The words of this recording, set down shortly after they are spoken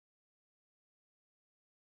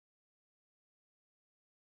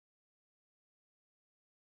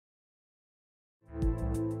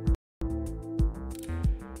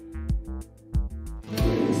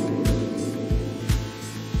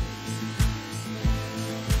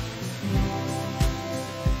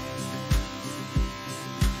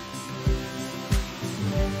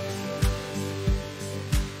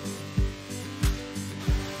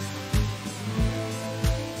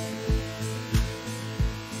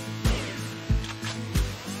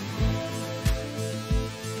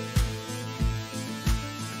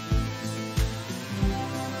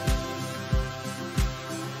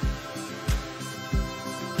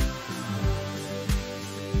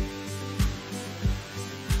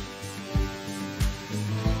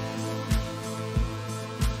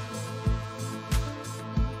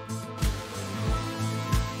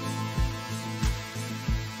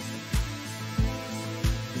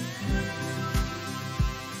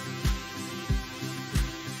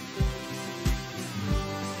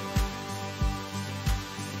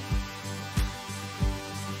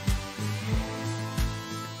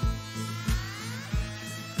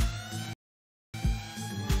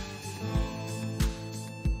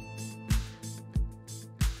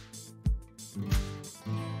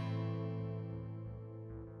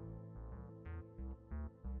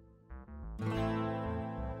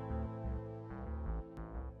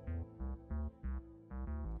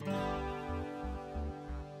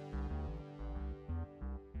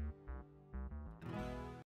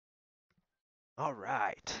All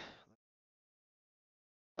right.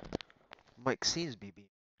 Mic seems to be being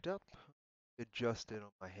picked up. Adjust it on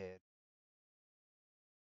my head.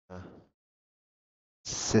 Uh,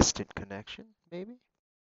 Assistant connection, maybe?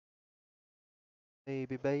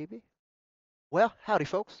 Maybe, baby. Well, howdy,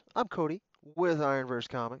 folks. I'm Cody with IronVerse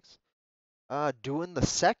Comics. Doing the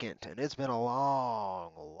second, and it's been a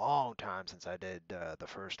long, long time since I did the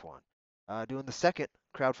first one. Doing the second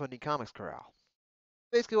Crowdfunding Comics Corral.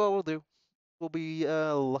 Basically, what we'll do, we'll be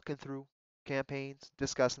looking through campaigns,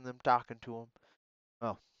 discussing them, talking to them.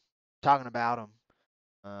 Well, talking about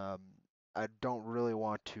them. I don't really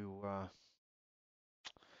want to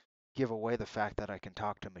give away the fact that I can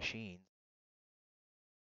talk to machines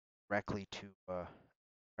directly to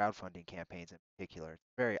crowdfunding campaigns in particular. It's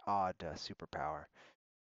a very odd superpower.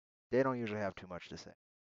 They don't usually have too much to say.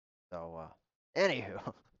 So,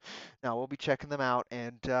 anywho, now we'll be checking them out,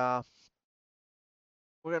 and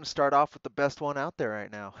we're going to start off with the best one out there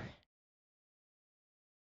right now.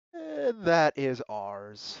 That is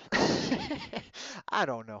ours. I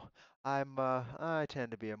don't know. I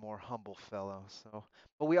tend to be a more humble fellow, so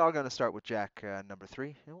but we are going to start with Jack number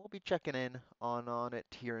 3, and we'll be checking in on it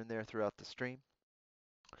here and there throughout the stream.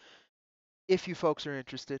 If you folks are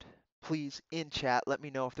interested, please in chat let me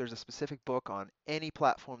know if there's a specific book on any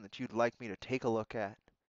platform that you'd like me to take a look at.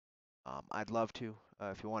 I'd love to.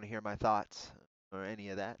 If you want to hear my thoughts or any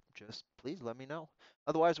of that, just please let me know.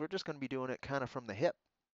 Otherwise, we're just going to be doing it kind of from the hip.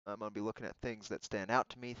 I'm going to be looking at things that stand out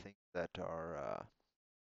to me, things that are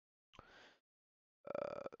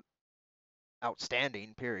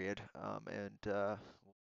outstanding, period. And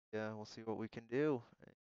yeah, we'll see what we can do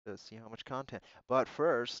to see how much content. But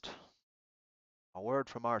first, a word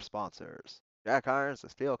from our sponsors. Jack Irons, the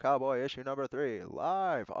Steel Cowboy, issue number 3,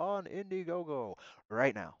 live on Indiegogo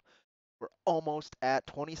right now. We're almost at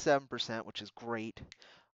 27%, which is great.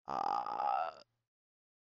 Of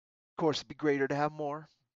course, it'd be greater to have more,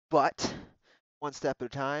 but one step at a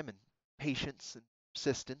time, and patience and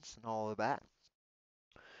persistence and all of that.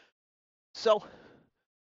 So,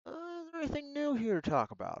 is there anything new here to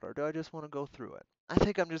talk about, or do I just want to go through it? I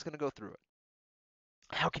think I'm just going to go through it.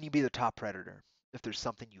 How can you be the top predator if there's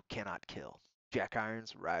something you cannot kill? Jack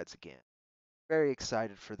Irons rides again. Very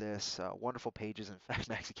excited for this. Wonderful pages. In fact,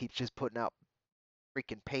 Maxie keeps just putting out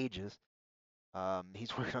freaking pages.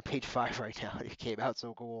 He's working on page 5 right now. It came out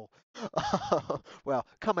so cool. Well,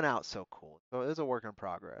 coming out so cool. So it's a work in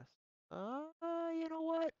progress. You know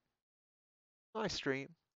what? My stream.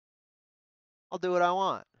 I'll do what I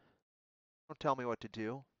want. Don't tell me what to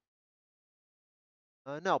do.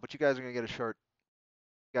 No, but you guys are gonna get a shirt.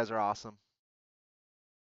 You guys are awesome.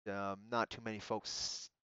 Not too many folks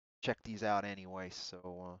check these out anyway,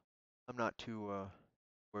 so I'm not too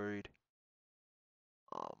worried.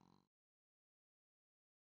 Um,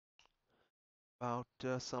 about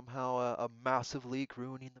somehow a massive leak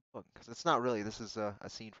ruining the book, because it's not really. This is a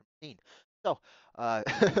scene from a scene, so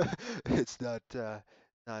it's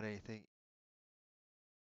not anything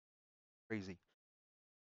crazy.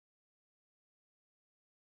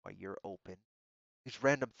 While you're open, these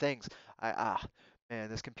random things. Man,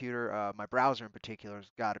 this computer, my browser in particular, has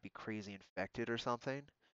got to be crazy infected or something.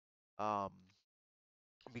 Um,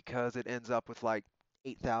 because it ends up with like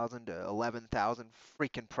 8,000 to 11,000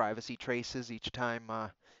 freaking privacy traces each time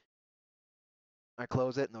I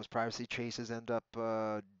close it, and those privacy traces end up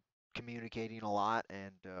communicating a lot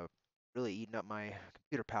and really eating up my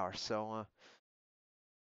computer power. So,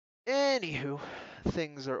 anywho,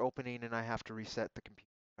 things are opening, and I have to reset the computer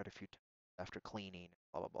quite a few times after cleaning,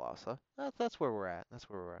 blah blah blah. So that's where we're at. That's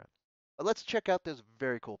where we're at. But let's check out this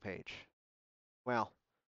very cool page. Well,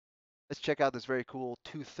 let's check out this very cool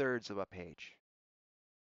 2/3 of a page.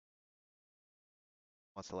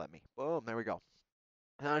 Wants to let me. Boom, there we go.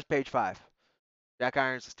 Now there's page 5. Jack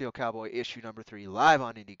Irons, the Steel Cowboy, issue number 3, live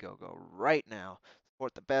on Indiegogo right now.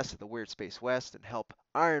 Support the best of the Weird Space West and help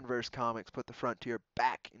IronVerse Comics put the frontier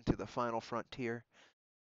back into the final frontier.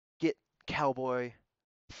 Get cowboy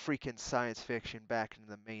freaking science fiction back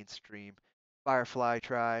into the mainstream. Firefly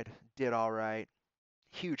tried, did all right.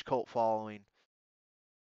 Huge cult following.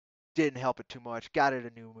 Didn't help it too much. Got it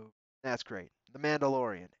a new movie. That's great. The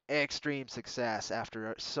Mandalorian, extreme success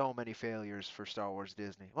after so many failures for Star Wars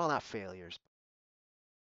Disney. Well, not failures,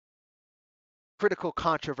 critical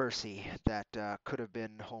controversy that could have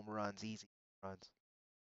been home runs, easy runs.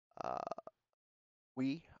 Uh,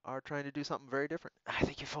 we are trying to do something very different. I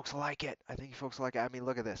think you folks will like it. I think you folks will like it. I mean,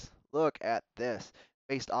 look at this. Look at this.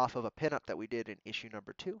 Based off of a pinup that we did in issue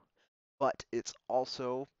number 2, but it's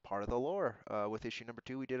also part of the lore. With issue number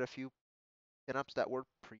 2, we did a few pinups that were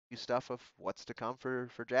preview stuff of what's to come for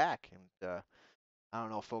Jack. And I don't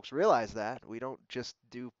know if folks realize that. We don't just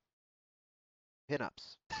do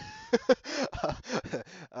pinups.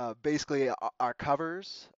 Basically, our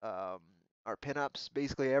covers, our pinups,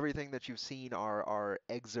 basically everything that you've seen are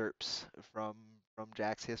excerpts from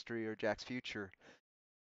Jack's history or Jack's future.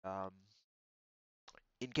 Um,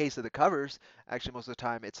 in case of the covers, actually most of the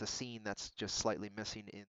time it's a scene that's just slightly missing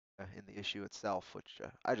in the issue itself, which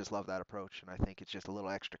I just love that approach, and I think it's just a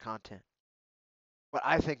little extra content. But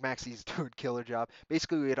I think Maxi's doing a killer job.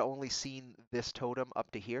 Basically, we had only seen this totem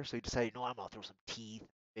up to here, so he decided, no, I'm gonna throw some teeth,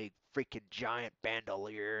 big freaking giant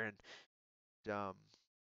bandolier, and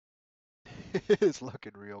it's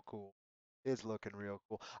looking real cool. It's looking real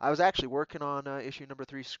cool. I was actually working on issue number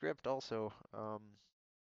 3 script also.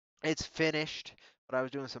 It's finished, but I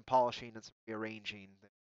was doing some polishing and some rearranging.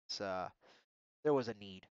 It's, there was a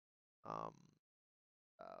need. Um,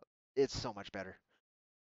 uh, it's so much better.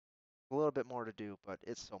 A little bit more to do, but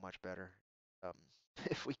it's so much better. Um,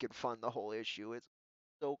 if we can fund the whole issue, it's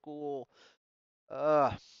so cool.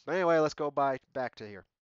 Uh, but anyway, let's go back to here.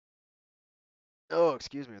 Oh,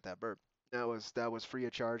 excuse me with that burp. That was free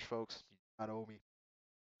of charge, folks. You do not owe me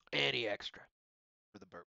any extra for the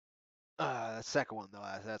burp. The second one though,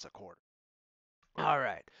 that's a quarter. All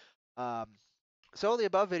right. Um, so the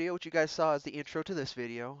above video, which you guys saw as the intro to this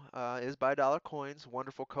video, is by Dollar Coins,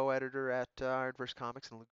 wonderful co-editor at IronVerse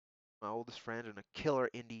Comics and my oldest friend and a killer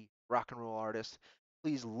indie rock and roll artist.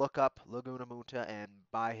 Please look up Laguna Munta and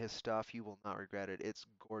buy his stuff. You will not regret it. It's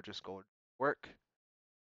gorgeous, gorgeous work.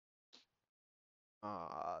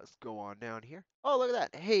 Let's go on down here. Oh, look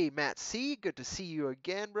at that. Hey, Matt C. Good to see you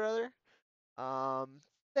again, brother. Um,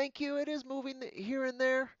 Thank you. It is moving here and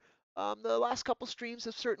there. The last couple streams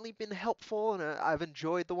have certainly been helpful, and I've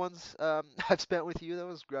enjoyed the ones I've spent with you. That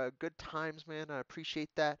was good times, man. I appreciate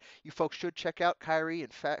that. You folks should check out Kyrie. In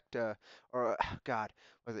fact, or God,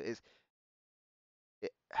 was it is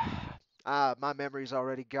it, my memory's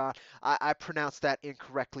already gone. I pronounced that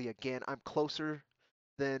incorrectly again. I'm closer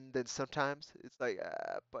than sometimes. It's like,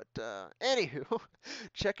 anywho,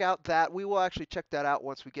 check out that. We will actually check that out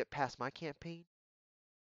once we get past my campaign.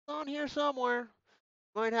 It's on here somewhere.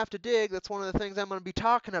 Might have to dig. That's one of the things I'm going to be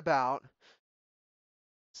talking about.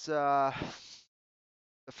 It's the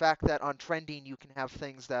fact that on trending you can have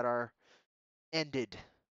things that are ended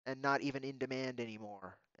and not even in demand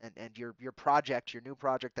anymore. And your project, your new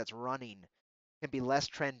project that's running can be less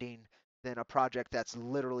trending than a project that's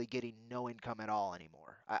literally getting no income at all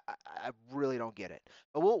anymore. I really don't get it.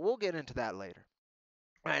 But we'll get into that later.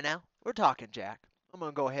 Right now, we're talking Jack. I'm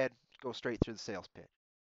gonna go ahead, go straight through the sales pitch.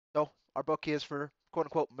 So our book is for quote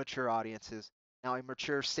unquote mature audiences. Now a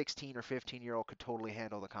mature 16 or 15-year-old could totally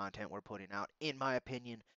handle the content we're putting out, in my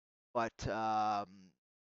opinion. But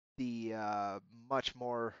the much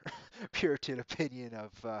more Puritan opinion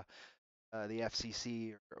of the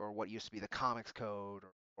FCC or what used to be the Comics Code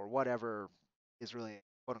or whatever is really a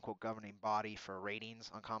quote unquote governing body for ratings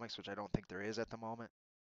on comics, which I don't think there is at the moment.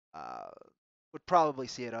 Uh, would probably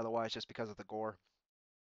see it otherwise just because of the gore.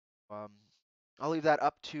 Um, I'll leave that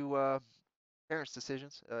up to parents'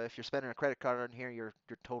 decisions. If you're spending a credit card on here, you're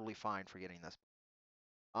totally fine for getting this.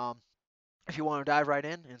 Um, if you want to dive right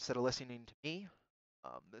in instead of listening to me,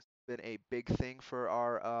 this has been a big thing for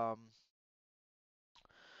our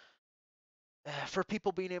for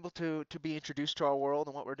people being able to be introduced to our world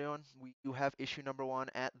and what we're doing, we do have issue number 1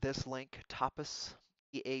 at this link, Tapas,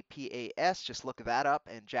 EAPAS. Just look that up,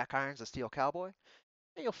 and Jack Irons, a Steel Cowboy,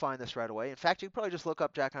 and you'll find this right away. In fact, you can probably just look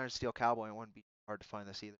up Jack Irons, Steel Cowboy, and it wouldn't be hard to find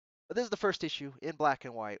this either. But this is the first issue in black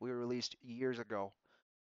and white. We were released years ago.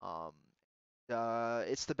 Um,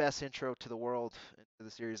 it's the best intro to the world, to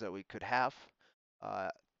the series that we could have. Uh,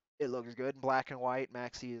 it looks good in black and white.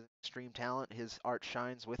 Maxie is extreme talent. His art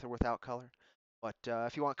shines with or without color. But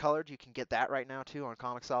if you want colored, you can get that right now too on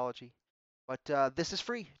Comixology. But this is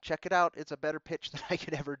free. Check it out. It's a better pitch than I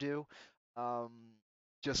could ever do, um,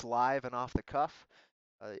 just live and off the cuff.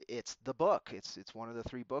 It's the book. It's one of the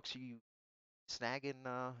 3 books you snag in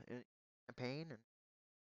campaign and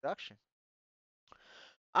production.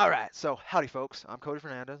 All right, so howdy, folks. I'm Cody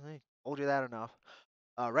Fernandez. I told you that enough.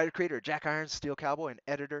 Writer creator Jack Irons, Steel Cowboy, and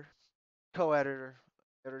editor, co-editor,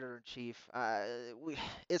 editor in chief.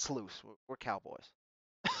 It's loose. We're cowboys.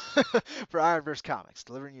 For IronVerse Comics,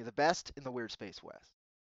 delivering you the best in the Weird Space West.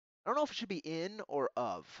 I don't know if it should be in or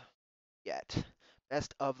of yet.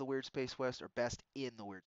 Best of the Weird Space West or best in the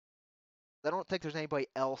Weird. I don't think there's anybody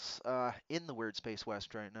else in the Weird Space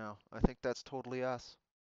West right now. I think that's totally us.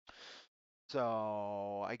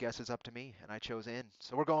 So I guess it's up to me, and I chose in.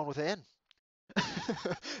 So we're going with in.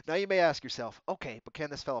 Now you may ask yourself, okay, but can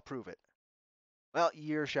this fella prove it? Well,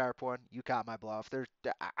 you're a sharp one. You caught my bluff.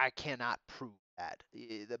 I cannot prove that.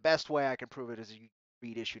 The best way I can prove it is you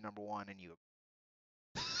read issue number 1 and you.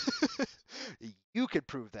 You could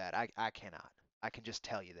prove that. I cannot. I can just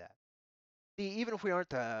tell you that. See, even if we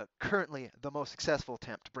aren't currently the most successful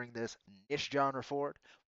attempt to bring this niche genre forward,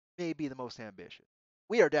 may be the most ambitious.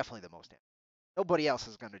 We are definitely the most ambitious. Nobody else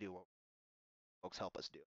is going to do what folks help us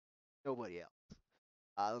do. Nobody else.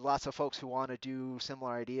 Lots of folks who want to do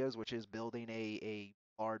similar ideas, which is building a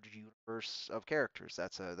large universe of characters.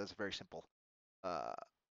 That's a very simple. Uh,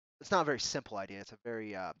 it's not a very simple idea. It's a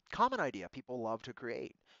very common idea. People love to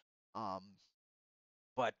create. Um,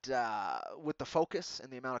 but with the focus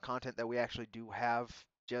and the amount of content that we actually do have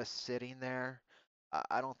just sitting there,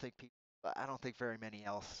 I don't think people. I don't think very many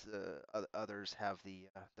others have the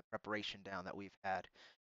preparation down that we've had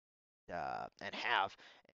and have.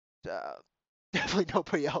 Uh, Definitely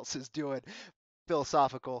nobody else is doing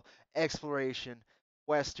philosophical exploration,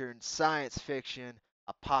 Western science fiction,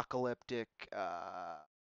 apocalyptic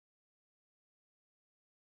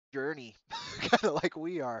journey, kind of like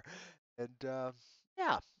we are. And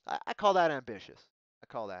yeah, I call that ambitious. I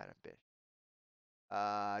call that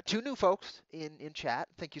ambitious. 2 new folks in chat.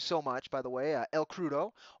 Thank you so much, by the way. El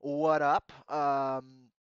Crudo, what up?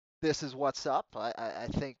 This is what's up. I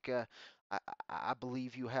think I, I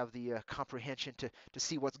believe you have the comprehension to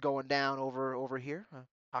see what's going down over here.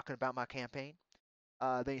 Talking about my campaign.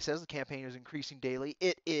 Then he says the campaign is increasing daily.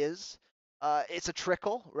 It is. It's a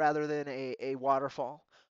trickle rather than a waterfall.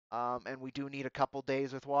 And we do need a couple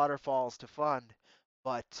days with waterfalls to fund.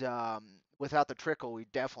 But without the trickle, we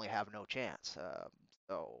definitely have no chance.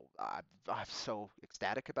 So I'm so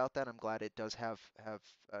ecstatic about that. I'm glad it does have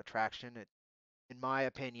traction. In my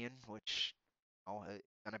opinion, which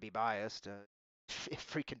gonna be biased, it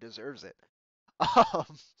freaking deserves it.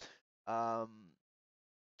 Um, um,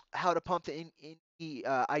 how to pump the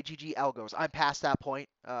IGG algos. I'm past that point.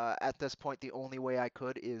 At this point, the only way I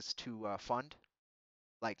could is to fund,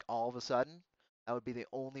 like all of a sudden. That would be the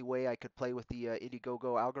only way I could play with the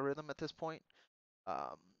Indiegogo algorithm at this point.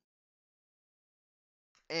 Um,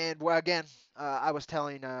 and well, again, I was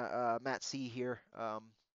telling Matt C here,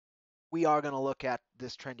 we are going to look at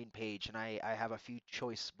this trending page, and I have a few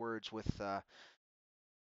choice words with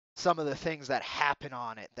some of the things that happen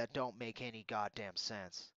on it that don't make any goddamn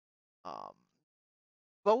sense. Um,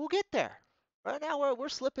 but we'll get there. Right now we're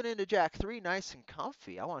slipping into Jack 3 nice and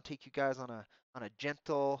comfy. I want to take you guys on a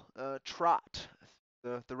gentle trot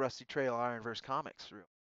the Rusty Trail Ironverse Comics through.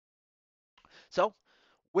 So,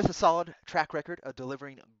 with a solid track record of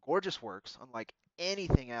delivering gorgeous works, unlike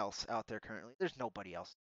anything else out there currently, there's nobody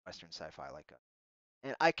else in Western sci-fi like us.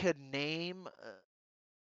 And I could name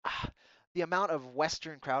the amount of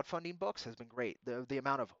Western crowdfunding books has been great. The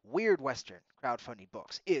amount of weird Western crowdfunding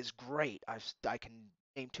books is great. I can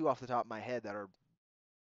name 2 off the top of my head that are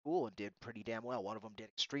cool and did pretty damn well. One of them did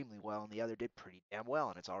extremely well, and the other did pretty damn well,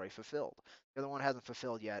 and it's already fulfilled. The other one hasn't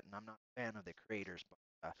fulfilled yet, and I'm not a fan of the creators,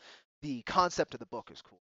 but the concept of the book is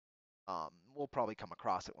cool. We'll probably come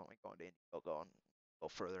across it when we go into Indiegogo and go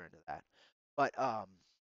further into that. But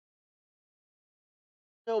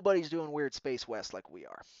nobody's doing Weird Space West like we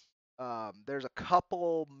are. There's a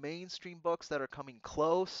couple mainstream books that are coming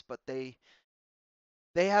close, but they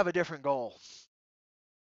have a different goal.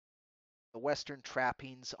 The Western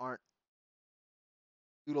trappings aren't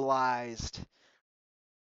utilized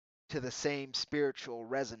to the same spiritual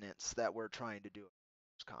resonance that we're trying to do in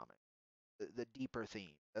this comic. The deeper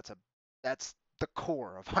theme. That's the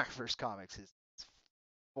core of IronVerse Comics is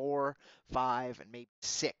 4, 5, and maybe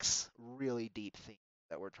 6 really deep themes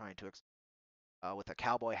that we're trying to with a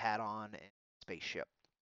cowboy hat on and spaceship.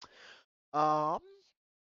 Um,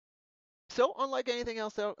 so unlike anything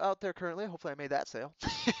else out there currently, hopefully I made that sale.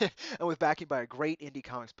 And with backing by a great indie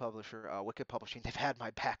comics publisher, Wicked Publishing, they've had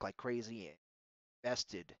my back like crazy and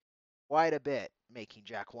invested quite a bit making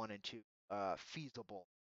Jack 1 and 2 feasible,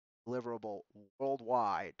 deliverable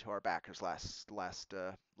worldwide to our backers last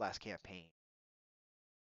campaign.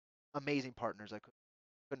 Amazing partners. I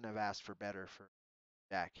couldn't have asked for better for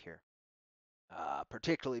Jack here.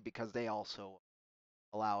 Particularly because they also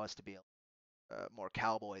allow us to be more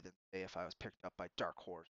cowboy than say if I was picked up by Dark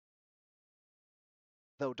Horse.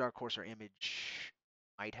 Though Dark Horse or Image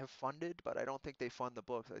might have funded, but I don't think they fund the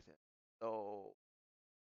books. I think so.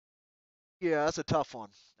 Yeah, that's a tough one.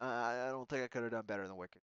 I don't think I could have done better than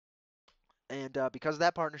Wicked. And because of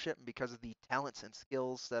that partnership, and because of the talents and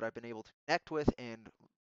skills that I've been able to connect with and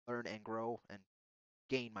learn and grow and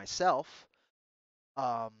gain myself,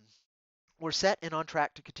 um, we're set and on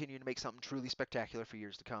track to continue to make something truly spectacular for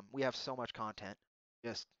years to come. We have so much content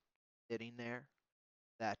just sitting there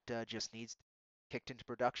that just needs to be kicked into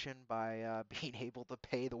production by being able to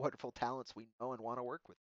pay the wonderful talents we know and want to work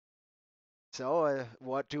with. So,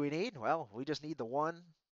 what do we need? Well, we just need the one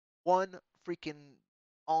freaking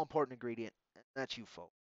all important ingredient, and that's you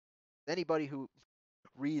folks. Anybody who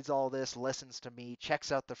reads all this, listens to me,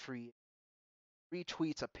 checks out the free,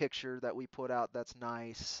 retweets a picture that we put out that's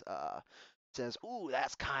nice, says, "Ooh,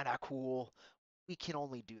 that's kind of cool." We can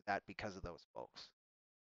only do that because of those folks.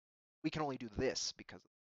 We can only do this because of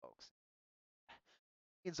those folks.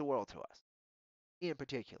 It means the world to us. Me in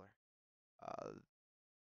particular. Uh,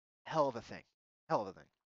 hell of a thing. Hell of a thing.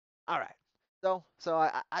 All right. So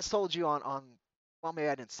I sold you on well, maybe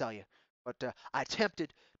I didn't sell you, but I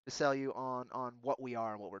attempted to sell you on what we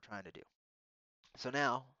are and what we're trying to do. So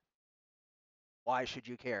now, why should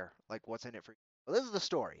you care? Like, what's in it for you? Well, this is the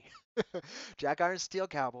story. Jack Iron Steel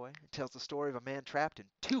Cowboy tells the story of a man trapped in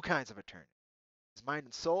two kinds of eternity. His mind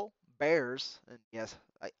and soul bears, and yes,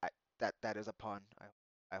 that is a pun.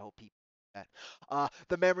 I hope people that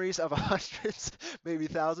the memories of hundreds, maybe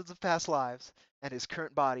thousands of past lives, and his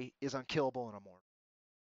current body is unkillable and immortal.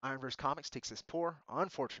 IronVerse Comics takes this poor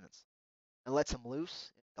unfortunate and lets him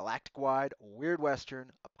loose in a galactic-wide, weird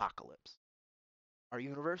western apocalypse. Our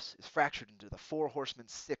universe is fractured into the four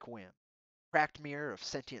horsemen's sick whim, cracked mirror of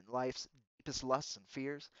sentient life's deepest lusts and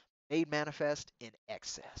fears, made manifest in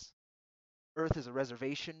excess. Earth is a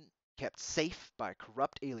reservation kept safe by a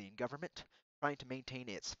corrupt alien government, trying to maintain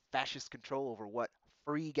its fascist control over what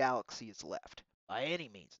free galaxy is left, by any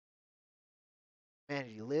means.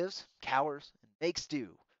 Humanity lives, cowers, and makes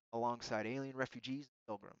do alongside alien refugees and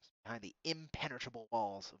pilgrims behind the impenetrable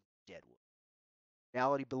walls of Deadwood.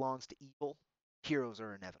 Reality belongs to evil, heroes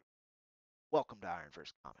are inevitable. Welcome to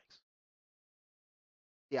IronVerse Comics.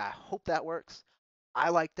 Yeah, I hope that works. I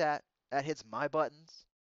like that. That hits my buttons.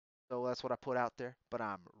 So that's what I put out there. But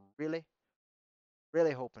I'm really,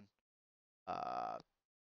 really hoping uh,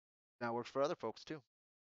 that works for other folks too.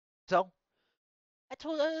 So I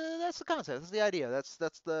told that's the concept. That's the idea.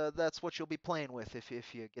 That's what you'll be playing with if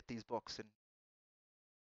you get these books. And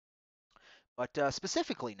but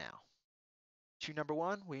specifically now, issue number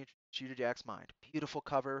one, we introduce you to Jack's Mind. Beautiful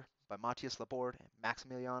cover by Matthias Laborde and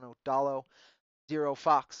Maximiliano Dallo. Zero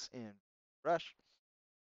Fox in Rush.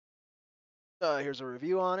 Here's a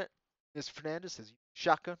review on it. Mr. Fernandez says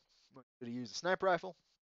shotgun. Should he use a sniper rifle?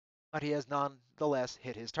 But he has nonetheless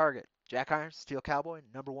hit his target. Jack Iron Steel Cowboy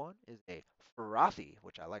number one is a frothy,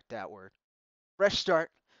 which I like that word, fresh start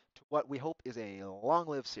to what we hope is a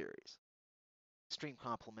long-lived series. Extreme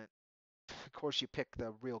compliment. Of course, you pick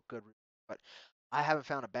the real good, but I haven't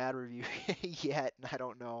found a bad review yet, and I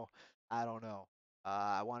don't know. I don't know.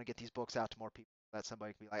 I want to get these books out to more people. That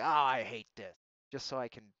somebody can be like, "Oh, I hate this," just so I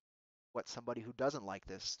can what somebody who doesn't like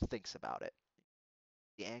this thinks about it.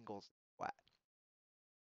 The angles flat.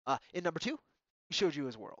 In number two, he showed you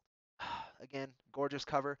his world. Again, gorgeous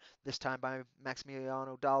cover, this time by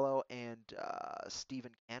Maximiliano Dallo and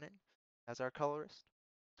Stephen Cannon as our colorist.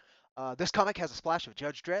 This comic has a splash of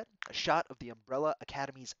Judge Dredd, a shot of the Umbrella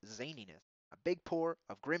Academy's zaniness, a big pour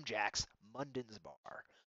of Grimjack's Munden's Bar,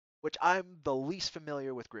 which I'm the least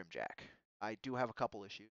familiar with Grimjack. I do have a couple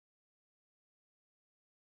issues.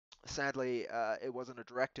 Sadly, it wasn't a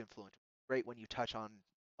direct influence. Great when you touch on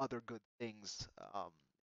other good things.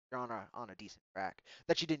 You're on a decent track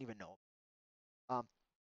that you didn't even know. Um,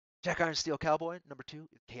 Jack Iron Steel Cowboy, number 2,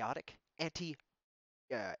 is chaotic,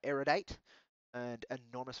 anti-erudite, and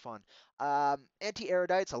enormous fun.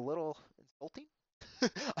 Anti-erudite's a little insulting.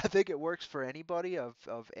 I think it works for anybody of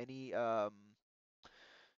any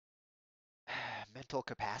mental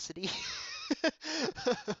capacity.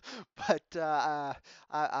 But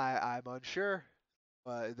I'm unsure.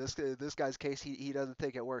 This guy's case, he doesn't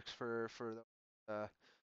think it works for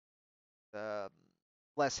the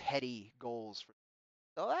less heady goals.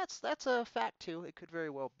 So that's a fact too. It could very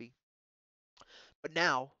well be. But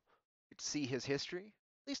now you can see his history,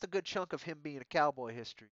 at least a good chunk of him being a cowboy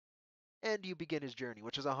history, and you begin his journey,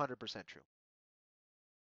 which is 100% true.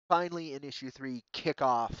 Finally, in issue 3, kick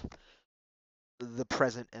off the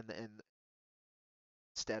present and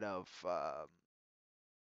instead of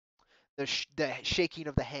the shaking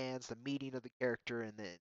of the hands, the meeting of the character, and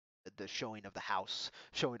the showing of the house,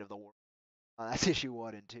 showing of the world. That's issue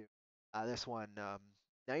 1 and 2. This one,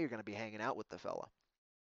 now you're going to be hanging out with the fella.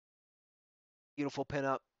 Beautiful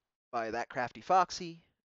pinup by that crafty Foxy,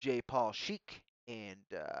 J. Paul Sheik, and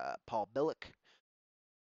Paul Billick.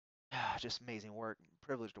 Just amazing work.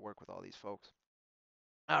 Privileged to work with all these folks.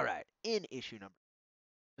 All right, in issue number,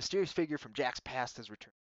 mysterious figure from Jack's past has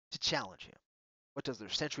returned to challenge him. What does their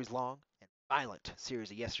centuries-long and violent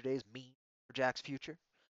series of yesterdays mean for Jack's future?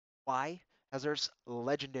 Why has their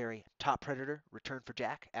legendary top predator returned for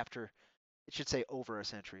Jack after, it should say, over a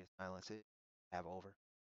century of silence? It have over.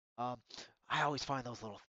 Um, I always find those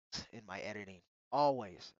little things in my editing.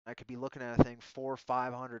 Always. I could be looking at a thing 400,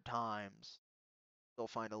 500 times. Still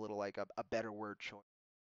find a little like a better word choice,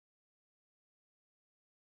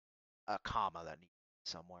 a comma that needs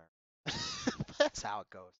somewhere. That's how it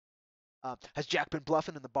goes. Has Jack been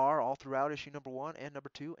bluffing in the bar all throughout issue number 1 and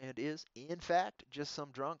number 2, and is, in fact, just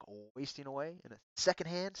some drunk wasting away in a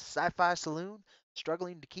secondhand sci-fi saloon,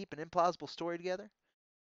 struggling to keep an implausible story together?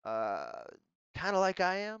 Uh, kind of like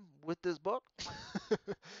I am with this book.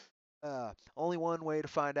 Only one way to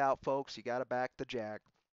find out, folks. You got to back the Jack.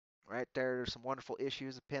 Right there, there's some wonderful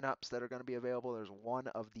issues of pinups that are going to be available. There's one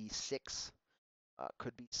of the 6,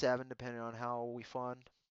 could be 7, depending on how we fund.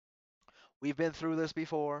 We've been through this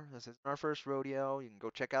before. This isn't our first rodeo. You can go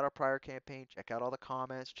check out our prior campaign, check out all the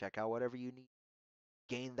comments, check out whatever you need.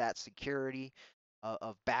 Gain that security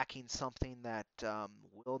of backing something that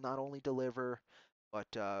will not only deliver, but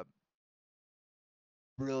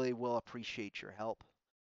really will appreciate your help.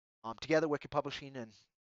 Together, Wicked Publishing and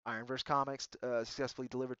IronVerse Comics successfully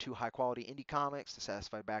delivered 2 high-quality indie comics to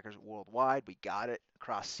satisfy backers worldwide. We got it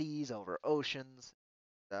across seas, over oceans,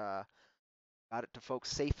 got it to folks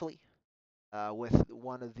safely. With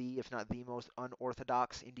one of the, if not the most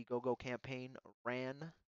unorthodox Indiegogo campaign ran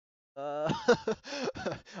uh,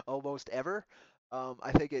 almost ever.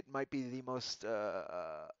 I think it might be the most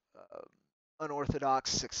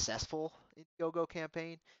unorthodox successful Indiegogo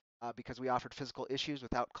campaign because we offered physical issues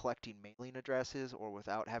without collecting mailing addresses or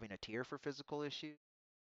without having a tier for physical issues.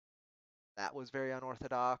 That was very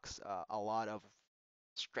unorthodox. A lot of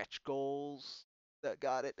stretch goals that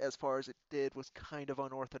got it as far as it did was kind of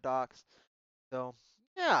unorthodox. So,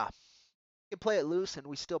 yeah, you can play it loose and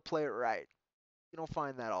we still play it right. You don't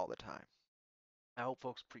find that all the time. I hope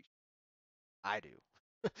folks appreciate it. I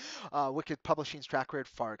do. Wicked Publishing's track record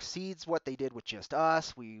far exceeds what they did with just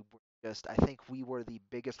us. I think we were the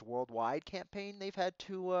biggest worldwide campaign they've had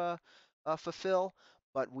to fulfill,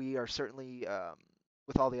 but we are certainly,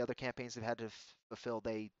 with all the other campaigns they've had to fulfill,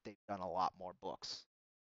 they've done a lot more books.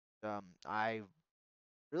 I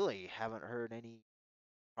really haven't heard any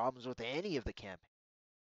problems with any of the campaigns.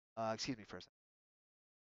 Excuse me for a second.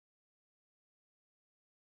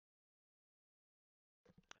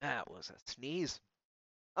 That was a sneeze.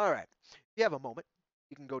 All right. If you have a moment,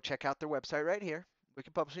 you can go check out their website right here,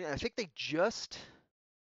 Wicked Publishing. I think they just.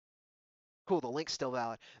 Cool, the link's still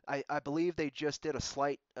valid. I believe they just did a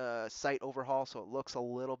slight site overhaul, so it looks a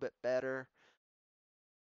little bit better.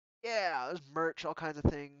 Yeah, there's merch, all kinds of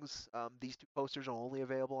things. These 2 posters are only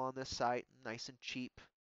available on this site, nice and cheap.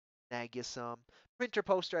 Snag you some. Printer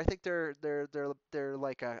poster, I think they're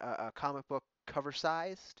like a comic book cover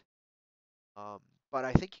sized. Um, but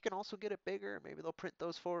I think you can also get it bigger. Maybe they'll print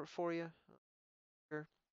those for you. Sure.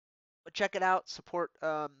 But check it out. Support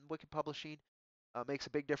Wicked Publishing. Makes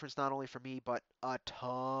a big difference not only for me but a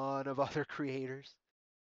ton of other creators.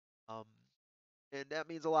 Um, and that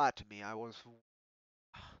means a lot to me. I was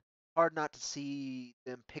hard not to see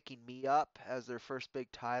them picking me up as their first big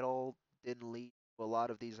title didn't lead to a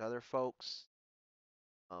lot of these other folks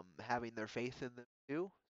having their faith in them too.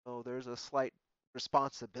 So there's a slight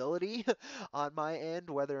responsibility on my end,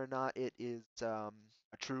 whether or not it is a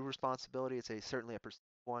true responsibility. It's certainly a perceived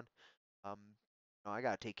one. Um, No, I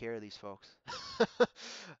gotta take care of these folks.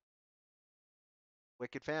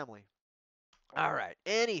 Wicked family. All right.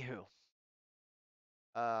 Anywho,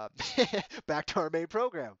 uh, back to our main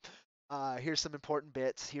program. Here's some important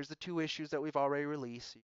bits. Here's the 2 issues that we've already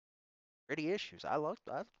released. Pretty issues. I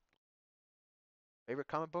favorite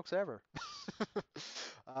comic books ever.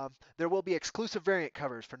 There will be exclusive variant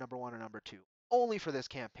covers for number 1 and number 2, only for this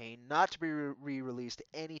campaign, not to be re-released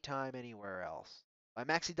anytime anywhere else. By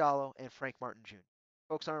Maxi Dallo and Frank Martin Jr.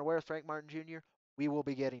 Folks aren't aware of Frank Martin Jr. We will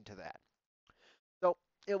be getting to that. So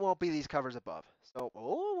it won't be these covers above. So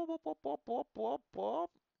what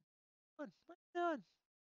you doing?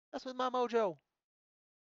 That's with my mojo.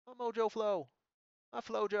 My mojo flow. My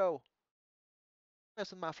flojo.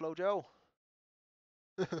 That's with my flojo.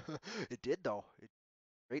 It did though. It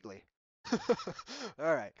greatly.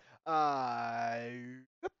 All right.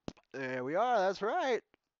 Yep, there we are. That's right.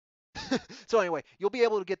 So anyway, you'll be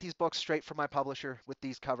able to get these books straight from my publisher with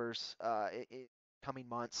these covers coming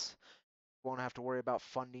months. You won't have to worry about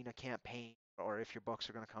funding a campaign or if your books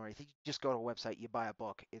are going to come or anything. You just go to a website, you buy a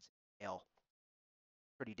book. It's mail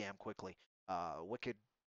pretty damn quickly. Wicked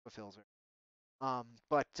fulfills it.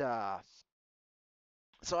 But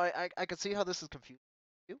so I can see how this is confusing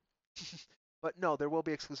you. But no, there will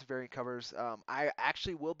be exclusive variant covers. I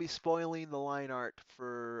actually will be spoiling the line art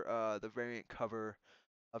for the variant cover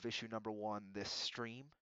of issue number 1 this stream.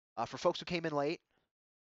 For folks who came in late,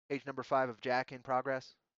 page number 5 of Jack in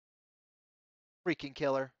progress. Freaking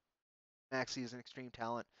killer. Maxie is an extreme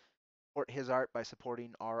talent. Support his art by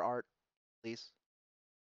supporting our art, please.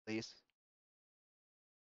 Please.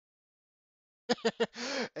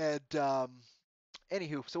 And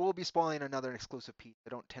anywho, so we'll be spoiling another exclusive piece. I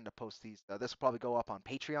don't tend to post these. This will probably go up on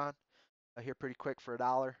Patreon here pretty quick for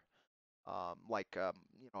 $1.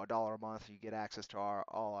 $1 a month, you get access to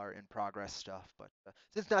all our in progress stuff. But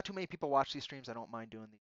since not too many people watch these streams, I don't mind doing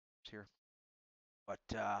these here. But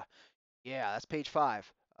yeah, that's page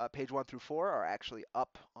 5. Page 1 through 4 are actually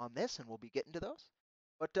up on this, and we'll be getting to those.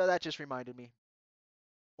 But that just reminded me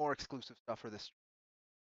more exclusive stuff for this.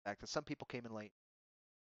 In fact, that some people came in late.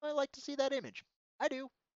 I like to see that image. I do.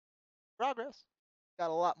 Progress.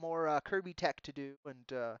 Got a lot more Kirby tech to do,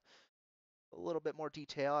 and a little bit more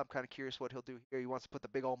detail. I'm kind of curious what he'll do here. He wants to put the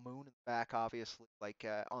big old moon in the back, obviously, like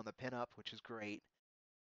on the pinup, which is great.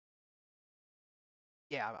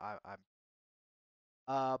 Yeah, I'm.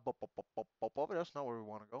 That's not where we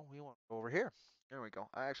want to go. We want to go over here. There we go.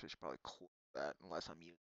 I actually should probably close that unless I'm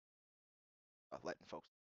using letting folks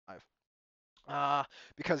live.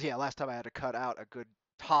 Because yeah, last time I had to cut out a good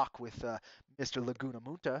talk with Mr. Laguna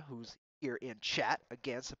Munta, who's here in chat.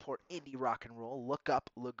 Again, support indie rock and roll. Look up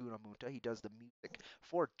Laguna Munta. He does the music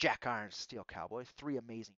for Jack Iron Steel Cowboys. 3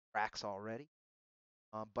 amazing tracks already.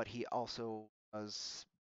 But he also does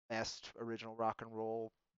best original rock and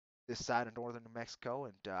roll this side of northern New Mexico,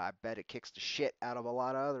 and I bet it kicks the shit out of a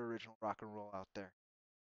lot of other original rock and roll out there.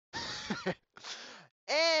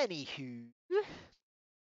 Anywho,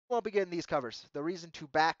 won't be getting these covers. The reason to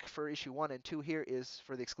back for issue 1 and 2 here is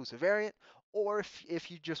for the exclusive variant, or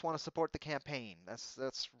if you just want to support the campaign.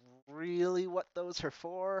 That's really what those are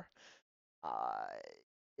for. Uh,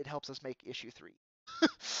 it helps us make issue 3.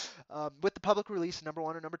 With the public release, number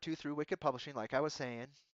 1 and number 2 through Wicked Publishing, like I was saying,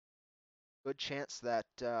 good chance that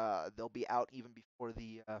they'll be out even before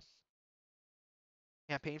the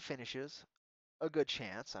campaign finishes. A good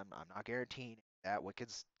chance. I'm not guaranteeing that.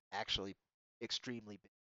 Wicked's actually extremely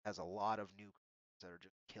big. Has a lot of new that are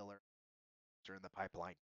just killer in the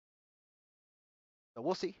pipeline. So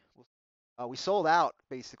we'll see. We sold out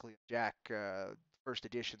basically Jack first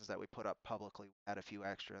editions that we put up publicly. We had a few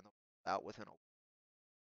extra and out within a.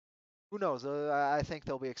 Who knows? I think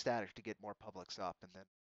they'll be ecstatic to get more publics up, and then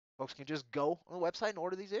folks can just go on the website and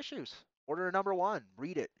order these issues. Order a number 1,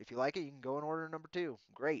 read it. If you like it, you can go and order number 2.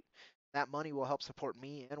 Great. That money will help support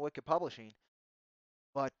me and Wicked Publishing.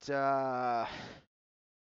 But well,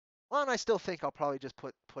 and I still think I'll probably just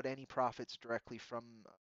put any profits directly from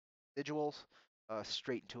individuals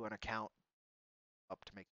straight into an account up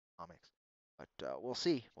to make comics. But we'll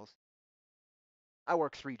see. I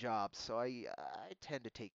work 3 jobs, so I tend to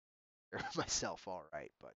take care of myself all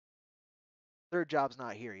right. But third job's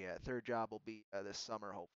not here yet. Third job will be this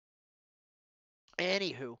summer, hopefully.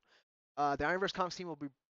 Anywho, the IronVerse Comics team will be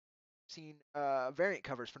seeing variant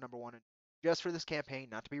covers for number 1 and just for this campaign,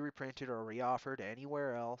 not to be reprinted or reoffered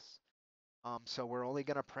anywhere else. So we're only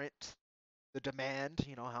gonna print the demand,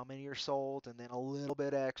 how many are sold, and then a little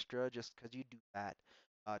bit extra just because you do that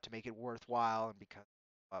to make it worthwhile, and because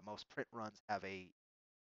most print runs have a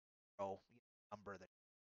number that.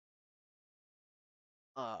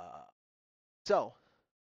 So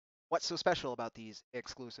What's so special about these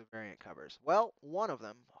exclusive variant covers? Well, one of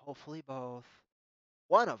them, hopefully both,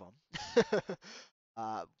 one of them,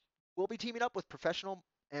 uh, will be teaming up with professional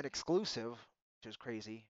and exclusive, which is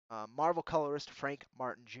crazy. Marvel colorist Frank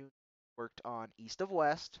Martin Jr. worked on East of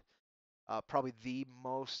West, probably the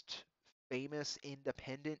most famous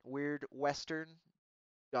independent weird western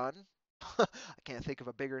done. I can't think of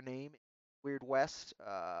a bigger name. Weird West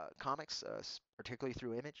comics, particularly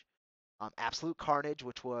through Image. Absolute Carnage,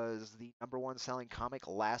 which was the #1 selling comic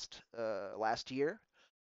last year.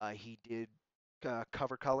 He did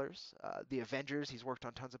cover colors. The Avengers, he's worked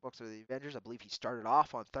on tons of books of the Avengers. I believe he started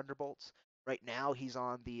off on Thunderbolts. Right now, he's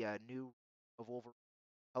on the new of Wolverine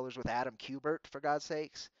colors with Adam Kubert, for God's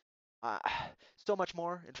sakes. Uh, Still much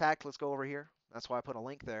more. In fact, let's go over here. That's why I put a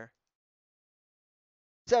link there.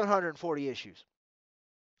 740 issues.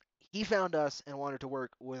 He found us and wanted to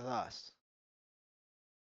work with us.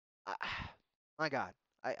 Uh, my God,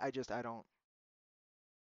 I don't.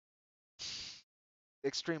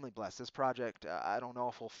 Extremely blessed. This project, I don't know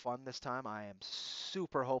if we'll fund this time. I am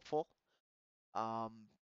super hopeful. Um,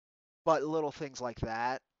 but little things like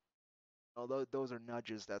that, although those are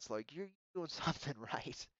nudges, that's like you're doing something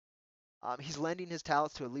right. He's lending his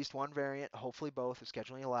talents to at least one variant, hopefully both if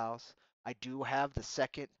scheduling allows. I do have the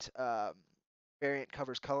second variant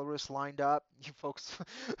covers colorist lined up. You folks,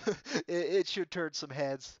 it should turn some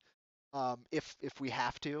heads if we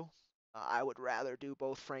have to. I would rather do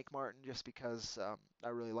both Frank Martin just because I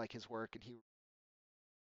really like his work and he.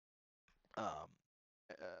 Um,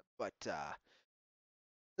 but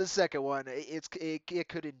the second one, it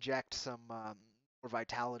could inject some more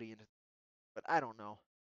vitality into, but I don't know.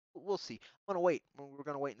 We'll see. I'm gonna wait. We're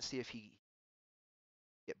gonna wait and see if he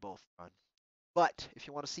get both done. But if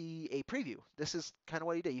you want to see a preview, this is kind of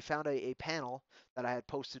what he did. He found a panel that I had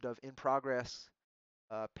posted of in progress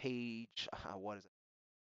page. What is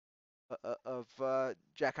it? Of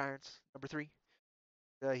Jack Irons #3.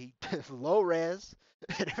 He low res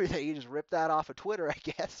and everything. He just ripped that off of Twitter, I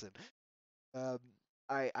guess. And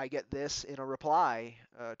I get this in a reply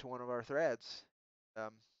to one of our threads.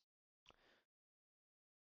 Um,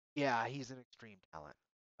 yeah, he's an extreme talent.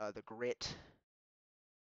 The grit,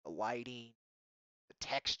 the lighting, the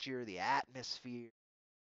texture, the atmosphere,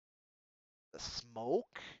 the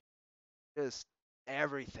smoke, just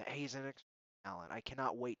everything. He's an extreme talent. I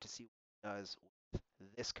cannot wait to see what he does with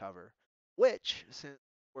this cover. Which, since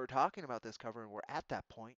we're talking about this cover and we're at that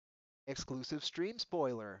point, exclusive stream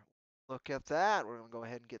spoiler. Look at that. We're gonna go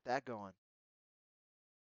ahead and get that going.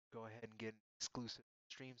 Go ahead and get exclusive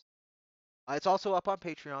streams. It's also up on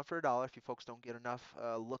Patreon for $1 if you folks don't get enough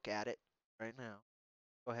look at it right now.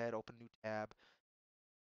 Go ahead, open new tab,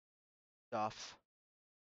 stuff,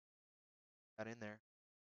 got in there.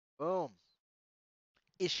 Boom.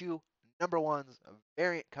 Issue #1's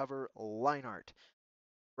variant cover line art.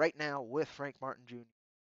 Right now with Frank Martin Jr.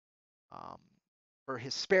 Um, for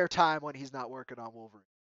his spare time when he's not working on Wolverine.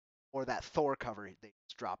 Or that Thor cover they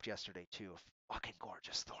just dropped yesterday too. A fucking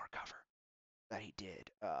gorgeous Thor cover that he did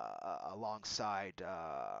alongside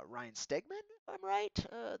Ryan Stegman, if I'm right,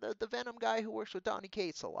 the Venom guy who works with Donny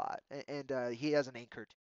Cates a lot, and he has an anchor.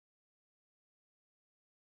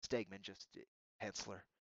 Stegman just penciler.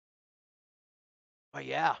 But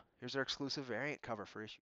yeah, here's our exclusive variant cover for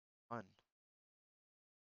issue 1.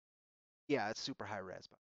 Yeah, it's super high res.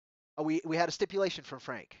 But we had a stipulation from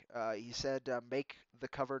Frank. He said make the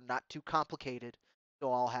cover not too complicated,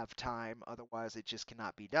 so I'll have time. Otherwise, it just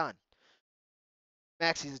cannot be done.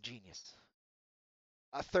 Maxie's a genius.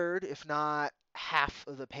 A third, if not half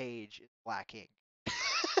of the page is black ink.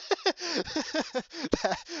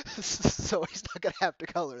 So he's not gonna have to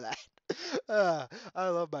color that. I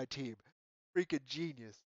love my team, freaking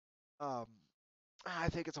genius. Um, I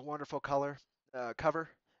think it's a wonderful cover, and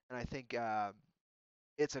I think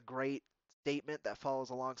it's a great statement that follows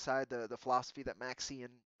alongside the philosophy that Maxie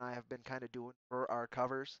and I have been kind of doing for our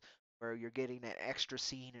covers, where you're getting an extra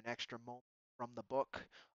scene, an extra moment from the book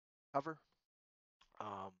cover.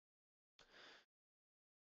 Um,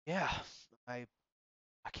 yeah, I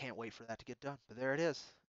I can't wait for that to get done. But there it is.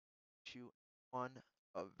 Issue 1,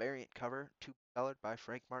 a variant cover, two colored by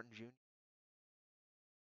Frank Martin Jr.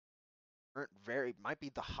 Very might be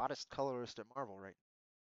the hottest colorist at Marvel right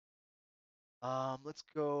now. Let's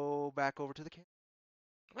go back over to the camera.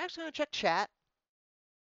 I'm actually gonna check chat.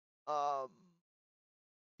 Um,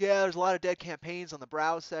 yeah, there's a lot of dead campaigns on the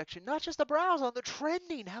browse section. Not just the browse, on the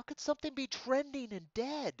trending. How could something be trending and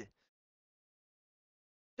dead?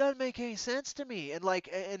 doesn't make any sense to me. And like,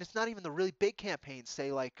 and it's not even the really big campaigns.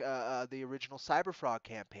 Say like the original Cyberfrog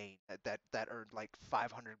campaign that earned like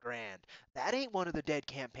 500 grand. That ain't one of the dead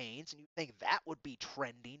campaigns, and you think that would be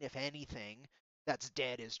trending if anything that's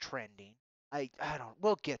dead is trending. I don't.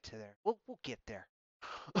 We'll get to there. We'll get there.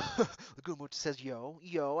 Lagoonmoot says, yo.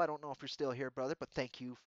 I don't know if you're still here, brother, but thank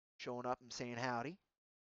you for showing up and saying howdy.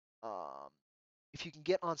 Um, if you can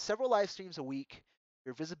get on several live streams a week,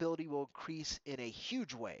 your visibility will increase in a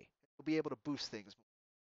huge way. You'll be able to boost things.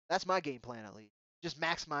 That's my game plan at least. Just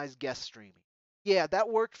maximize guest streaming. Yeah, that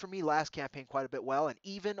worked for me last campaign quite a bit well, and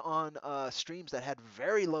even on streams that had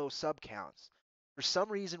very low sub counts. For some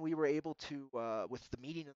reason, we were able to, with the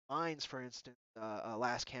meeting of minds, for instance,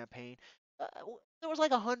 last campaign, there was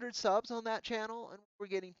like 100 subs on that channel, and we were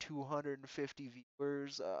getting 250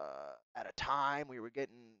 viewers at a time. We were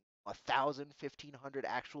getting 1,000, 1,500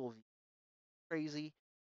 actual views. Crazy.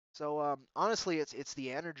 So honestly, it's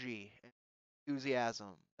the energy and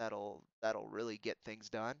enthusiasm that'll really get things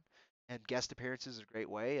done. And guest appearances is a great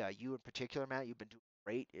way. You in particular, Matt, you've been doing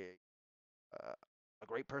great. A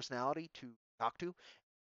great personality to talk to,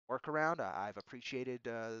 work around. I've appreciated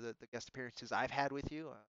the guest appearances I've had with you.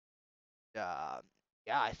 Yeah,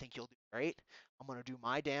 I think you'll do great. I'm gonna do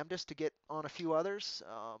my damnedest to get on a few others.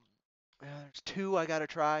 There's two I gotta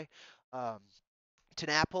try. Um,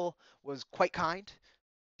 Apple was quite kind.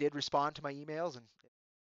 Did respond to my emails and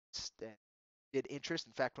did interest.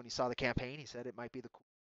 In fact, when he saw the campaign, he said it might be the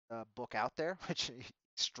coolest book out there, which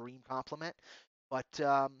extreme compliment. But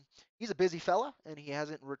he's a busy fella, and he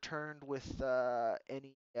hasn't returned with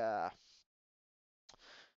any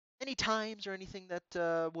times or anything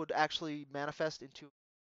that would actually manifest into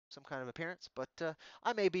some kind of appearance. But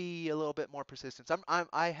I may be a little bit more persistent.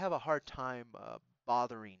 I have a hard time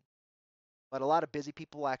bothering, but a lot of busy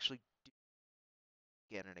people actually do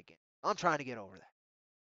again and again. I'm trying to get over that.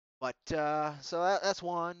 But so that's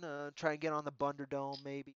one. Try and get on the Bunderdome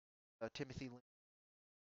maybe. Timothy Lynn.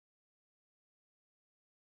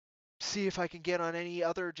 See if I can get on any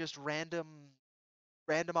other just random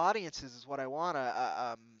audiences is what I want.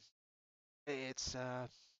 It's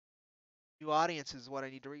new audiences is what I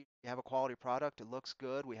need to reach. We have a quality product. It looks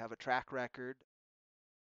good. We have a track record.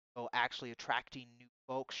 So actually attracting new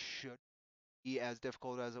folks should be as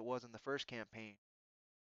difficult as it was in the first campaign.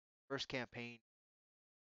 First campaign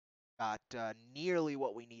got nearly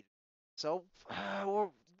what we needed. So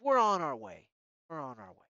we're on our way. We're on our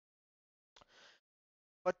way.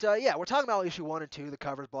 But yeah, we're talking about issue 1 and 2, the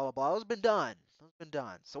covers, blah blah blah. It's been done. It's been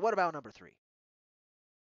done. So what about number 3?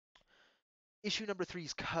 Issue number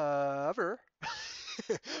three's cover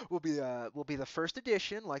will be the first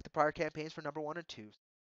edition, like the prior campaigns for number 1 and 2.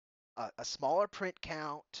 A smaller print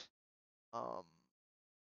count, um,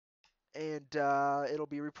 and it'll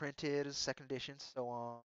be reprinted as second edition, so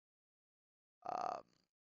on, um,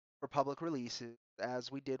 for public releases,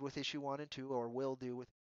 as we did with issue 1 and 2, or will do with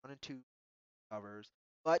 1 and 2 covers.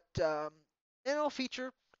 But and it'll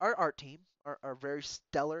feature our art team, our very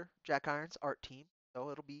stellar Jack Irons art team.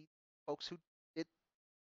 So it'll be folks who did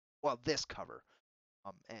well this cover,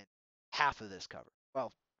 and half of this cover.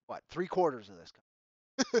 Well, what, 3/4 of this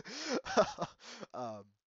cover.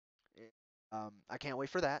 um, I can't wait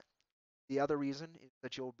for that. The other reason is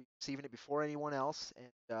that you'll be receiving it before anyone else,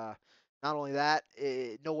 and not only that,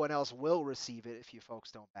 no one else will receive it if you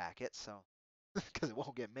folks don't back it. So because it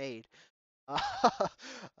won't get made.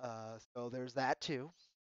 So there's that too.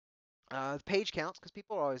 The page counts, because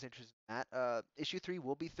people are always interested in that. Issue 3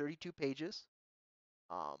 will be 32 pages.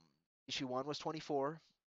 Um, issue 1 was 24.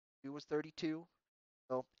 2 was 32.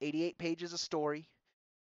 So 88 pages of story.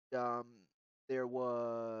 Um, there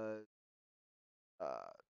was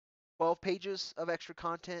uh, 12 pages of extra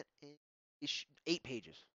content in issue 8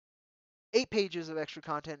 pages. 8 pages of extra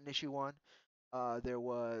content in issue 1. There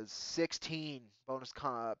was 16 bonus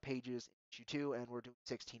pages in issue 2, and we're doing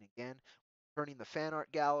 16 again. Turning the fan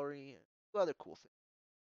art gallery and other cool things.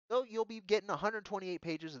 So you'll be getting 128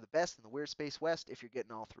 pages of the best in the Weird Space West if you're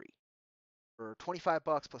getting all three for $25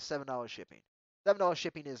 plus $7 shipping. $7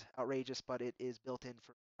 shipping is outrageous, but it is built in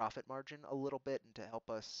for profit margin a little bit and to help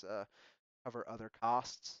us cover other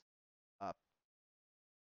costs. Uh,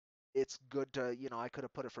 it's good to, I could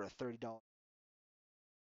have put it for a $30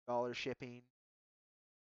 shipping.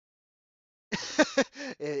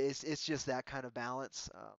 It's just that kind of balance.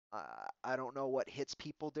 I don't know what hits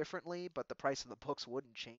people differently, but the price of the books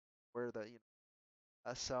wouldn't change where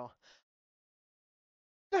so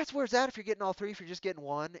that's where it's at. If you're getting all three, if you're just getting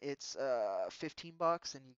one, it's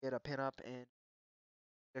 $15, and you get a pinup and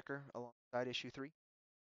sticker alongside issue 3,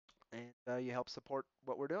 and you help support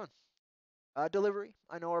what we're doing. Delivery,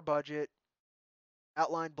 I know our budget.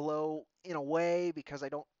 outlined below in a way because I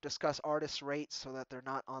don't discuss artists' rates so that they're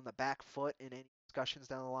not on the back foot in any discussions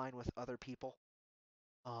down the line with other people.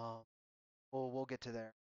 Um, we'll get to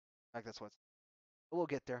there. In fact, that's what we'll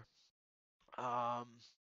get there. Um,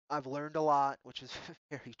 I've learned a lot, which is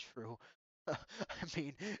very true. I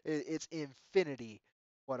mean, it's infinity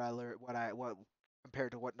what I learned, what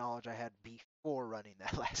compared to what knowledge I had before running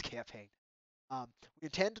that last campaign. We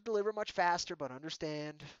intend to deliver much faster, but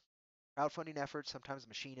understand crowdfunding efforts. Sometimes the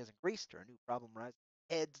machine isn't greased or a new problem arises.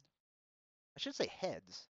 Heads, I should say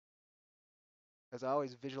heads, because I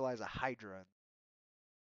always visualize a hydra.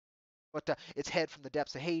 But its head from the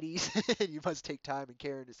depths of Hades, and you must take time and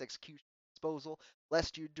care in its execution and disposal,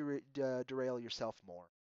 lest you derail yourself more.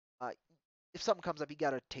 Uh, if something comes up, you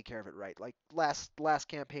got to take care of it right. Like last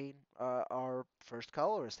campaign, our first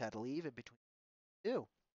colorist had to leave in between two.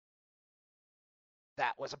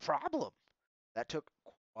 That was a problem. That took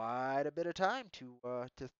quite a bit of time to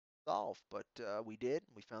solve, but we did.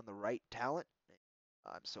 We found the right talent.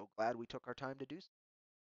 I'm so glad we took our time to do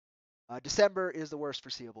so. December is the worst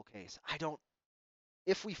foreseeable case. I don't.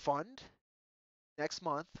 If we fund next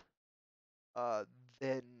month, uh,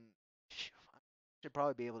 then I should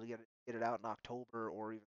probably be able to get it out in October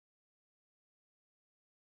or even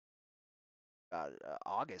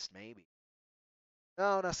August maybe.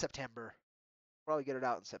 No, no, September. Probably get it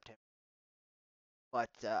out in September. But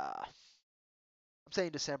I'm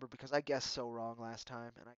saying December because I guessed so wrong last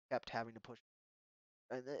time, and I kept having to push.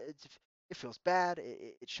 And it feels bad.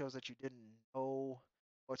 It shows that you didn't know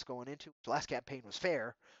what's going into. The last campaign was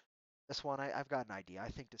fair. This one, I've got an idea. I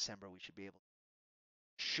think December we should be able.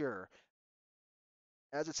 Sure.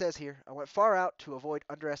 As it says here, I went far out to avoid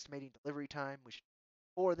underestimating delivery time. We should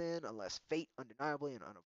before then, unless fate undeniably and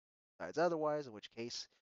decides otherwise, in which case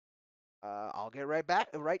I'll get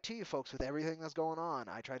right to you folks with everything that's going on.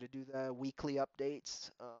 I try to do the weekly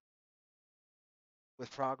updates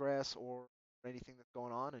with progress or anything that's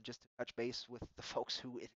going on, and just to touch base with the folks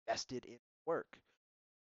who invested in work.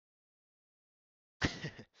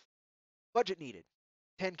 Budget needed,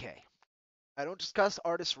 10K. I don't discuss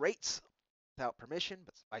artist rates without permission,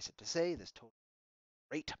 but suffice it to say, this total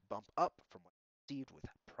rate bump up from what I received with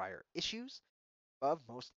prior issues, above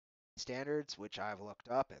most standards, which I've looked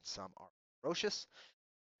up, and some are ferocious.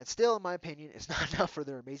 And still, in my opinion, it's not enough for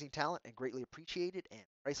their amazing talent and greatly appreciated and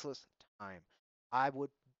priceless time. I would,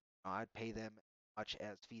 I'd pay them as much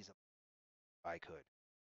as feasible if I could.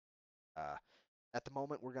 Uh, at the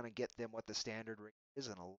moment, we're going to get them what the standard rate is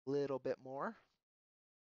and a little bit more,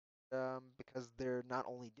 because they're not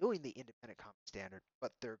only doing the independent comic standard,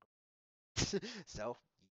 but they're so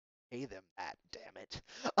pay them that. Damn it!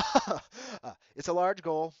 It's a large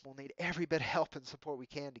goal. We'll need every bit of help and support we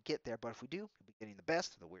can to get there. But if we do, we'll be getting the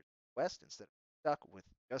best of the Weird West instead of stuck with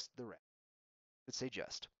just the rest. Let's say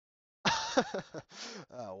just.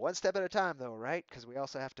 One step at a time, though, right? Because we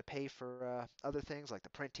also have to pay for other things like the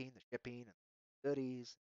printing, the shipping, and the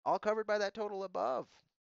goodies, all covered by that total above.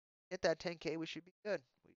 Hit that 10K, we should be good.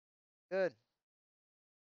 Good.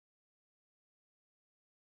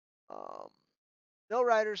 Um, no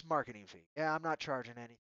writer's marketing fee. Yeah, I'm not charging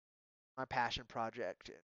any. My passion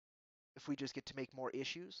project. If we just get to make more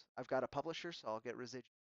issues, I've got a publisher, so I'll get residuals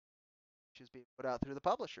being put out through the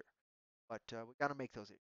publisher. But we got to make those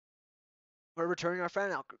issues. We're returning our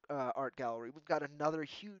art gallery. We've got another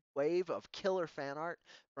huge wave of killer fan art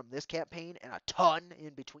from this campaign and a ton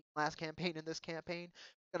in between last campaign and this campaign.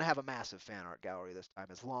 We're going to have a massive fan art gallery this time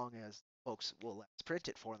as long as folks will let us print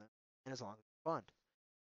it for them and as long as it's fun.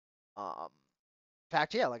 In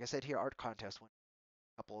fact, yeah, like I said here, art contest went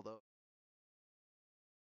a couple of those.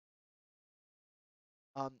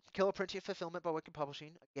 Killer printing fulfillment by Wicked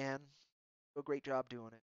Publishing. Again, do a great job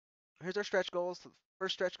doing it. Here's our stretch goals. The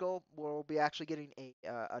first stretch goal, we'll be actually getting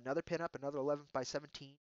another pinup, another 11 by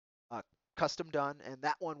 17, custom done, and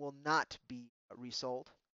that one will not be resold.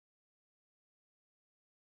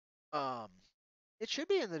 Um, it should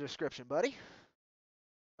be in the description, buddy.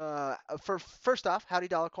 For first off, howdy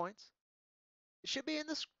dollar coins. It should be in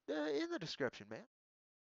the description, man.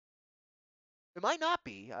 It might not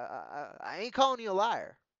be. I ain't calling you a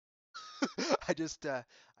liar. I just I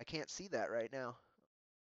can't see that right now,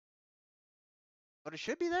 but it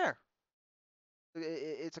should be there.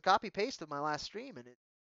 It's a copy paste of my last stream, and it's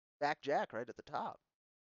Jack right at the top.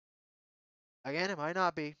 Again, it might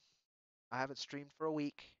not be. I haven't streamed for a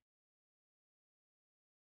week.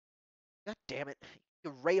 God damn it.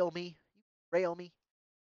 You rail me. You rail me.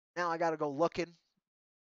 Now I gotta go looking.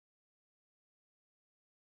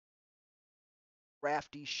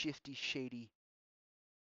 Crafty, shifty, shady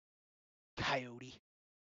coyote.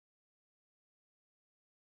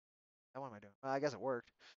 What am I doing? Well, I guess it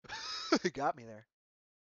worked. It got me there.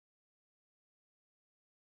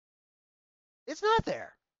 It's not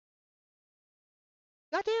there.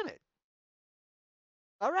 God damn it.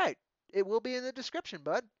 All right. It will be in the description,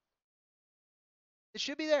 bud. It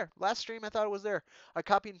should be there. Last stream, I thought it was there. I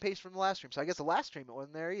copied and pasted from the last stream, so I guess the last stream it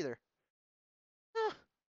wasn't there either. Huh.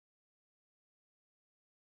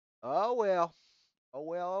 Oh well. Oh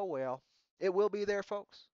well. Oh well. It will be there,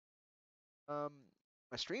 folks. Um,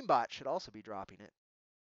 my stream bot should also be dropping it.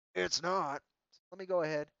 It's not. So let me go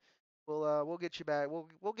ahead. We'll get you back.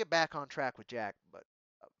 We'll get back on track with Jack,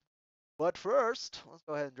 but first, let's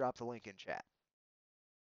go ahead and drop the link in chat.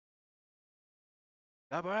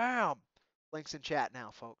 Bam! Links in chat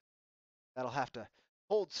now, folks. That'll have to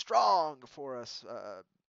hold strong for us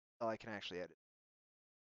until I can actually edit.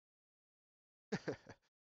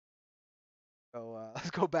 So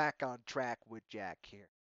let's go back on track with Jack here.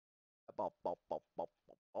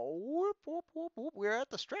 We're at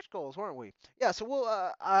the stretch goals, weren't we? Yeah.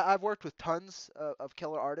 So I've worked with tons of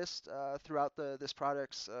killer artists throughout this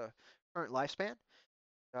project's current lifespan.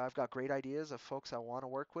 I've got great ideas of folks I want to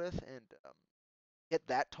work with, and hit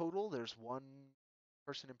that total. There's one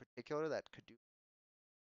person in particular that could do.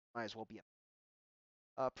 Might as well be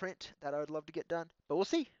a print that I would love to get done, but we'll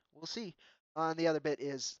see. We'll see. The other bit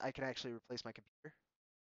is I can actually replace my computer.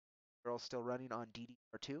 Girl's still running on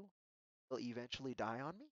DDR2. Will eventually die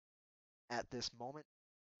on me. At this moment,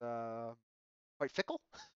 quite fickle.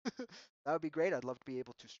 That would be great. I'd love to be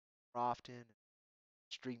able to stream more often,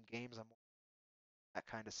 stream games, that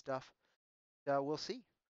kind of stuff. We'll see.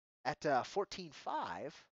 At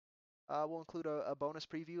 14.5, we'll include a bonus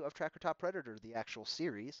preview of Tracker Top Predator, the actual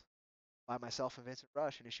series, by myself and Vincent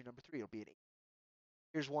Rush in issue number 3. It'll be an 8.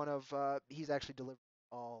 Here's one of he's actually delivered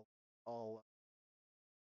all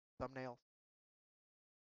thumbnails.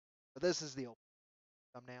 But this is the open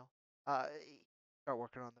thumbnail. Start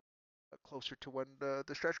working on the closer to when the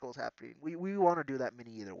stretch goal is happening. We want to do that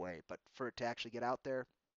mini either way, but for it to actually get out there,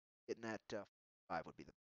 getting that 5 would be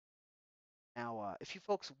the. Now, if you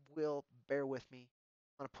folks will bear with me,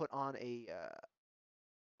 I'm gonna put on a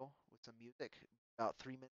with some music, about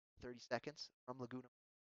 3 minutes 30 seconds from Laguna.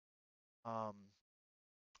 Um,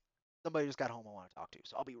 somebody just got home I want to talk to,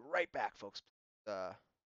 so I'll be right back, folks.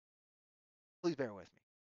 Please bear with me.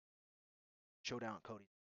 Showdown Cody.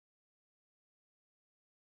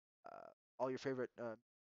 All your favorite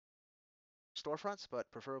storefronts, but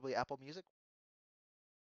preferably Apple Music.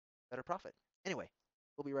 Better profit. Anyway,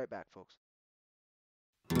 we'll be right back, folks.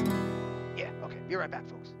 Yeah, okay. Be right back,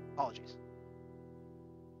 folks. Apologies.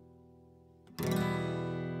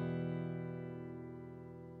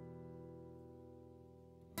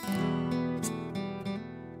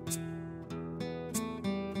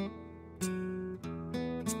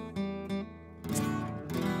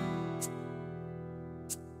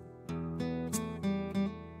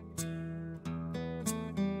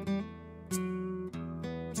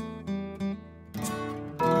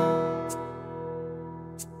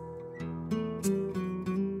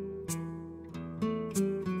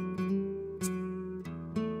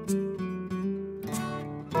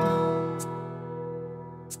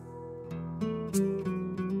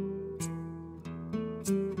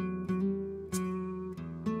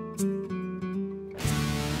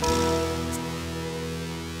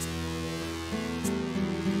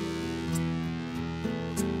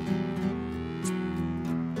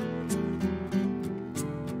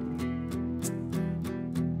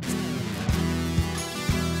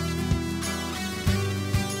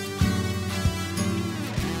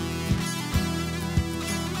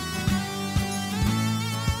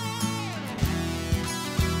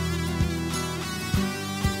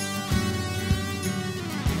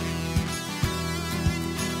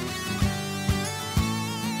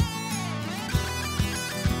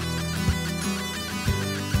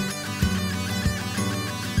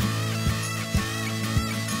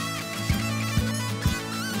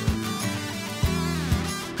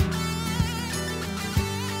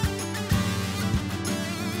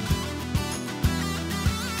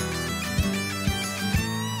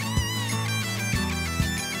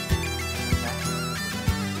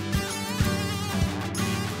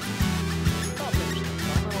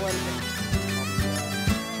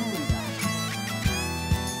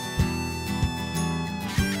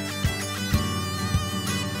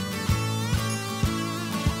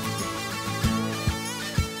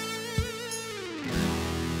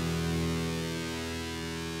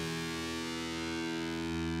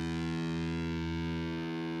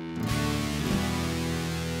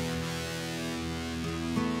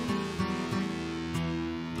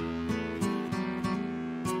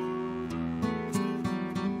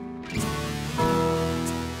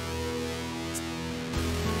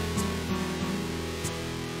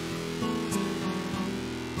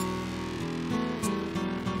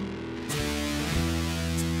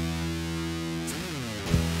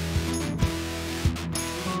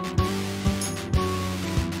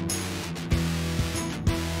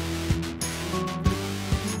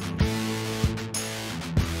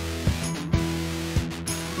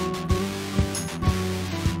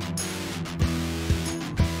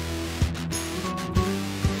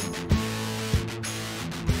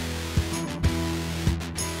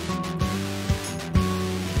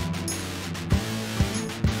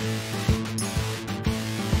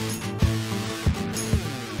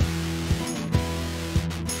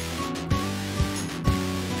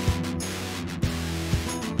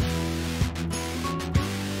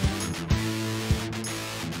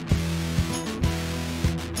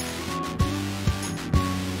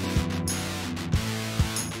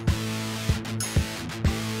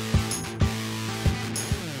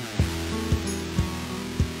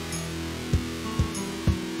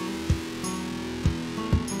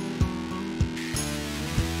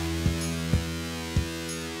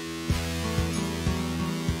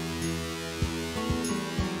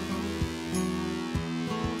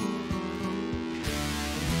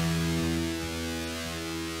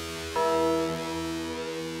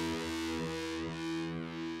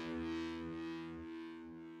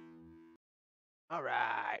 All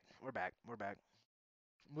right, we're back. We're back.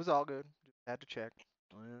 It was all good. Just had to check.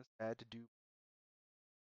 Just had to do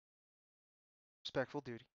respectful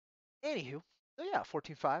duty. Anywho, so yeah,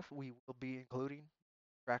 14.5. We will be including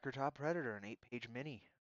Cracker Top Predator, an 8-page mini,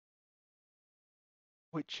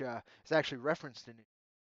 which is actually referenced in.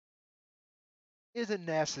 Isn't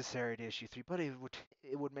necessary to issue 3, but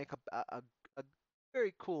it would make a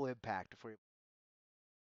very cool impact if we.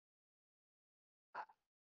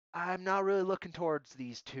 I'm not really looking towards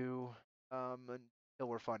these two until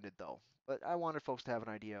we're funded though. But I wanted folks to have an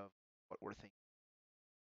idea of what we're thinking.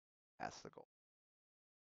 That's the goal.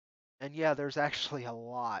 And yeah, there's actually a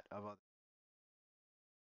lot of other,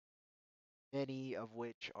 many of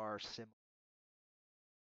which are similar.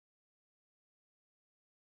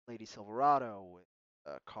 Lady Silverado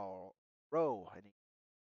with Carl Rowe and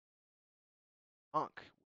Monk,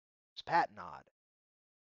 Pat Nod.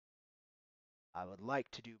 I would like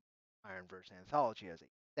to do Ironverse Anthology as a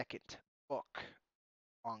second book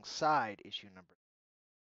alongside issue number.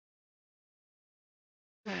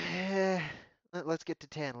 Let's get to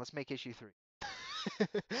 10. Let's make issue 3.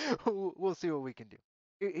 We'll see what we can do.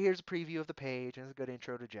 Here's a preview of the page, and it's a good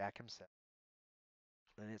intro to Jack himself.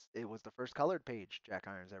 And it was the first colored page Jack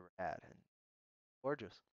Irons ever had, and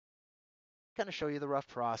gorgeous. Kind of show you the rough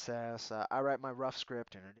process. I write my rough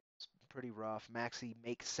script, and it's pretty rough. Maxie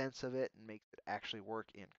makes sense of it and makes it actually work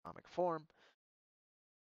in comic form.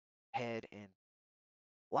 Head and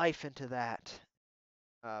life into that.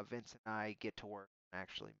 Vince and I get to work on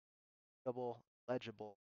actually double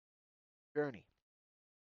legible journey.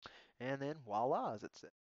 And then voila, as it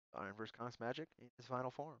said, Ironverse Comics Magic in its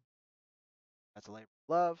final form. That's a labor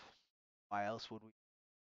of love. Why else would we?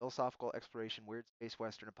 Philosophical exploration, weird space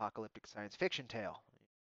western, apocalyptic science fiction tale.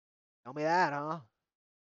 Tell me that, huh?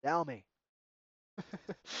 Tell me.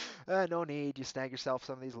 No need. You snag yourself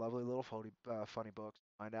some of these lovely little funny books.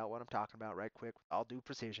 Find out what I'm talking about right quick with all due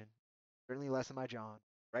precision. Certainly less than my John.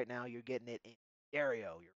 Right now, you're getting it in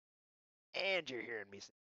stereo. And you're hearing me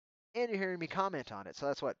and you're hearing me comment on it. So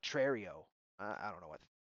that's what Trario. I don't know what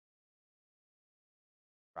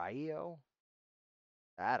Trio.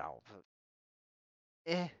 I don't.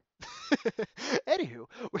 Eh. Anywho,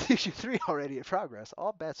 with issue 3 already in progress,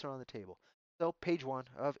 all bets are on the table. So page 1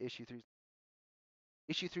 of issue 3.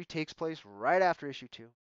 Issue 3 takes place right after issue 2,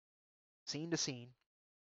 scene to scene.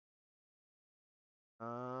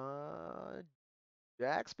 Uh,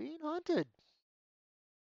 Jack's being hunted.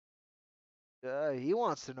 He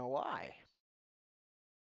wants to know why.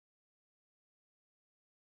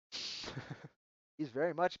 He's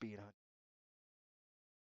very much being hunted.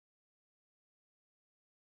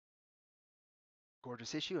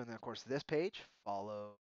 Gorgeous issue, and then of course this page,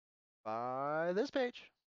 followed by this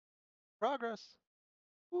page. Progress.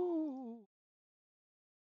 Woo.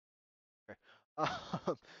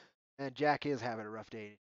 Okay. And Jack is having a rough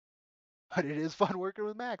day, but it is fun working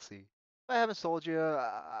with Maxie. If I haven't told you,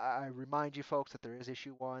 I remind you folks that there is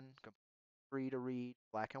issue 1, free to read,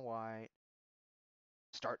 black and white.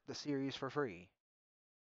 Start the series for free.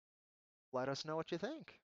 Let us know what you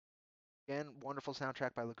think. Again, wonderful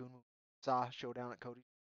soundtrack by Lagoon. Saw Showdown at Cody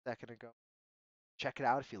a second ago. Check it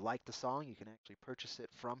out if you like the song. You can actually purchase it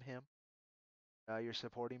from him. You're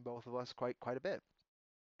supporting both of us quite a bit.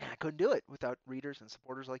 And I couldn't do it without readers and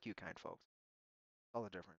supporters like you, kind folks. All the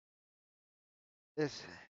difference.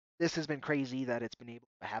 This has been crazy that it's been able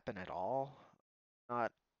to happen at all.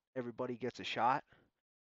 Not everybody gets a shot.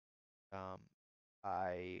 Um,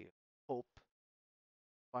 I hope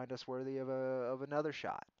find us worthy of another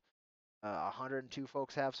shot. 102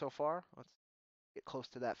 folks have so far. Let's get close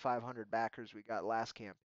to that 500 backers we got last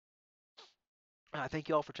camp. Thank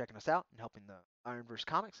you all for checking us out and helping the IronVerse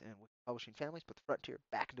Comics and with publishing families put the frontier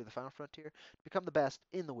back into the final frontier to become the best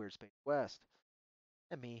in the weird space west.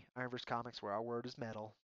 And me, IronVerse Comics, where our word is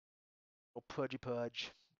metal. Oh, pudgies.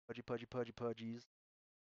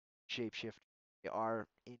 Shapeshift. They are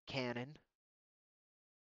in canon.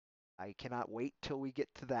 I cannot wait till we get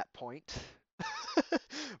to that point.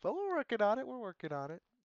 But we're working on it. We're working on it.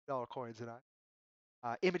 Dollar coins and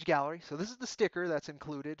I. Image gallery. So this is the sticker that's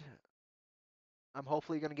included. I'm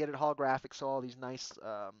hopefully going to get it holographic, so all these nice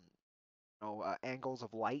angles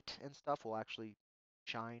of light and stuff will actually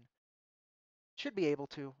shine. Should be able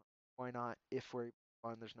to. Why not? If we're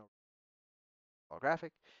on, there's no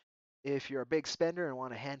holographic. If you're a big spender and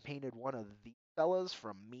want a hand painted one of these fellas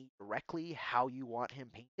from me directly, how you want him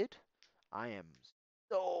painted, I am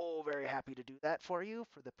so very happy to do that for you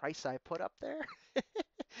for the price I put up there.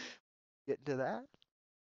 Get into that.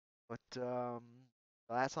 But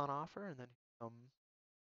that's on offer, and then some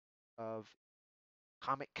of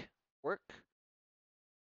comic work.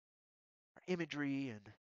 imagery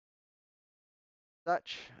and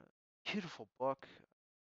such. Beautiful book.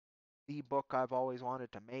 The book I've always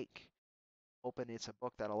wanted to make. Hoping it's a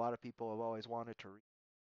book that a lot of people have always wanted to read.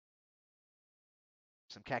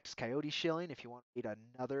 Some Cactus Coyote shilling if you want to read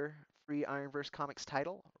another free IronVerse Comics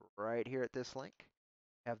title right here at this link.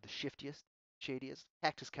 Have the shiftiest, shadiest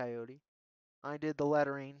Cactus Coyote. I did the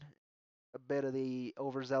lettering, a bit of the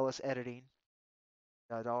overzealous editing.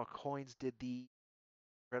 Dollar Coins did the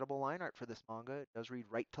incredible line art for this manga. It does read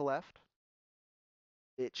right to left.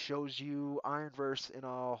 It shows you Ironverse in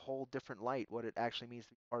a whole different light, what it actually means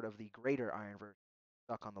to be part of the greater Ironverse,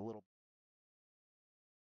 stuck on the little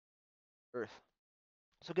Earth.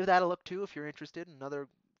 So give that a look too if you're interested. Another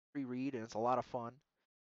free read, and it's a lot of fun.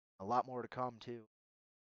 A lot more to come too.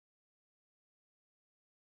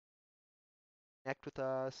 Connect with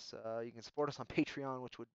us. You can support us on Patreon,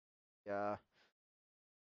 which would,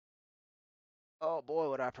 oh boy,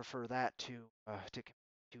 would I prefer that to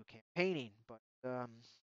campaigning. But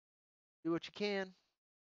do what you can.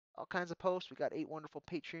 All kinds of posts. We got 8 wonderful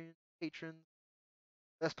patrons.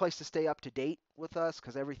 Best place to stay up to date with us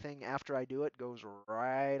because everything after I do it goes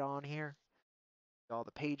right on here. All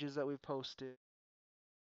the pages that we've posted.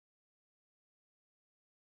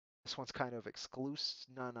 This one's kind of exclusive.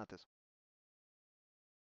 No, not this one.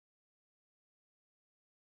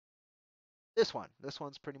 This one. This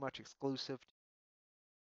one's pretty much exclusive to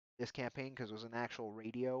this campaign because it was an actual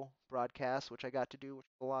radio broadcast, which I got to do, which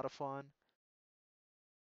was a lot of fun.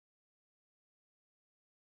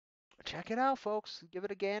 Check it out, folks. Give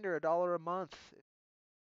it a gander. $1 a month.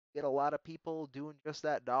 Get a lot of people doing just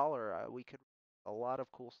that dollar. We could a lot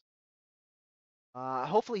of cool stuff.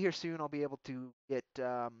 Hopefully here soon I'll be able to get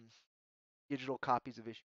digital copies of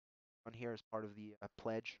issues on here as part of the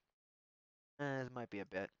pledge. It might be a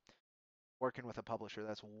bit. Working with a publisher,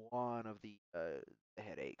 that's one of the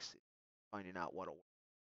headaches. Finding out what'll work.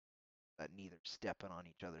 That neither stepping on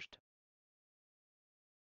each other's toes.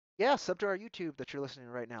 Yeah, sub to our YouTube that you're listening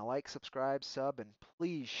to right now. Like, subscribe, sub, and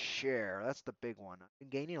please share. That's the big one. I've been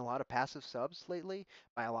gaining a lot of passive subs lately.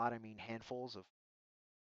 By a lot, I mean handfuls of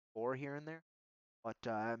 4 here and there. But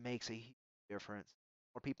it makes a huge difference.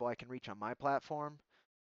 The more people I can reach on my platform,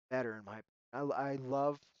 better in my. I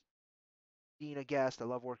love being a guest. I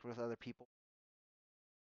love working with other people.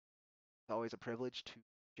 It's always a privilege to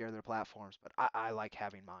share their platforms, but I like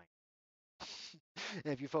having mine.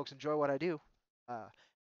 And if you folks enjoy what I do, uh,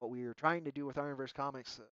 what we are trying to do with IronVerse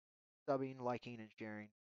Comics, subbing, liking, and sharing,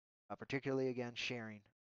 particularly again sharing,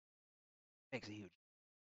 makes a huge.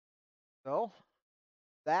 So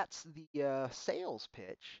that's the sales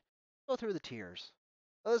pitch. Go through the tiers.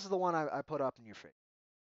 So this is the one I put up in your face.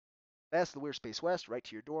 Best, the Weird Space West, right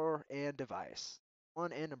to your door and device.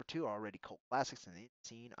 1 and number 2 are already cult classics in the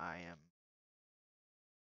scene. I am.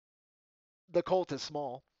 The cult is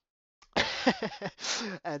small.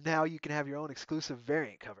 And now you can have your own exclusive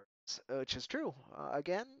variant covers, which is true.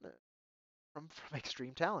 Again, from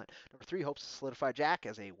extreme talent. Number 3 hopes to solidify Jack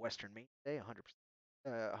as a Western mainstay,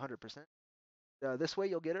 100%. 100%. This way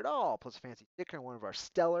you'll get it all, plus a fancy sticker and one of our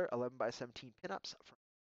stellar 11 by 17 pinups from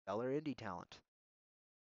stellar indie talent.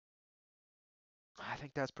 I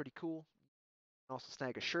think that's pretty cool. You can also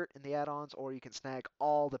snag a shirt in the add-ons, or you can snag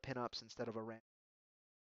all the pinups instead of a random.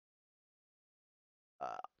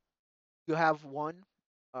 You have one.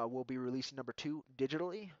 We'll be releasing number 2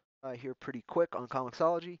 digitally here pretty quick on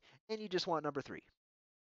Comixology, and you just want number 3.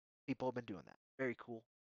 People have been doing that. Very cool.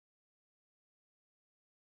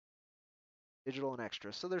 Digital and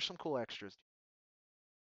extras. So there's some cool extras.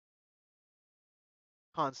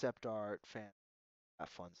 Concept art, fan,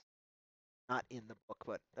 fun. Not in the book,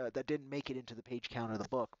 but that didn't make it into the page count of the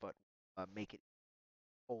book, but make it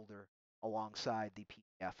folder alongside the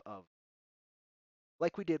PDF of,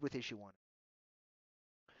 like we did with issue 1.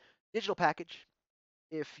 Digital package.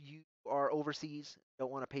 If you are overseas,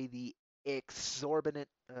 don't want to pay the exorbitant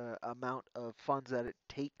amount of funds that it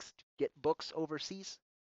takes to get books overseas,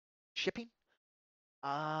 shipping,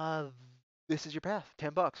 uh, this is your path.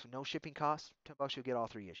 $10, no shipping costs. $10, you'll get all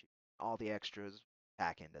 3 issues. All the extras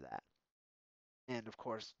pack into that. And of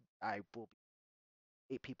course, I will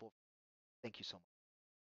be 8 people. Thank you so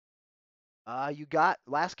much. You got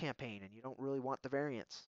last campaign, and you don't really want the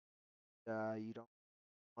variants. You don't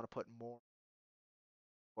want to put more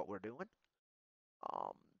what we're doing.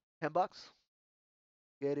 Um, $10.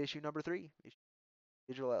 Get issue number 3,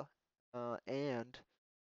 digital, and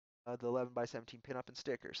the 11 by 17 pinup and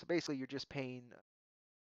sticker. So basically, you're just paying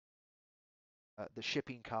the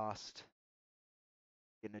shipping cost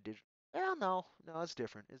in a digital. Well, no, it's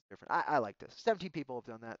different. It's different. I like this. 17 people have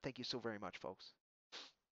done that. Thank you so very much, folks.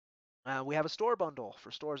 We have a store bundle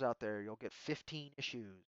for stores out there. You'll get 15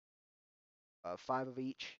 issues, 5 of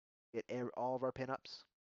each. Get all of our pinups.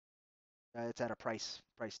 It's at a price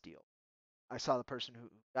deal. I saw the person who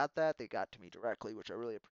got that. They got to me directly, which I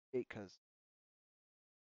really appreciate because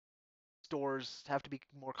stores have to be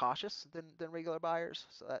more cautious than regular buyers.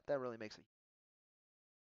 So that really makes it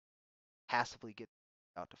passively get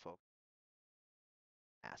out to folks.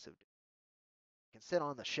 Massive. It can sit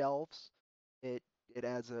on the shelves. It it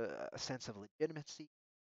adds a sense of legitimacy.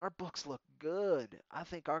 Our books look good. I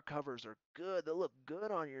think our covers are good. They look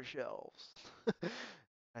good on your shelves.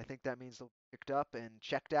 I think that means they'll be picked up and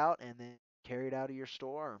checked out and then carried out of your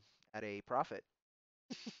store at a profit,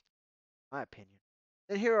 my opinion.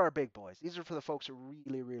 And here are our big boys. These are for the folks who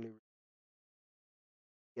really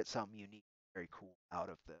get something unique, very cool out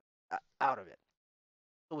of it.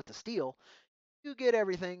 So with the steel, you get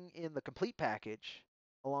everything in the complete package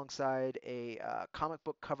alongside a comic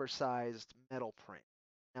book cover sized metal print.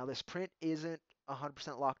 Now, this print isn't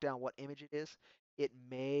 100% locked down what image it is. It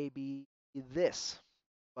may be this,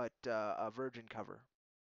 but a virgin cover.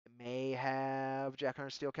 It may have Jack Iron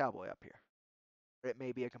Steel Cowboy up here, or it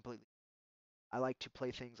may be a completely. I like to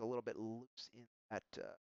play things a little bit loose in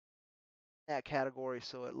that category,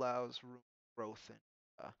 so it allows room for growth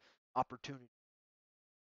and opportunity.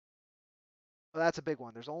 So that's a big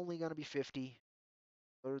one. There's only going to be 50.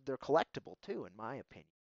 They're collectible too, in my opinion.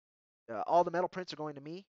 All the metal prints are going to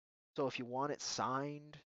me, so if you want it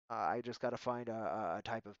signed, I just got to find a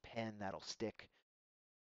type of pen that'll stick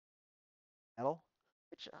metal,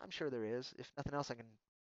 which I'm sure there is. If nothing else, I can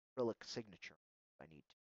acrylic signature if I need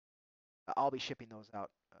to. I'll be shipping those out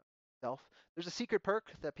myself. There's a secret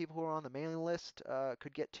perk that people who are on the mailing list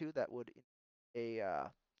could get to that would a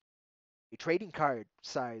trading card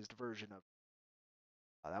sized version of.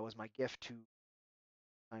 That was my gift to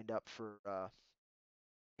signed up for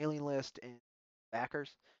mailing list and backers.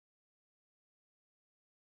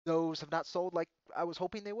 Those have not sold like I was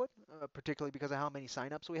hoping they would, particularly because of how many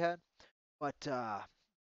signups we had. But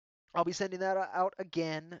I'll be sending that out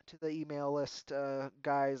again to the email list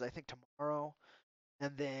guys, I think tomorrow.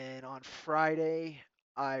 And then on Friday,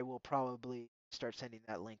 I will probably start sending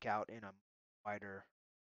that link out in a wider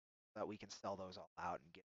so that we can sell those all out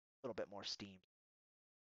and get a little bit more steam.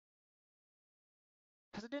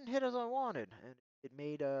 Because it didn't hit as I wanted, and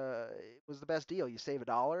it was the best deal. You save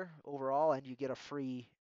 $1 overall, and you get a free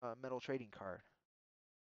metal trading card.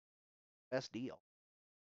 Best deal.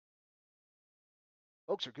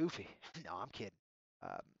 Folks are goofy. No, I'm kidding.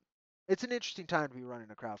 Um, it's an interesting time to be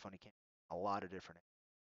running a crowdfunding campaign. A lot of different.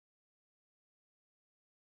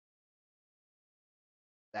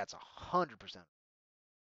 That's 100%.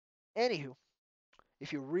 Anywho,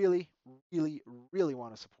 if you really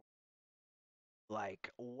want to support, like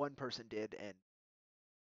one person did and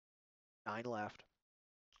 9 left,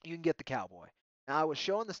 you can get the cowboy. Now I was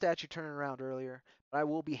showing the statue turning around earlier, but I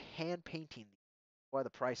will be hand painting these. Why the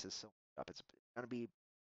price is so up? It's going to be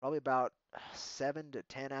probably about 7 to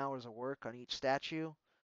 10 hours of work on each statuette,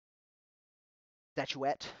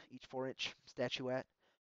 each 4-inch statuette.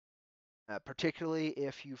 Particularly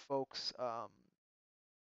if you folks,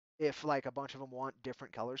 if like a bunch of them want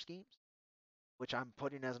different color schemes, which I'm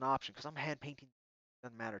putting as an option because I'm hand painting,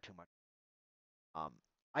 doesn't matter too much. Um,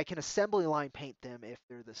 I can assembly line paint them if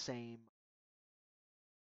they're the same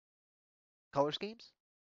color schemes.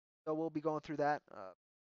 So we'll be going through that.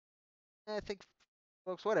 I think,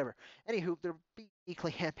 folks, whatever. Anywho, they'll be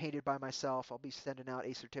equally hand painted by myself. I'll be sending out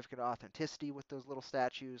a certificate of authenticity with those little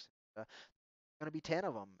statues. Going to be 10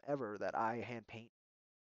 of them ever that I hand paint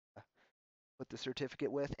uh, with the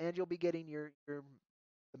certificate with, and you'll be getting your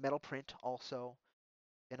the metal print also,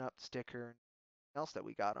 pin up sticker, and else that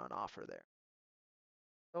we got on offer there.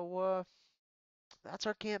 So that's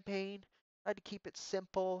our campaign. Tried to keep it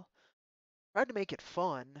simple. Tried to make it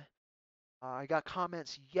fun. I got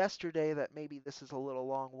comments yesterday that maybe this is a little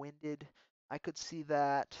long-winded. I could see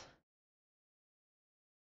that.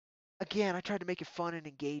 Again, I tried to make it fun and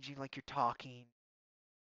engaging, like you're talking,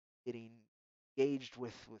 getting engaged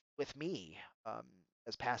with me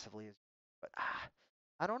as passively as. But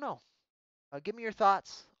I don't know. Give me your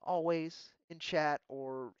thoughts always in chat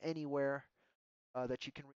or anywhere that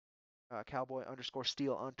you can. Cowboy underscore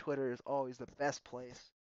steel on Twitter is always the best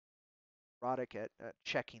place. Erotic at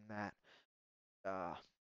checking that. Uh,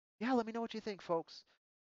 yeah, let me know what you think, folks.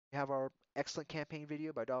 We have our excellent campaign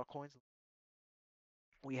video by Dollar Coins.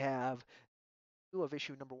 We have two of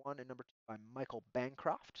issue number 1 and number 2 by Michael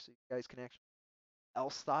Bancroft, so you guys can actually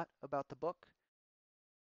else thought about the book.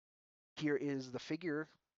 Here is the figure,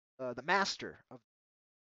 the master of.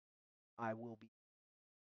 I will be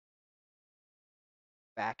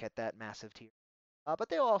back at that massive tier. But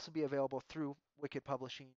they'll also be available through Wicked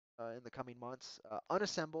Publishing in the coming months,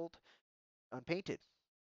 unassembled, unpainted,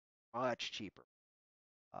 much cheaper.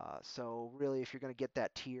 So really, if you're going to get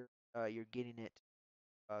that tier, you're getting it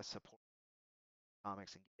support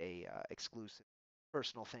comics and get a exclusive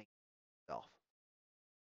personal thing yourself.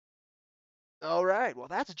 All right, well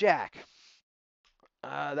that's Jack.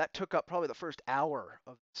 That took up probably the first hour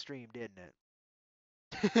of the stream, didn't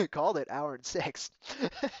it? Called it hour and six.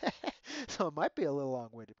 So it might be a little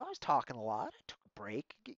long-winded. I was talking a lot. I took a break.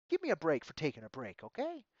 Give me a break for taking a break,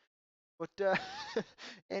 okay? But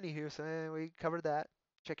anywho, so we covered that.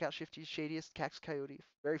 Check out Shifty's Shadiest Cax Coyote.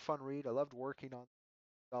 Very fun read. I loved working on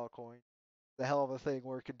Dollar Coin. The hell of a thing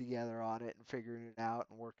working together on it and figuring it out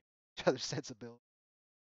and working each other's sensibility.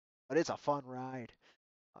 But it's a fun ride.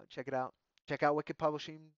 Check it out. Check out Wicked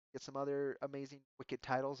Publishing. Get some other amazing Wicked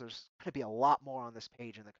titles. There's going to be a lot more on this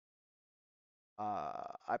page in the.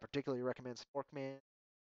 I particularly recommend Sporkman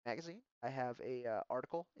magazine. I have a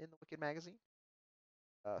article in the Wicked magazine.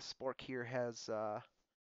 Spork here has for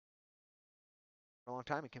a long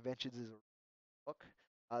time in conventions is a book.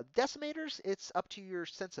 Decimators, it's up to your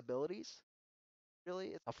sensibilities. Really,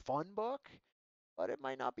 it's a fun book, but it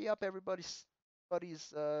might not be up everybody's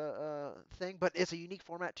thing. But it's a unique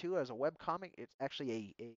format too, as a web comic. It's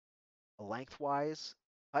actually a lengthwise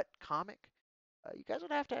cut comic. You guys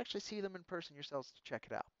would have to actually see them in person yourselves to check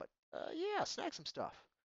it out. But yeah, snag some stuff.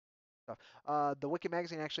 The Wicked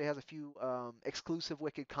magazine actually has a few exclusive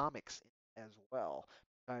Wicked comics as well.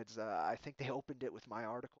 Besides, I think they opened it with my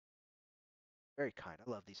article. Very kind. I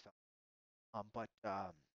love these fellas. But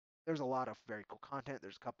there's a lot of very cool content.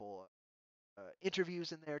 There's a couple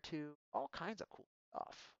interviews in there too. All kinds of cool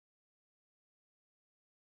stuff.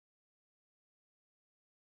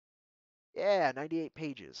 Yeah, 98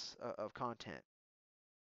 pages of content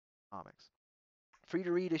comics. Free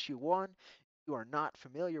to read issue one. If you are not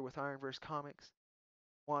familiar with IronVerse Comics,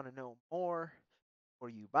 want to know more before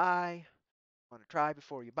you buy, want to try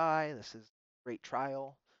before you buy. This is a great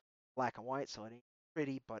trial. Black and white, so it ain't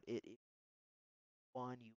pretty, but it is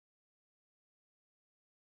one you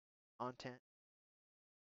content.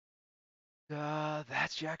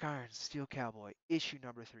 That's Jack Irons, Steel Cowboy, issue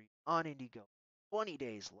number 3 on Indigo. 20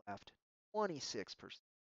 days left, 26%,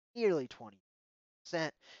 nearly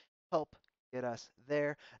 20%. Help get us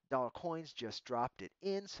there. Dollar Coins just dropped it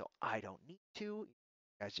in, so I don't need to. You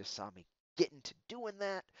guys just saw me getting to doing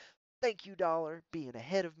that. Thank you, Dollar, being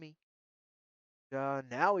ahead of me.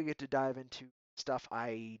 Now we get to dive into stuff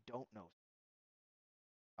I don't know.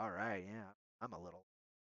 All right, yeah, I'm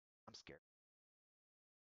scared.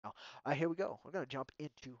 Now, here we go. We're gonna jump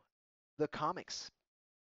into the comics,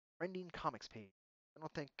 trending comics page. I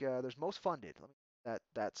don't think there's most funded.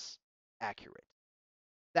 That's accurate.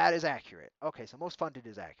 That is accurate. Okay, so most funded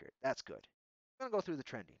is accurate. That's good. I'm gonna go through the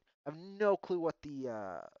trending. I have no clue what the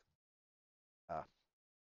uh,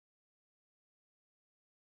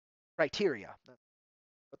 criteria,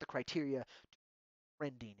 what the criteria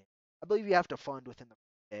trending is. I believe you have to fund within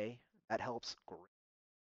the day. That helps. Great.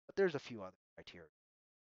 But there's a few other criteria.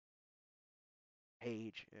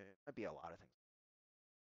 Page, it might be a lot of things.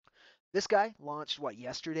 This guy launched what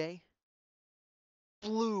yesterday?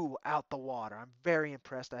 Blew out the water. I'm very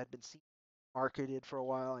impressed. I had been seeing marketed for a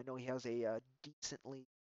while. I know he has a decently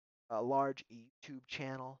large YouTube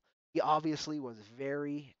channel. He obviously was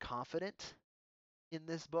very confident in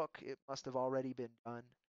this book. It must have already been done.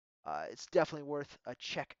 It's definitely worth a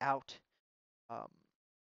check out um,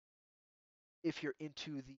 if you're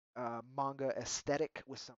into the manga aesthetic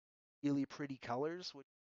with some really pretty colors, which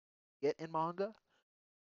you get in manga.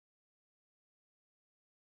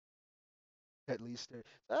 At least,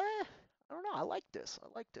 I don't know. I like this. I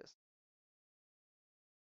like this.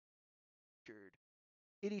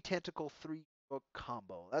 Kitty Tentacle 3-book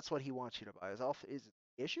combo. That's what he wants you to buy. Is it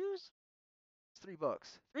issues? It's 3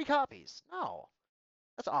 books. 3 copies. No.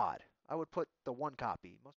 That's odd. I would put the 1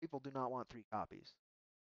 copy. Most people do not want 3 copies.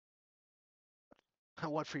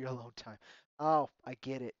 One for your alone time. Oh, I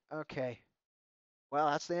get it. Okay. Well,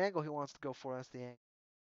 that's the angle he wants to go for. That's the angle.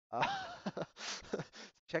 Uh,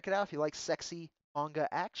 check it out if you like sexy manga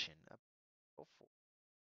action. Go for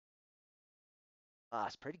it.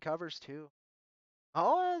 It's pretty covers too.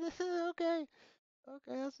 Oh, this is okay.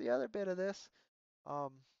 Okay, that's the other bit of this.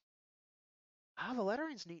 Um, the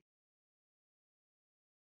lettering's neat.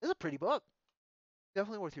 This is a pretty book.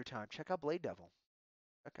 Definitely worth your time. Check out Blade Devil.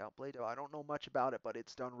 Check out Blade Devil. I don't know much about it, but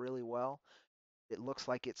it's done really well. It looks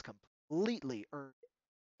like it's completely earned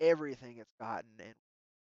everything it's gotten, and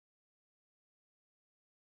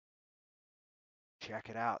check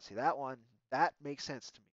it out. See that one? That makes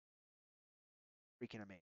sense to me. freaking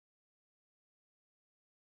amazing.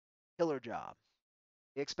 Killer job.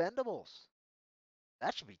 The Expendables.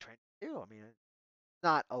 That should be trending too. I mean,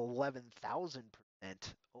 not 11,000%.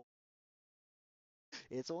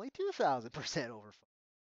 It's only 2,000% over.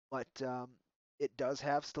 But it does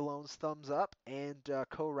have Stallone's thumbs up and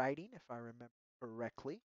co-writing, if I remember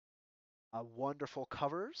correctly. Wonderful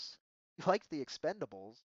covers. You liked the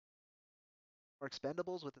Expendables, or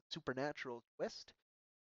Expendables with a supernatural twist.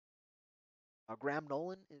 Graham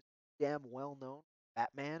Nolan is damn well known.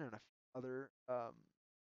 Batman and a few other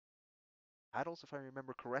titles, if I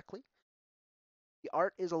remember correctly. The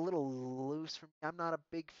art is a little loose for me. I'm not a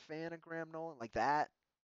big fan of Graham Nolan like that.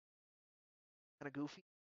 Kind of goofy.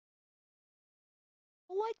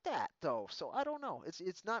 I like that though, so I don't know.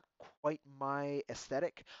 It's not quite my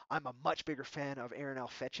aesthetic. I'm a much bigger fan of Aaron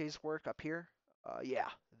Alfeche's work up here. Yeah,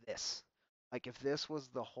 this. Like if this was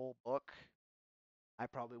the whole book, I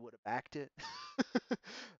probably would have backed it.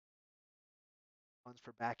 Ones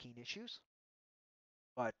for backing issues,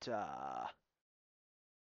 but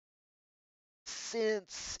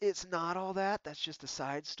since it's not all that, that's just a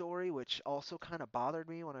side story, which also kind of bothered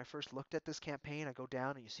me when I first looked at this campaign. I go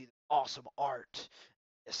down and you see the awesome art,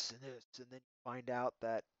 this, and then you find out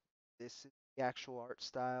that this is the actual art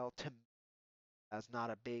style. To me, as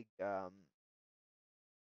not a big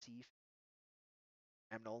see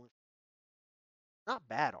Graham Nolan, not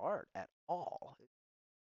bad art at all.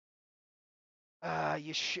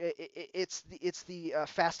 It's the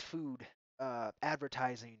fast food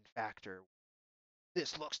advertising factor.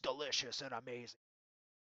 This looks delicious and amazing.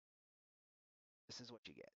 This is what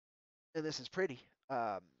you get. And this is pretty.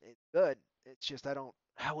 It's good. It's just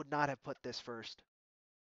I would not have put this first.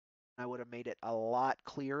 I would have made it a lot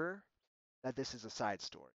clearer that this is a side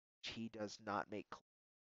story, which he does not make clear.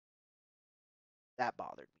 That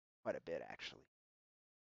bothered me quite a bit actually.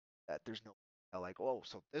 That there's no like, oh,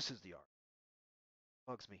 so this is the art.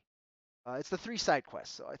 Bugs me. It's the three side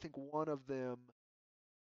quests, so I think one of them.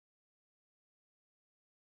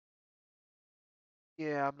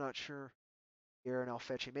 Yeah, I'm not sure. Here and I'll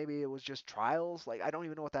fetch it. Maybe it was just trials. Like I don't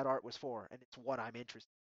even know what that art was for, and it's what I'm interested.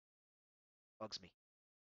 In. Bugs me.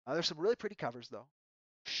 There's some really pretty covers though.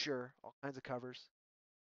 Sure, all kinds of covers.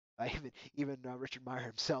 Even Richard Meyer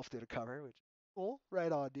himself did a cover, which cool,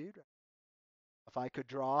 right on, dude. If I could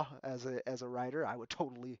draw as a writer, I would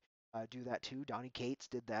totally do that too. Donny Cates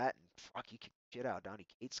did that, and fuck, you kicked shit out Donny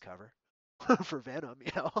Cates cover for Venom.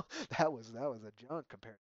 You know, that was a junk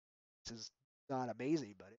compared. This is not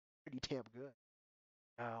amazing, but it's pretty damn good.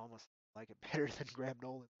 I almost like it better than Graham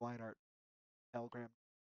Nolan's line art. Hell, Graham.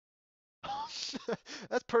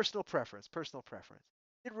 That's personal preference. Personal preference.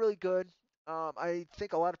 Did really good. I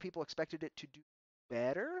think a lot of people expected it to do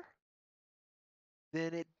better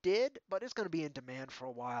than it did, but it's going to be in demand for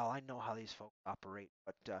a while. I know how these folks operate,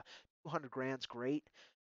 but 200 grand's great.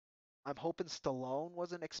 I'm hoping Stallone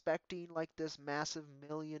wasn't expecting like this massive $1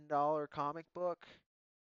 million comic book,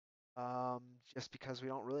 just because we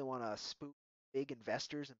don't really want to spook big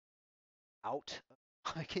investors out of the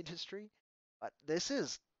comic industry. But this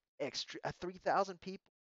is extra 3,000 people,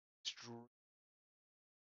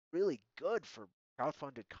 really good for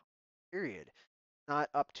crowdfunded period. Not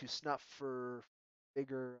up to snuff for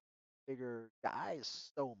bigger bigger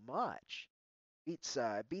guys so much. Beats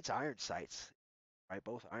Iron Sights, right?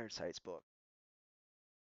 Both Iron Sights book.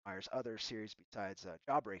 Myers' other series besides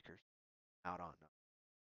Jawbreakers out on.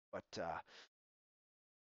 But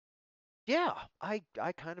yeah, I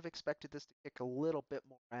kind of expected this to kick a little bit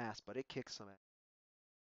more ass, but it kicks some ass.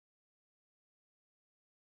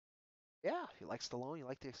 Yeah, if you like Stallone, you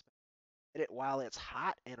like to expect it while it's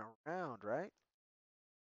hot and around, right?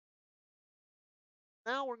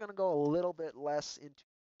 Now we're gonna go a little bit less into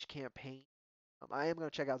each campaign. I am gonna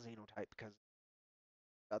check out Xenotype because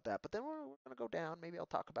about that, but then we're gonna go down. Maybe I'll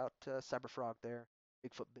talk about Cyberfrog there,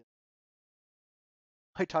 Bigfoot.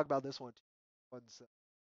 I talk about this one. Too.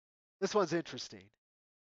 This one's interesting,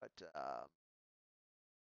 but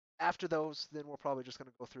after those, then we're probably just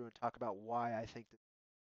gonna go through and talk about why I think this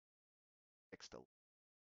fixed.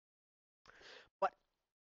 But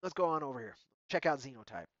let's go on over here. Check out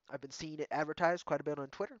Xenotype. I've been seeing it advertised quite a bit on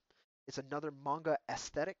Twitter. It's another manga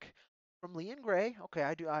aesthetic from Leon Gray. Okay,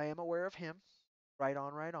 I am aware of him. Right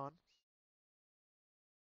on, right on.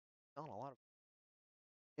 Selling a lot of.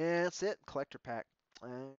 Yeah, that's it. Collector pack.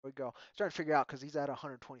 There we go. Starting to figure out because he's at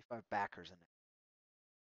 125 backers in it.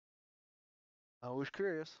 I was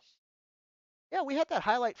curious. Yeah, we had that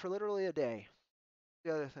highlight for literally a day.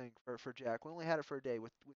 The other thing for Jack, we only had it for a day.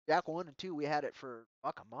 With Jack 1 and 2, we had it for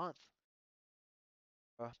fuck a month.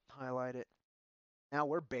 Highlight it. Now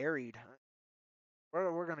we're buried.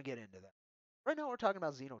 We're gonna get into that. Right now we're talking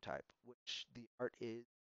about Xenotype, which the art is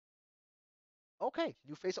okay.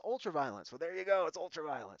 New face of ultraviolence. Well, there you go. It's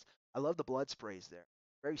ultraviolence. I love the blood sprays there.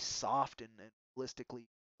 Very soft and ballistically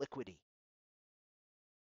liquidy.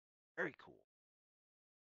 Very cool.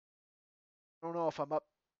 I don't know if I'm up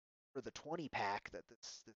for the 20 pack that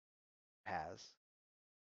this has,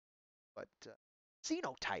 but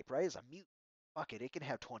Xenotype, right, is a mutant. Fuck it, it can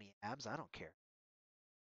have 20 abs. I don't care.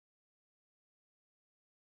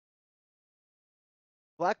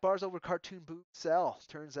 Black bars over cartoon boobs sell.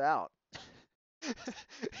 Turns out,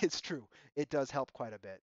 it's true. It does help quite a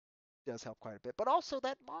bit. It does help quite a bit. But also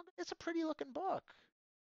that manga, it's a pretty looking book.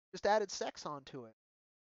 Just added sex onto it.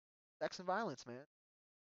 Sex and violence, man.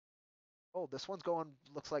 Oh, this one's going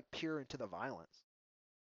looks like pure into the violence,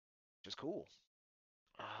 which is cool.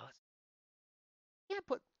 Can't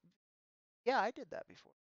put. Yeah, I did that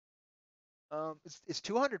before. It's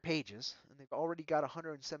 200 pages, and they've already got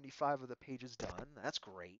 175 of the pages done. That's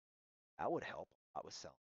great. That would help a lot with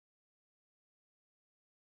selling.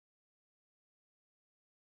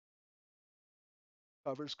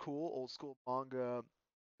 Cover's cool. Old school manga.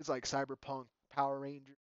 It's like Cyberpunk, Power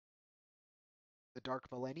Rangers, The Dark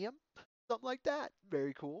Millennium, something like that.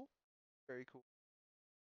 Very cool. Very cool.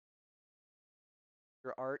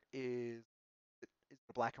 Your art is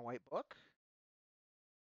a black and white book.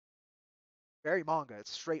 Very manga.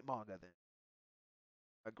 It's straight manga then.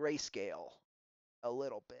 A grayscale, a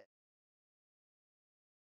little bit.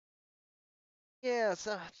 Yeah,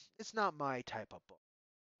 it's not my type of book,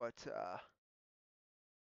 but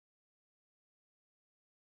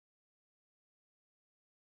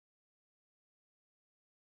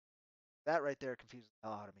that right there confuses the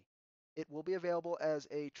hell out of me. It will be available as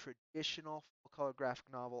a traditional full color graphic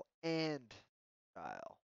novel and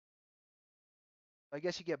style. I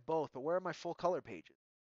guess you get both, but where are my full color pages?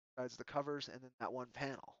 Besides the covers and then that one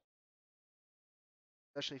panel.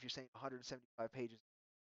 Especially if you're saying 175 pages.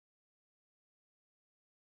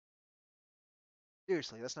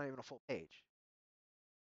 Seriously, that's not even a full page.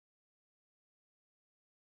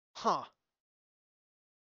 Huh.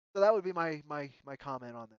 So that would be my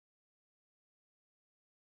comment on that.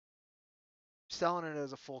 Selling it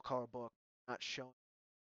as a full color book, not showing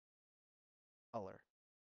color.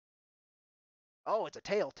 Oh, it's a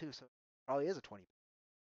tail too, so it probably is a 20.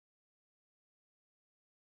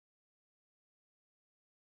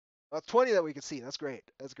 Well, 20 that we can see. That's great.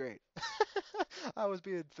 That's great. I was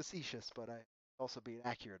being facetious, but I also being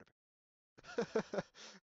accurate.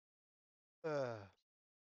 uh,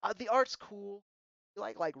 the art's cool. You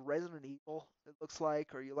like Resident Evil, it looks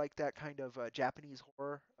like, or you like that kind of Japanese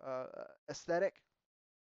horror aesthetic.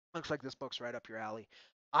 Looks like this book's right up your alley.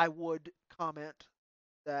 I would comment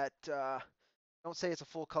that don't say it's a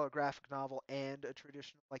full color graphic novel and a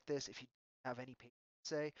traditional like this if you have any pages to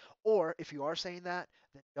say, or if you are saying that,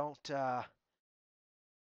 then don't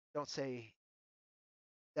say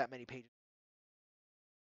that many pages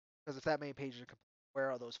because if that many pages are complete, where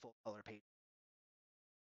are those full color pages?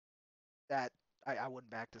 That I wouldn't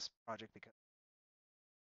back this project because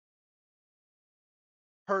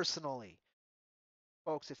personally,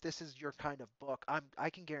 folks, if this is your kind of book, I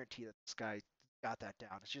can guarantee that this guy got that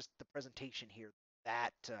down. It's just the presentation here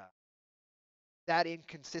that that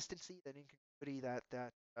inconsistency, that incongruity, that's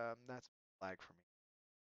a flag for me.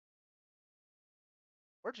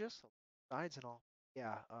 Gorgeous, sides and all.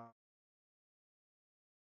 Yeah,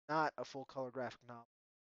 not a full color graphic novel.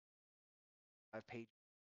 5 page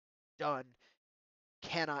done.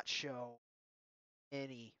 Cannot show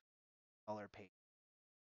any color page.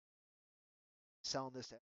 Selling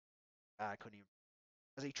this, I couldn't even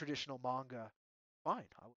as a traditional manga. Fine,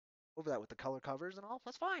 I would over that with the color covers and all.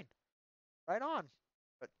 That's fine, right on.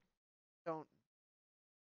 But don't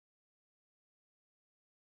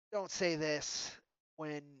don't say this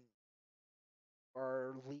when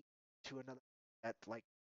are leading to another that like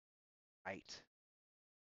right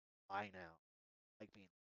I now like being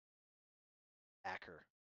hacker.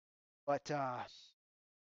 But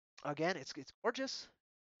again, it's gorgeous.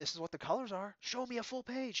 This is what the colors are. Show me a full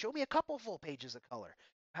page. Show me a couple full pages of color.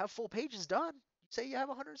 Have full pages done. You say you have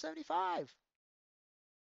 175.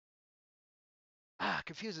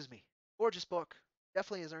 Confuses me. Gorgeous book.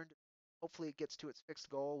 Definitely has earned it. Hopefully it gets to its fixed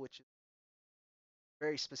goal, which is a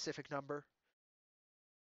very specific number.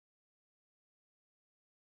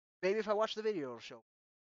 Maybe if I watch the video, it'll show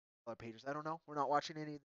color pages. I don't know. We're not watching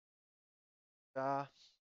any. Uh,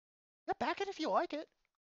 yeah, back it if you like it.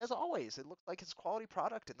 As always, it looks like it's a quality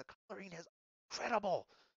product, and the coloring is incredible.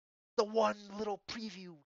 The one little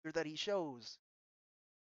preview here that he shows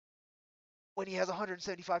when he has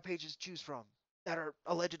 175 pages to choose from that are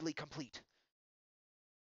allegedly complete.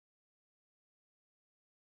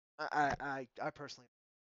 I personally,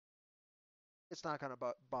 it's not gonna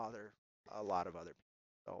bother a lot of other people.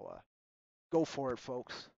 So go for it,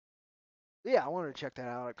 folks. Yeah, I wanted to check that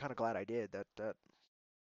out. I'm kind of glad I did. That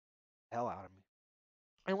hell out of me.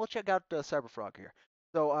 And we'll check out Cyberfrog here.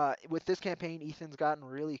 So with this campaign, Ethan's gotten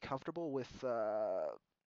really comfortable with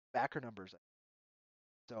backer numbers.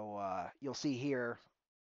 So you'll see here.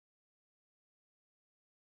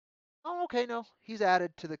 Oh, okay, no, he's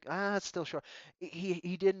added to the. It's still short.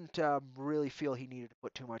 He didn't really feel he needed to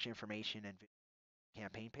put too much information in the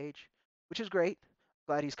campaign page, which is great.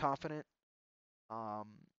 Glad he's confident.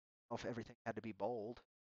 If everything had to be bold.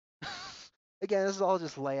 Again, this is all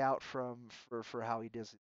just layout for how he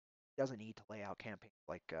does. He doesn't need to lay out campaigns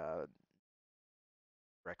like for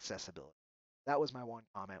accessibility. That was my one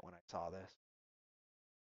comment when I saw this.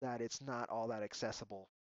 That it's not all that accessible.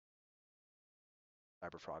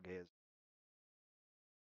 Cyberfrog is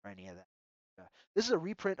or any of that. This is a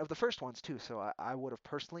reprint of the first ones too, so I would have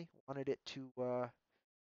personally wanted it to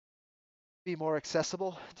be more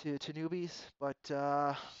accessible to newbies, but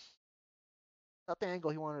not the angle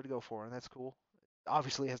he wanted to go for, and that's cool.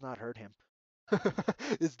 Obviously, has not hurt him.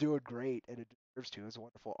 It's doing great, and it deserves to. It's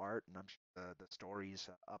wonderful art, and I'm sure the story's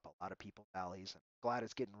up a lot of people's alleys. I'm glad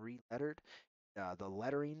it's getting re-lettered. The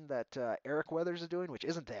lettering that Eric Weathers is doing, which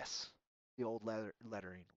isn't this, the old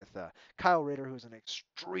lettering with Kyle Ritter, who's an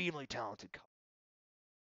extremely talented colorist,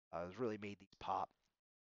 has really made these pop.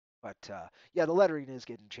 But yeah, the lettering is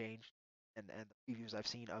getting changed, and the previews I've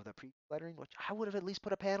seen of the pre lettering, which I would have at least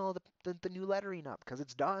put a panel of the new lettering up because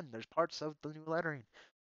it's done. There's parts of the new lettering.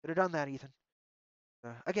 Could have done that, Ethan.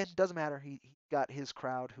 Again, doesn't matter. He got his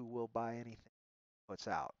crowd who will buy anything he puts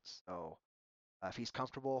out. So if he's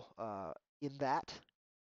comfortable in that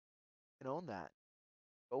and own that,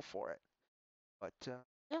 go for it. But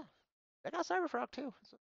yeah, check out Cyberfrog too.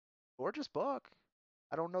 It's a gorgeous book.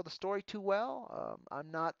 I don't know the story too well. I'm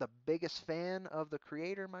not the biggest fan of the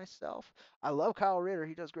creator myself. I love Kyle Ritter.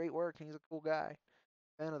 He does great work and he's a cool guy.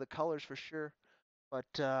 Fan of the colors for sure. But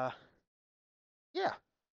yeah,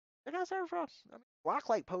 check out Cyberfrog. I mean,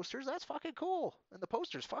 Blacklight posters, that's fucking cool. And the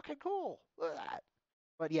poster's fucking cool. Look at that.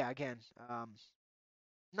 But yeah, again,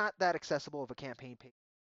 not that accessible of a campaign page,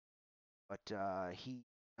 but he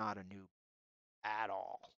not a noob at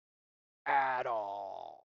all. At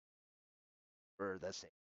all. For the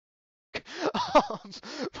sake. um,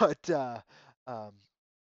 but um,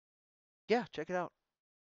 yeah, check it out.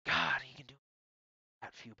 God, he can do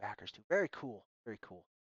that few backers too. Very cool. Very cool.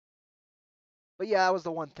 But yeah, that was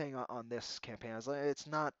the one thing on this campaign. I was like, it's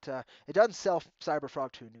not. It doesn't sell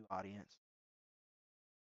Cyberfrog to a new audience.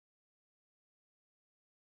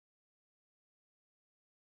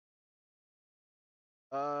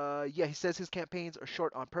 Yeah, he says his campaigns are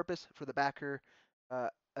short on purpose for the backer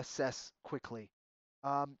assess quickly.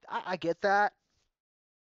 I get that.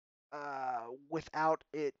 Without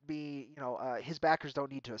it be, his backers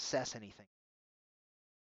don't need to assess anything.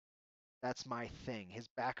 That's my thing. His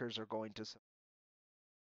backers are going to.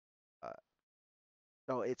 Uh,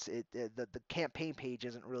 so the campaign page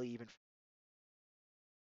isn't really even.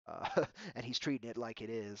 And he's treating it like it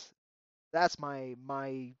is. That's my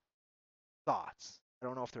thoughts. I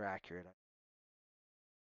don't know if they're accurate.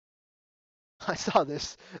 I saw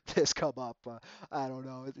this come up. I don't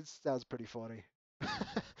know. It sounds pretty funny.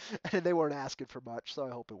 And they weren't asking for much, so I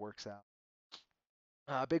hope it works out.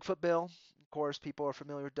 Bigfoot Bill, of course, people are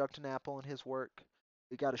familiar with Doug Apple and his work.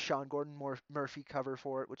 We got a Sean Gordon Murphy cover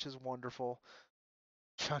for it, which is wonderful.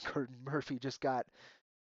 Sean Gordon Murphy just got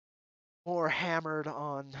more hammered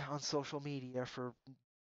on social media for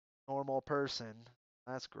normal person.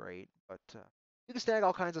 That's great, but you can snag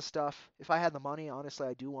all kinds of stuff. If I had the money, honestly,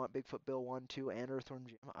 I do want Bigfoot Bill 1, 2, and Earthworm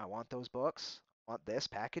Jim. I want those books. I want this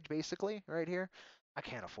package, basically, right here. I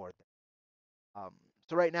can't afford that.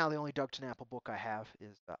 So right now, the only Doug Apple book I have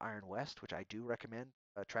is Iron West, which I do recommend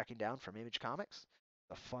tracking down from Image Comics.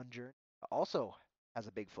 The fun journey. Also has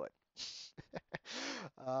a Bigfoot.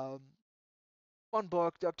 um, fun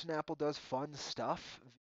book. Doug Apple does fun stuff.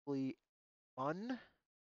 Visually fun.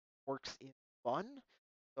 Works in fun.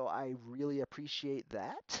 So I really appreciate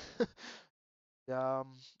that. Yeah,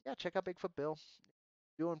 check out Bigfoot Bill.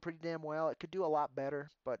 Doing pretty damn well. It could do a lot better,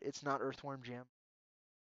 but it's not Earthworm Jim.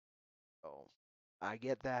 So I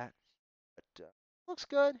get that. But looks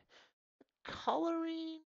good.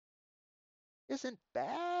 Coloring isn't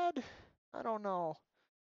bad. I don't know.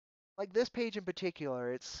 Like this page in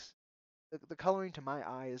particular, it's the coloring to my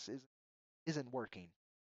eyes isn't working.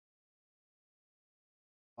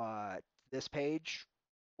 But this page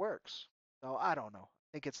works. So I don't know. I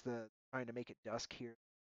think it's the trying to make it dusk here,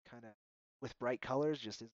 kind of with bright colors,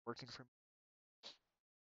 just isn't working for me.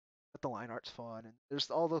 but the line art's fun, and there's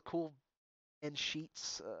all the cool end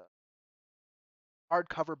sheets,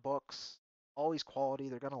 hardcover books, always quality.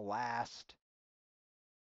 They're gonna last.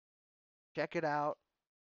 Check it out.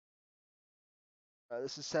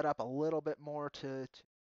 This is set up a little bit more to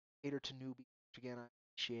cater to newbies, which again I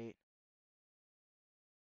appreciate.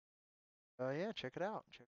 Yeah, check it out.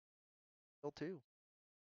 Check it out too.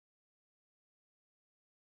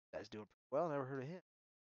 Guy's doing pretty well. Never heard of him.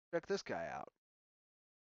 Check this guy out.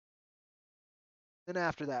 Then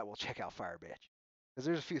after that, we'll check out Fire Bitch, because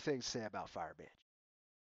there's a few things to say about Fire Bitch.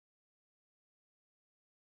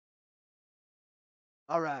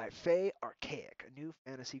 All right, Fae Archaic, a new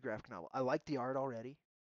fantasy graphic novel. I like the art already.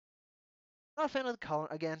 Not a fan of the color.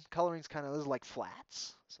 Again, coloring's kind of, this is like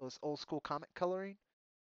flats, so it's old school comic coloring.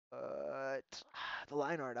 But the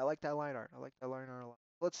line art, I like that line art. I like that line art a lot.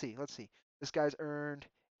 Let's see, let's see. This guy's earned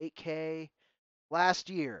 8K last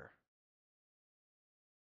year.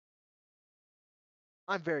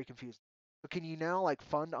 I'm very confused. So can you now like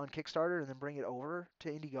fund on Kickstarter and then bring it over to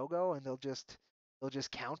Indiegogo and they'll just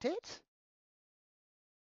count it?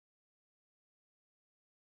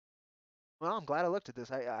 Well, I'm glad I looked at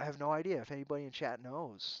this. I have no idea if anybody in chat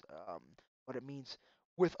knows what it means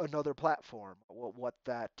with another platform, what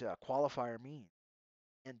that qualifier means.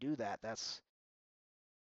 And do that. That's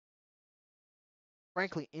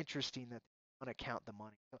frankly interesting that they want to count the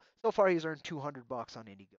money. So far, he's earned $200 on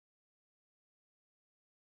Indiegogo.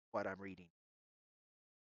 What I'm reading,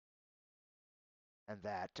 and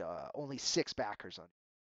that only 6 backers on it.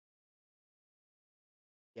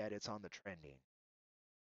 Yet it's on the trending.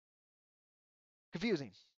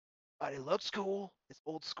 Confusing. But it looks cool. It's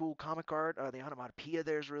old school comic art. The onomatopoeia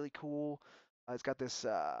there is really cool. It's got this.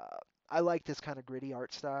 I like this kind of gritty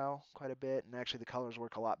art style quite a bit, and actually the colors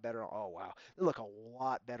work a lot better. Oh wow, they look a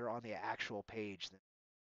lot better on the actual page than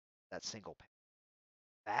that single page.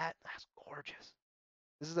 That's gorgeous.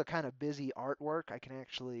 This is a kind of busy artwork I can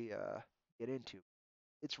actually get into.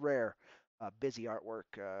 It's rare. Busy artwork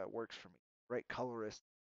works for me. Right colorist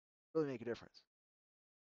really make a difference.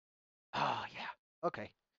 Oh yeah.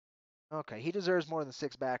 Okay. Okay. He deserves more than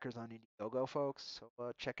 6 backers on Indiegogo, folks.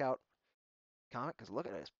 So check out comic because look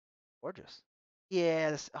at it. It's gorgeous.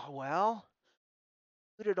 Yes. Oh well.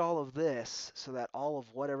 Included all of this so that all of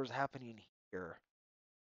whatever's happening here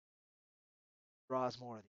draws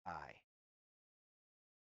more of the eye.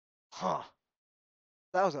 Huh.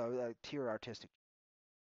 That was a tier artistic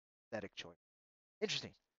aesthetic choice.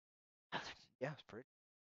 Interesting. Yeah, it's pretty.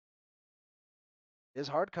 It is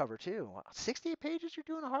hardcover too. Wow. 68 pages. You're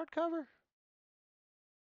doing a hardcover?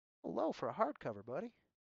 Low for a hardcover, buddy.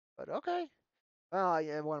 But okay.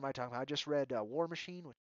 Yeah, what am I talking about? I just read War Machine,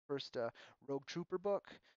 which is the first Rogue Trooper book.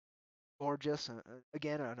 Gorgeous.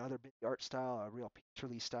 Again, another big art style, a real peace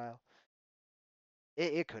release style.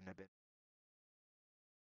 It couldn't have been.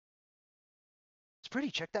 It's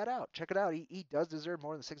pretty. Check that out. Check it out. He does deserve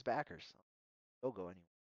more than 6 backers. He'll go anywhere.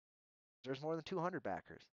 There's more than 200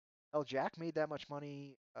 backers. Hell, Jack made that much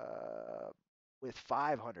money with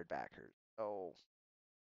 500 backers. So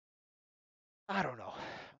I don't know.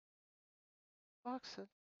 Bucks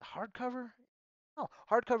hardcover? No,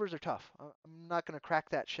 hardcovers are tough. I'm not going to crack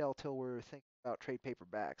that shell till we're thinking about trade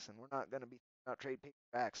paperbacks, and we're not going to be thinking about trade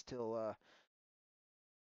paperbacks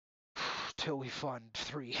till we fund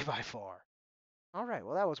 3 by far. All right,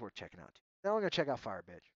 well that was worth checking out. Now we're going to check out Fire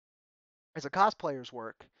Bitch. As a cosplayer's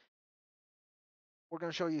work, we're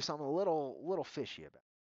going to show you something a little fishy about.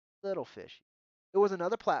 Little fishy. It was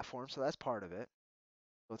another platform, so that's part of it.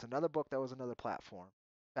 So it's another book that was another platform.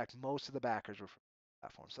 In fact, most of the backers were from the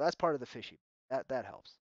platform, so that's part of the fishy. That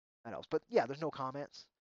helps. That helps. But yeah, there's no comments.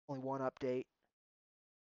 Only one update.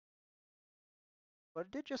 But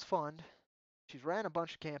it did just fund. She's ran a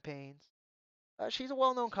bunch of campaigns. She's a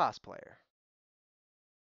well-known cosplayer.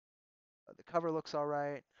 The cover looks all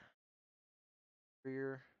right.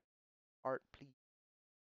 Rear art, please.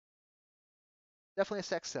 Definitely a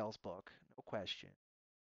sex sells book, no question.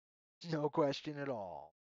 No question at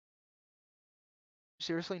all.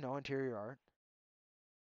 Seriously, no interior art.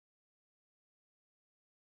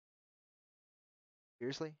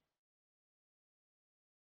 Seriously?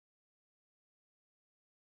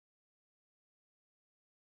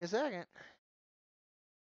 A second.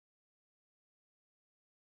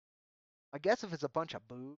 I guess if it's a bunch of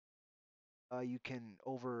boob, you can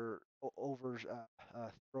over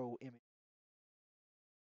throw image.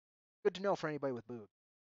 Good to know for anybody with boob.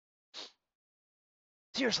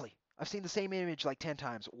 Seriously, I've seen the same image like 10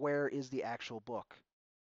 times. Where is the actual book?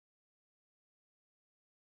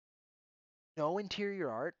 No interior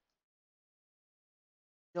art.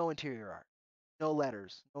 No interior art. No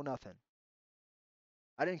letters. No nothing.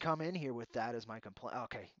 I didn't come in here with that as my complaint.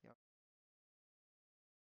 Okay,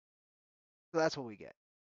 so that's what we get.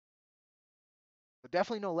 But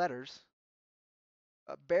definitely no letters,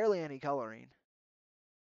 barely any coloring,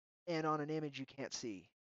 and on an image you can't see.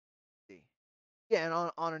 See, yeah,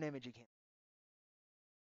 and on an image you can't.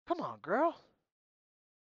 Come on, girl.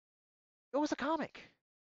 It was a comic.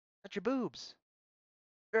 Not your boobs.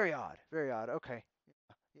 Very odd. Very odd. Okay.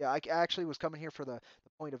 Yeah, I actually was coming here for the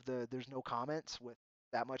point of there's no comments with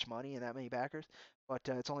that much money and that many backers, but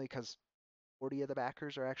it's only because 40 of the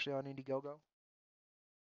backers are actually on Indiegogo.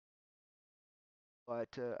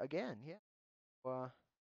 But again, yeah, uh,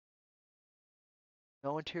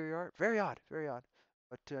 no interior art. Very odd. Very odd.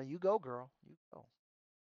 But you go, girl. You go.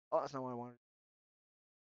 Oh, that's not what I wanted.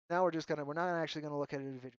 Now we're not actually gonna look at it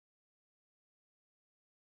individually.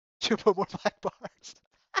 Should put more black bars.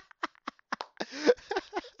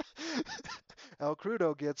 El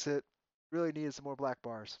Crudo gets it. Really needed some more black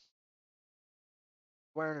bars.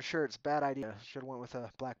 Wearing a shirt's bad idea. Should have went with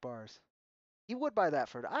black bars. He would buy that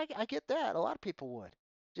for it. I get that. A lot of people would.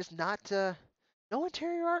 Just not no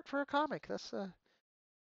interior art for a comic. That's a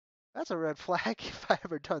red flag if I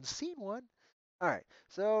ever done seen one. All right.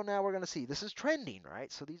 So now we're gonna see. This is trending,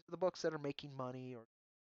 right? So these are the books that are making money or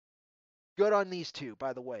good on these two,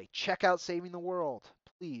 by the way. Check out Saving the World.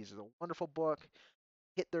 Please. It's a wonderful book.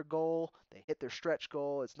 Hit their goal. They hit their stretch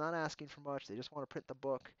goal. It's not asking for much. They just want to print the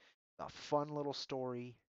book. It's a fun little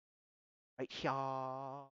story. Right here.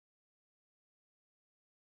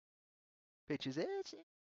 Pitches. It's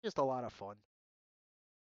just a lot of fun.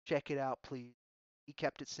 Check it out, please. He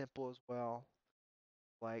kept it simple as well.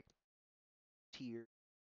 Like tier,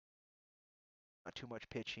 not too much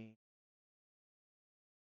pitching.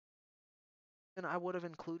 And I would have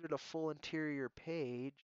included a full interior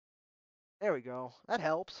page. There we go. That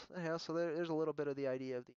helps. That helps. So there's a little bit of the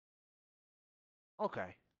idea of the.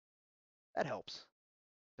 Okay, that helps.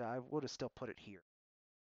 I would have still put it here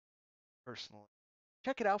personally.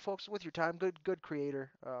 Check it out, folks. With your time, good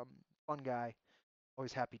creator, fun guy.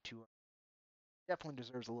 Always happy to. Definitely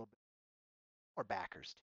deserves a little bit more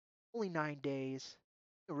backers. Only 9 days.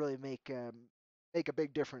 It'll really make a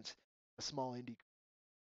big difference. A small indie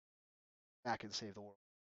back and save the world.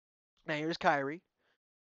 Now here's Kyrie.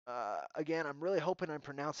 Again, I'm really hoping I'm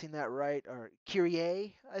pronouncing that right. Or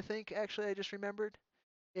Kyrie, I think. Actually, I just remembered.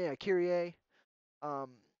 Yeah, Kyrie. Um,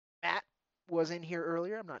 Matt was in here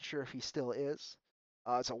earlier. I'm not sure if he still is.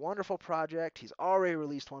 It's a wonderful project. He's already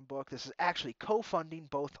released one book. This is actually co-funding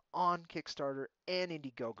both on Kickstarter and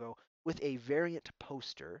Indiegogo with a variant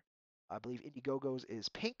poster. I believe Indiegogo's is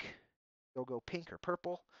pink, Indiegogo pink or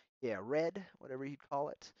purple. Yeah, red, whatever you'd call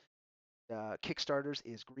it. Kickstarter's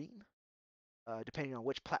is green. Depending on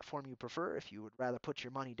which platform you prefer, if you would rather put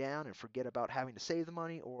your money down and forget about having to save the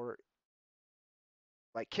money, or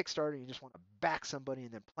like Kickstarter, you just want to back somebody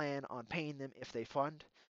and then plan on paying them if they fund.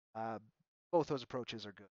 Uh, both those approaches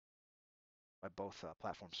are good. By both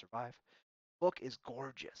platforms survive. Book is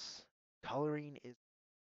gorgeous. Coloring is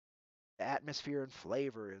the atmosphere and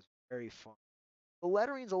flavor is very fun. The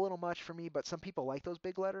lettering's a little much for me, but some people like those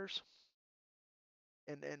big letters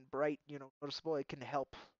and bright, noticeable. It can help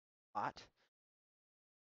a lot.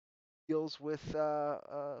 Deals with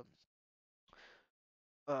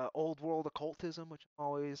old world occultism, which I'm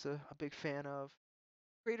always a big fan of.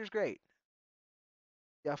 Creator's great.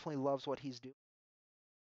 Definitely loves what he's doing.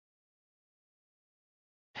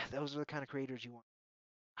 Those are the kind of creators you want.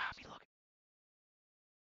 I mean, look.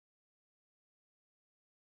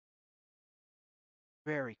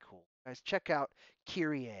 Very cool. Guys, check out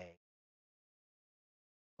Kyrie.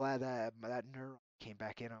 Glad that neuron came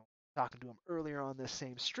back in. I was talking to him earlier on this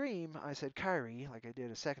same stream. I said Kyrie, like I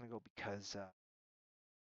did a second ago, because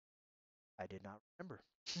I did not remember.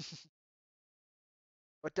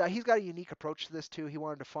 But he's got a unique approach to this too. He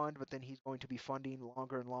wanted to fund, but then he's going to be funding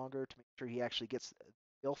longer and longer to make sure he actually gets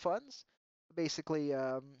bill funds. Basically,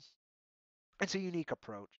 it's a unique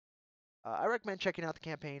approach. I recommend checking out the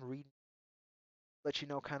campaign, read, let you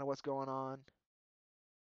know kind of what's going on,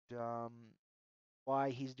 um,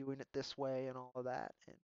 why he's doing it this way, and all of that.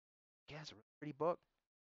 And yeah, it's a really pretty book.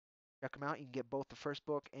 Check them out. You can get both the first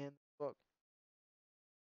book and the book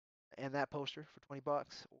and that poster for $20.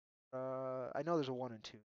 I know there's a one and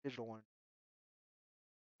two, digital one.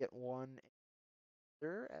 Get one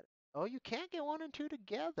there. Oh, you can't get one and two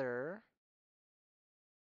together.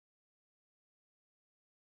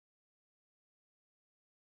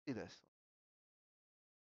 See this?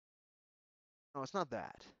 No, it's not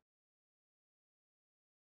that.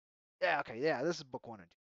 Yeah, okay, yeah, this is book one and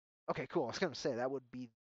two. Okay, cool. I was gonna say that would be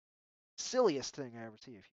the silliest thing I ever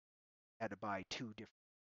see if you had to buy two different.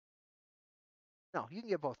 No, you can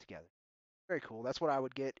get both together. Very cool. That's what I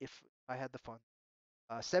would get if I had the fun.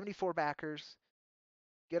 74 backers.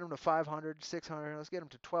 Get them to 500, 600. Let's get them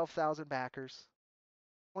to 12,000 backers.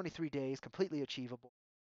 23 days, completely achievable.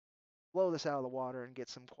 Blow this out of the water and get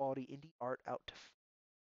some quality indie art out to.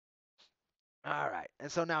 All right.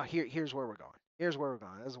 And so now here's where we're going. Here's where we're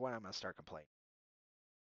going. This is why I'm going to start complaining.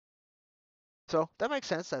 So that makes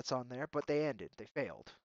sense. That's on there, but they ended. They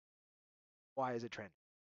failed. Why is it trending?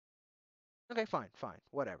 Okay, fine, fine,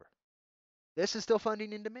 whatever. This is still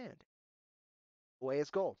funding in demand. The way it's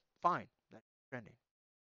gold. Fine. That's trending.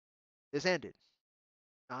 This ended.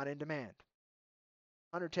 Not in demand.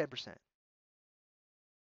 110%.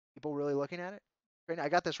 People really looking at it? I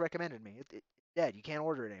got this recommended to me. It's dead. You can't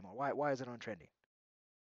order it anymore. Why is it on trending?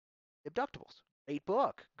 Abductables. Great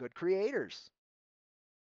book. Good creators.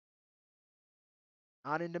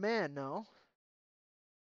 Not in demand, no.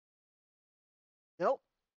 Nope.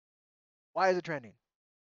 Why is it trending?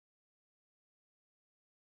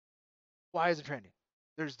 Why is it trending?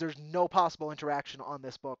 There's no possible interaction on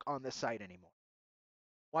this book on this site anymore.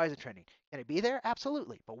 Why is it trending? Can it be there?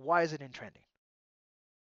 Absolutely. But why is it in trending?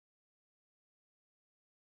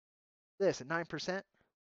 This at 9%,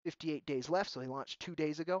 58 days left, so he launched 2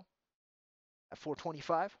 days ago at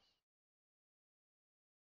 425.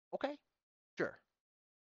 Okay, sure.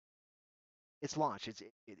 It's launched.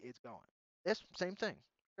 It's going. This same thing.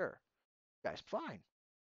 Sure, guys, fine.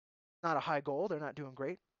 Not a high goal. They're not doing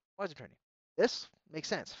great. Why is it trending? This makes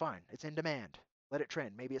sense. Fine. It's in demand. Let it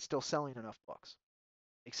trend. Maybe it's still selling enough books.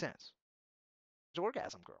 Makes sense. There's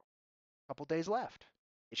Orgasm Girl. A couple days left.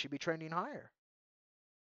 It should be trending higher,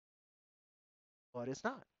 but it's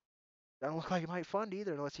not. Doesn't look like it might fund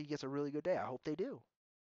either unless he gets a really good day. I hope they do.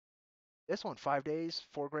 This one, 5 days,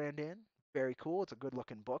 4 grand in. Very cool. It's a good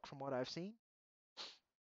looking book from what I've seen.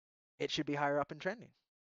 It should be higher up in trending.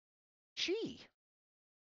 She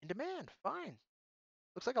in demand. Fine.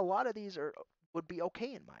 Looks like a lot of these would be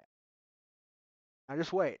okay in my. Now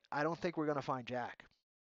just wait. I don't think we're gonna find Jack.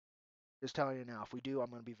 Just telling you now. If we do, I'm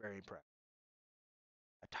gonna be very impressed.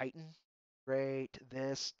 A Titan. Great.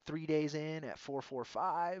 This 3 days in at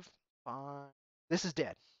 445. Fine. This is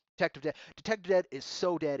dead. Detective Dead. Detective Dead is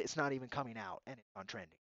so dead it's not even coming out and it's on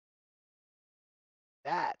trending.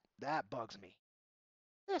 That bugs me.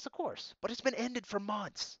 Yes, of course. But it's been ended for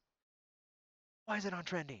months. Why is it on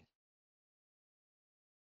trending?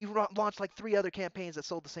 You launched like 3 other campaigns that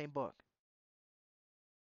sold the same book.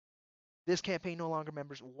 This campaign no longer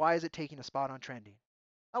members. Why is it taking a spot on trending?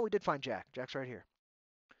 Oh, we did find Jack. Jack's right here.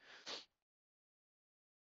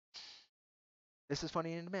 This is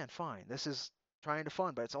funding in demand. Fine. This is trying to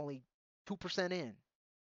fund, but it's only 2% in.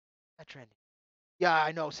 That trending. Yeah,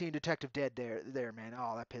 I know. Seeing Detective Dead there, man.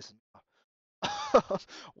 Oh, that pisses me off.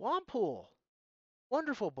 Wampool.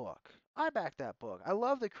 Wonderful book. I back that book. I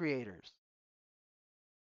love the creators.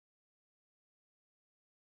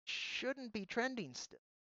 Shouldn't be trending still.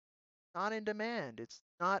 Not in demand. It's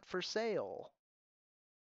not for sale.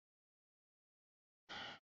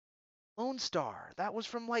 Lone Star. That was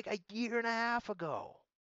from like a year and a half ago.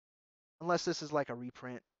 Unless this is like a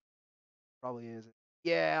reprint. Probably isn't.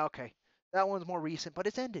 Yeah, okay. That one's more recent, but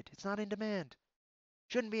it's ended. It's not in demand.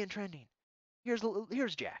 Shouldn't be in trending.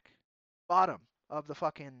 Here's Jack. Bottom of the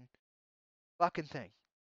fucking thing.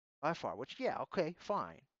 By far. Which yeah, okay,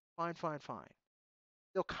 fine. Fine, fine, fine.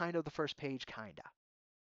 Still kind of the first page, kinda.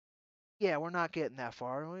 Yeah, we're not getting that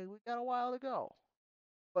far. We got a while to go.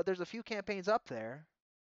 But there's a few campaigns up there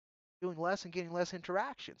doing less and getting less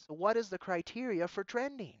interaction. So what is the criteria for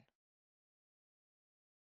trending?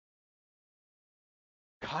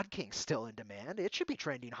 God King's still in demand. It should be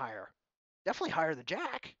trending higher. Definitely higher than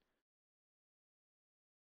Jack.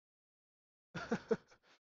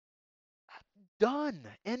 Done.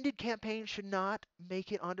 Ended campaigns should not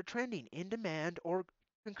make it onto trending, in demand, or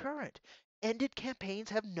concurrent. Ended campaigns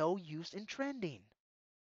have no use in trending.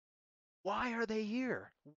 Why are they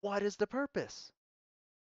here? What is the purpose?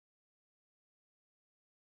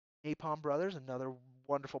 Napalm Brothers, another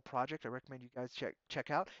wonderful project I recommend you guys check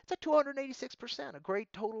out. It's at 286%, a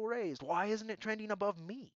great total raised. Why isn't it trending above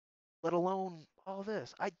me? Let alone all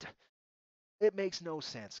this. It makes no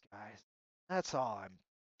sense, guys. That's all I'm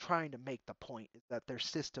trying to make the point is that their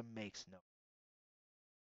system makes no.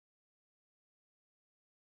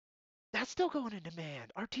 That's still going in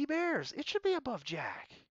demand. RT Bears, it should be above Jack.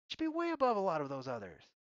 It should be way above a lot of those others.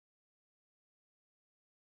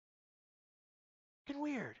 Fucking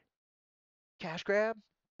weird. Cash grab,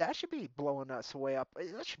 that should be blowing us way up.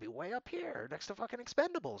 That should be way up here next to fucking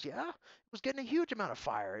Expendables, yeah? It was getting a huge amount of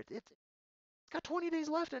fire. It's got 20 days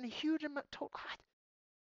left and a huge amount.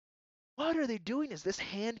 What are they doing? Is this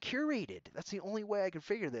hand curated? That's the only way I can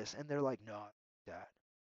figure this. And they're like, no, that.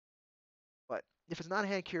 But if it's not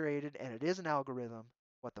hand curated and it is an algorithm,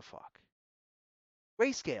 what the fuck?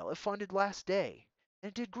 Grayscale, it funded last day and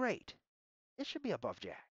it did great. It should be above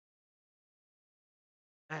Jack.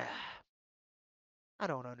 I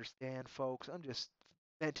don't understand, folks. I'm just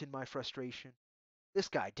venting my frustration. This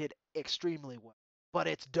guy did extremely well, but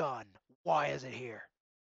it's done. Why is it here?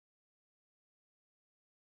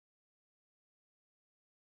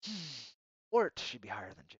 Or it should be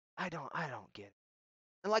higher than Jack. I don't get it.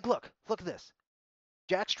 And like, look at this.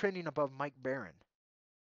 Jack's trending above Mike Barron.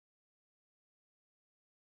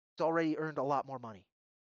 He's already earned a lot more money.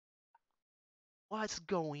 What's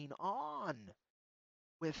going on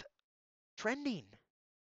with trending?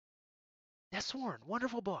 Deathsworn,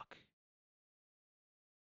 wonderful book.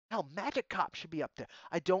 Hell, Magic Cop should be up there.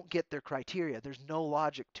 I don't get their criteria. There's no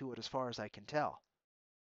logic to it as far as I can tell,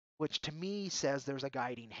 which to me says there's a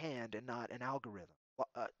guiding hand and not an algorithm.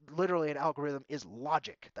 Literally, an algorithm is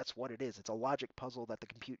logic. That's what it is. It's a logic puzzle that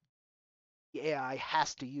the AI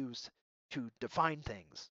has to use to define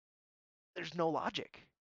things. There's no logic.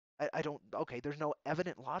 I don't. Okay, there's no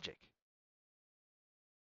evident logic.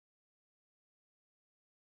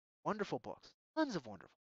 Wonderful books, tons of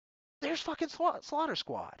wonderful. There's fucking Slaughter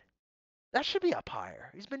Squad. That should be up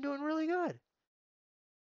higher. He's been doing really good.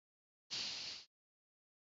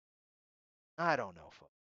 I don't know,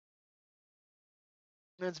 folks.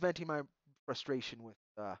 It's venting my frustration with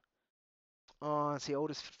oh, see,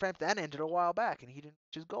 Otis Framp, that ended a while back, and he didn't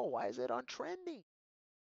just go. Why is it on trending?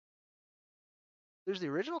 There's the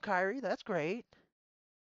original Kyrie. That's great.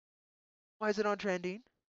 Why is it on trending?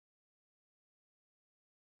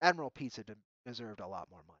 Admiral Pizza deserved a lot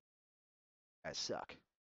more money. You guys suck.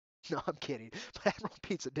 No, I'm kidding. But Admiral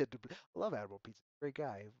Pizza did. I love Admiral Pizza. Great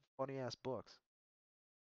guy. Funny ass books.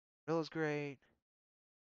 Rilla's great.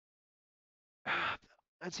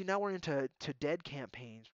 And see, now we're into dead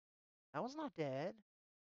campaigns. That was not dead.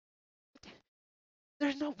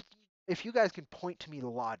 There's no. If you guys can point to me the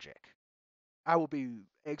logic, I will be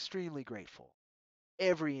extremely grateful.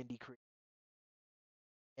 Every indie creator,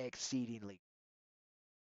 exceedingly.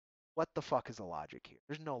 What the fuck is the logic here?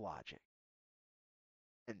 There's no logic.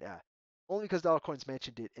 And only because Dollar Coins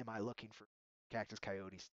mentioned it am I looking for Cactus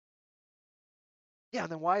Coyotes. Yeah,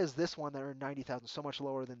 and then why is this one that earned 90,000 so much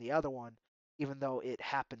lower than the other one, even though it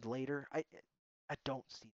happened later? I don't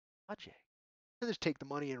see the logic. Just take the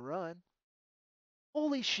money and run.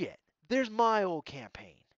 Holy shit! There's my old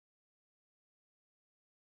campaign.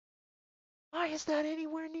 Why is that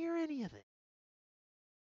anywhere near any of it?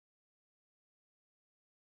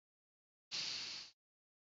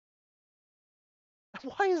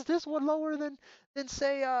 Why is this one lower than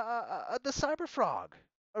say the Cyberfrog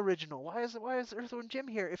original? Why is Earthworm Jim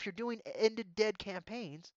here? If you're doing ended dead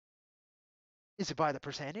campaigns, is it by the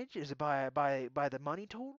percentage? Is it by the money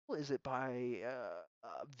total? Is it by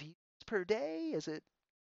views per day? Is it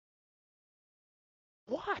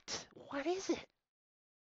what? What is it?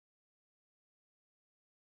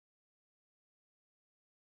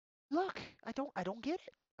 Look, I don't get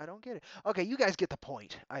it. I don't get it. Okay, you guys get the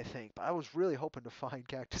point, I think. But I was really hoping to find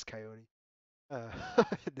Cactus Coyote. Uh,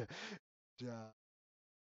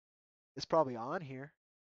 it's probably on here.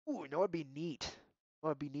 Ooh, you know what'd be neat?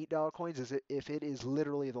 What would be neat, Dollar Coins, is it if it is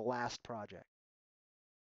literally the last project.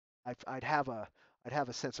 I'd have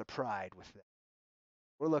a sense of pride with that.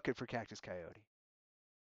 We're looking for Cactus Coyote.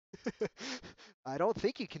 I don't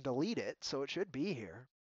think you can delete it, so it should be here.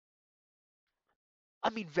 I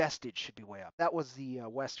mean, Vestige should be way up. That was the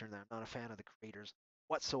Western that I'm not a fan of the creators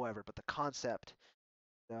whatsoever, but the concept,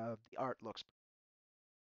 the art looks.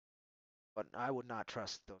 But I would not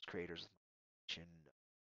trust those creators if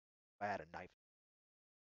I had a knife.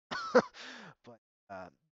 But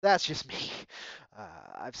that's just me.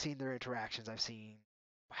 I've seen their interactions. I've seen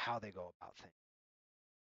how they go about things.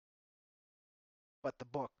 But the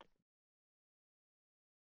book,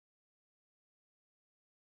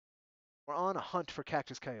 we're on a hunt for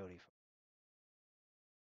Cactus Coyote.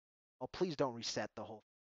 Oh, please don't reset the whole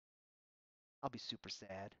thing. I'll be super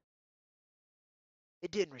sad.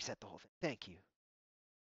 It didn't reset the whole thing. Thank you.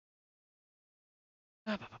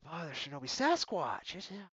 There's Shinobi Sasquatch.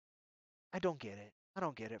 I don't get it. I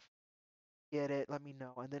don't get it. Get it? Let me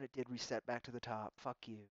know. And then it did reset back to the top. Fuck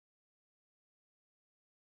you.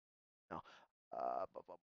 No.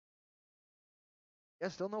 Yeah,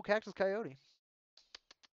 still no Cactus Coyote.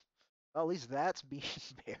 Well, at least that's being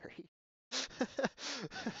buried.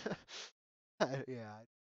 Yeah,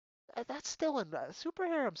 that's still in Super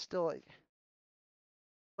Harem. Still,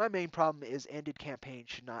 my main problem is ended campaigns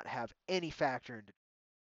should not have any factor into.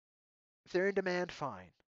 If they're in demand,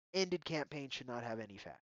 fine. Ended campaign should not have any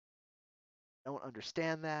fat. Don't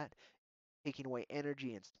understand that. Taking away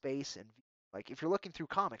energy and space and like if you're looking through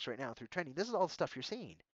comics right now through trending, this is all the stuff you're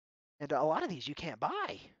seeing. And a lot of these you can't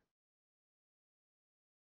buy.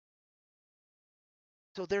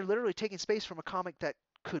 So they're literally taking space from a comic that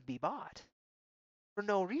could be bought for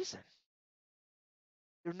no reason.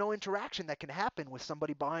 There's no interaction that can happen with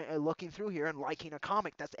somebody buying, looking through here and liking a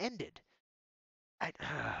comic that's ended. I,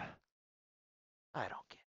 I don't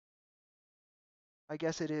get. I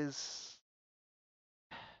guess it is.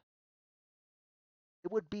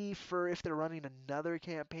 It would be for if they're running another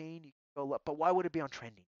campaign, you can go look. But why would it be on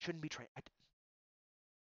trending? It shouldn't be trending.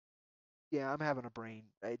 Yeah, I'm having a brain.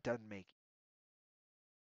 It doesn't make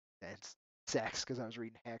sense. Sex, because I was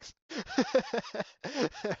reading Hex.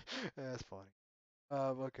 That's funny.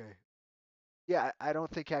 Okay. Yeah, I don't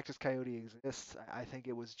think Cactus Coyote exists. I think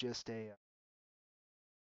it was just a.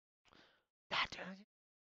 God,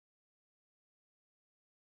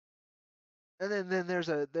 and then there's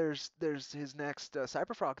his next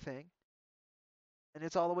Cyberfrog thing, and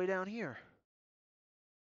it's all the way down here.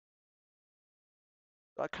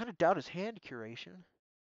 So I kind of doubt his hand curation.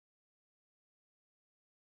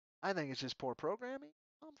 I think it's just poor programming.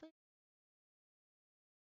 Something.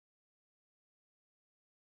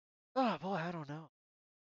 Oh boy, I don't know.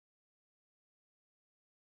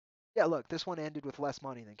 Yeah, look, this one ended with less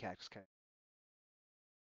money than Cactus Coyote.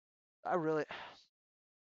 I really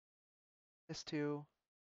this too.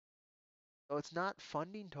 So it's not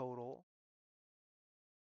funding total.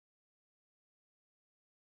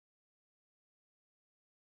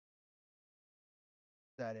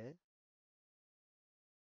 Is that it?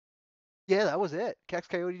 Yeah, that was it. Cactus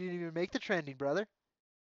Coyote didn't even make the trending, brother.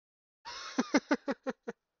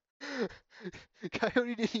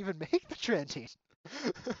 Coyote didn't even make the trending.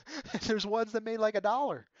 There's ones that made like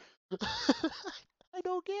 $1. I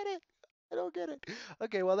don't get it. I don't get it.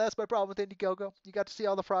 Okay, well that's my problem with Indiegogo. You got to see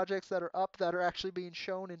all the projects that are up that are actually being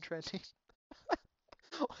shown in trending.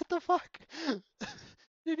 What the fuck?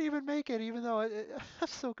 Didn't even make it, even though I'm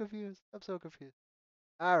so confused. I'm so confused.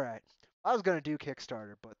 All right. I was gonna do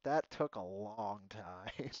Kickstarter, but that took a long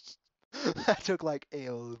time. That took like a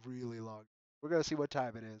really long. We're gonna see what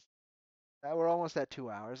time it is. We're almost at 2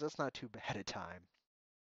 hours. That's not too bad a time.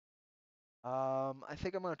 I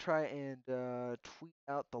think I'm gonna try and tweet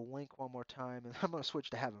out the link one more time, and I'm gonna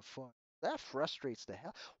switch to having fun. That frustrates the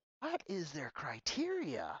hell. What is their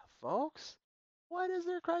criteria, folks? What is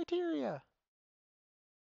their criteria?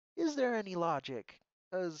 Is there any logic?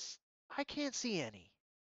 Because I can't see any.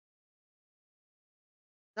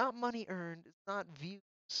 Not money earned. It's not views,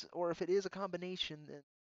 or if it is a combination,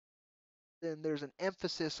 then there's an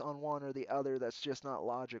emphasis on one or the other that's just not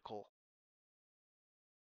logical.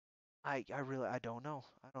 I really I don't know.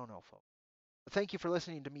 I don't know, folks. But thank you for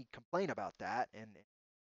listening to me complain about that and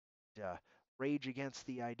rage against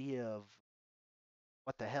the idea of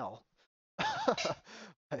what the hell. But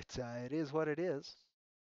it is what it is.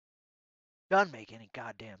 Doesn't make any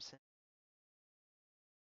goddamn sense.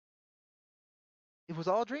 It was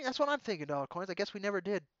all a dream. That's what I'm thinking, dog coins. I guess we never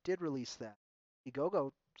did release that. The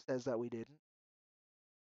Go says that we didn't.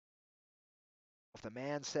 If the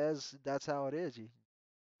man says that's how it is, you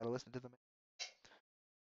gotta listen to the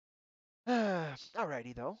man.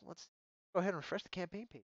 Alrighty though. Let's go ahead and refresh the campaign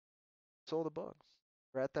page. Sold a book.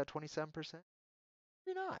 We're at that 27%.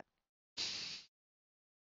 Maybe not.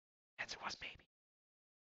 Answer was maybe.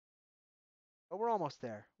 But we're almost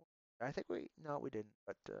there. I think no, we didn't,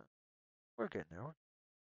 but we're good now.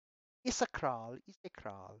 It's a crawl. It's a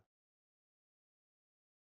crawl.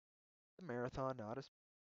 The marathon, not a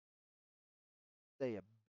say a.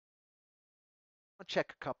 I'll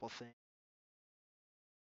check a couple things.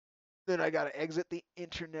 Then I gotta exit the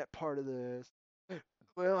internet part of this.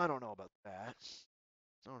 Well, I don't know about that.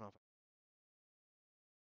 I don't know.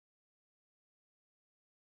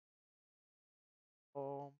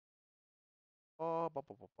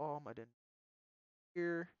 Boom, I didn't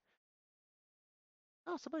hear.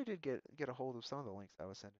 Oh, somebody did get a hold of some of the links I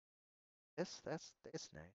was sending. That's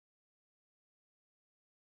nice.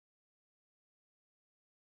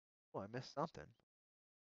 Oh, I missed something.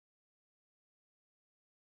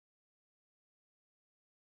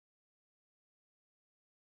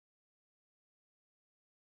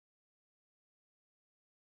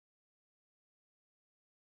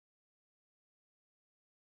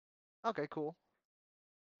 Okay, cool.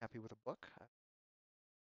 Happy with a book.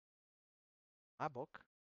 My book.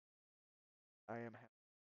 I am happy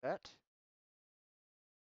with that.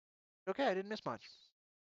 Okay, I didn't miss much.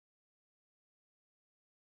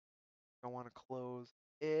 I want to close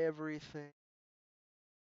everything.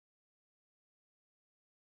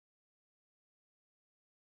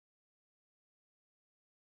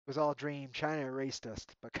 was all a dream. China erased us,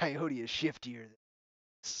 but Coyote is shiftier than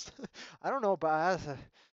us. I don't know, but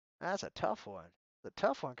that's a tough one. The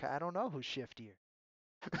tough one. I don't know who's shiftier.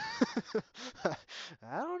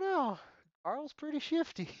 I don't know. Carl's pretty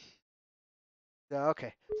shifty.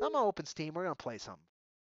 Okay, so I'm gonna open Steam. We're gonna play something.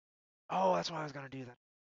 Oh, that's why I was gonna do that.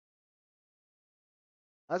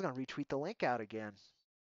 I was gonna retweet the link out again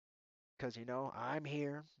because I'm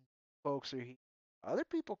here. Folks are here. Other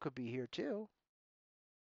people could be here too.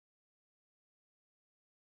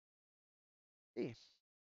 See,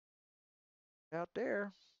 out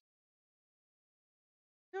there.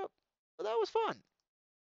 Yep. But that was fun.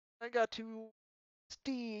 I got to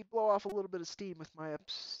blow off a little bit of steam with my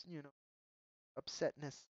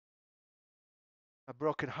upsetness, a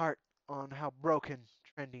broken heart on how broken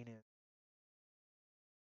trending is.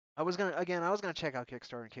 I was gonna check out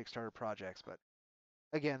Kickstarter and Kickstarter projects, but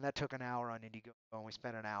again, that took an hour on Indiegogo, and we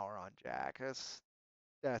spent an hour on Jack.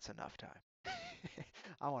 That's enough time.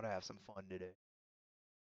 I want to have some fun today.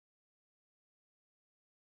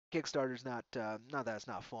 Kickstarter's not that it's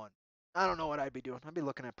not fun. I don't know what I'd be doing. I'd be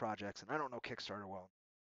looking at projects, and I don't know Kickstarter well.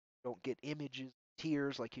 Don't get images,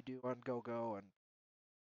 tiers like you do on GoGo, and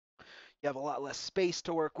you have a lot less space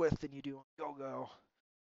to work with than you do on GoGo.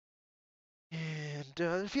 And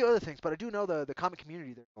a few other things, but I do know the comic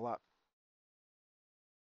community there's a lot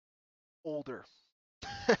older.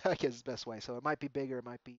 I guess is the best way. So it might be bigger, it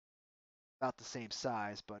might be about the same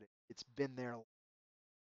size, but it's been there.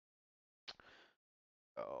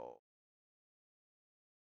 Oh,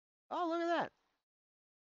 oh, look at that!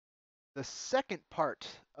 The second part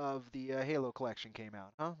of the Halo collection came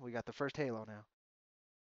out. Huh? We got the first Halo now.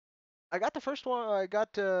 I got the first one. I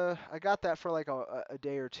got that for like a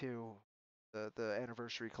day or two. The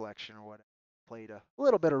anniversary collection or what. Played a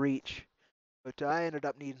little bit of Reach, but I ended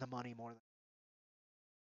up needing the money more than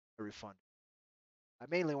a refund. I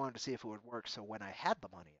mainly wanted to see if it would work, so when I had the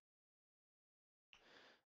money,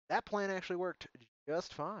 that plan actually worked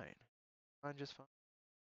just fine. Just fine.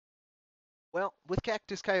 Well, with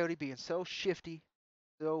Cactus Coyote being so shifty,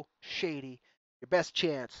 so shady, your best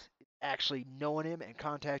chance is actually knowing him and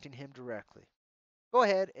contacting him directly. Go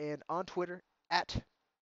ahead and on Twitter at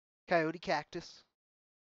Coyote Cactus,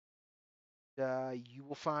 you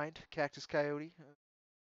will find Cactus Coyote,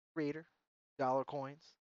 creator, dollar coins,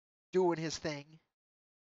 doing his thing.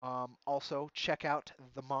 Also, check out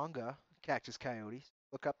the manga Cactus Coyote.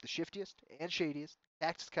 Look up the shiftiest and shadiest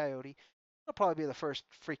Cactus Coyote. It'll probably be the first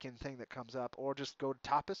freaking thing that comes up, or just go to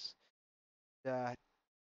Tapas,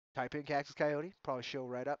 type in Cactus Coyote, probably show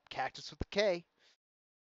right up. Cactus with a K.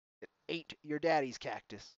 It ain't your daddy's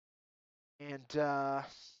cactus. And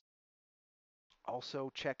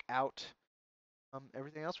also check out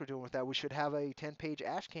everything else we're doing with that. We should have a 10-page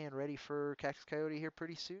ash can ready for Cactus Coyote here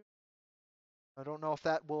pretty soon. I don't know if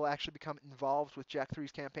that will actually become involved with Jack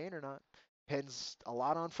 3's campaign or not. Depends a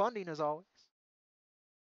lot on funding, as always.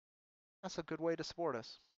 That's a good way to support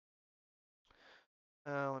us.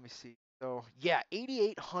 Let me see. So, yeah,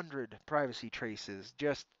 8,800 privacy traces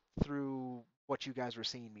just through what you guys were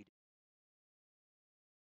seeing me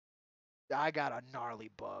do. I got a gnarly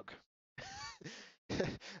bug.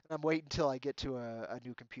 And I'm waiting until I get to a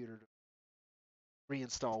new computer to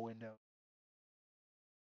reinstall Windows,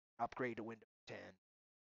 upgrade to Windows 10.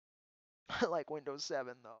 I like Windows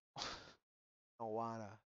 7 though. I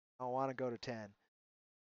don't wanna go to 10.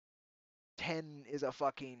 10 is a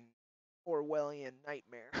fucking Orwellian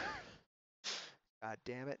nightmare. God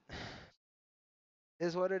damn it. It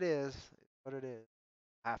is what it is. It's what it is.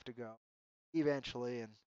 I have to go eventually,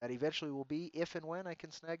 and that eventually will be if and when I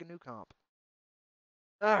can snag a new comp.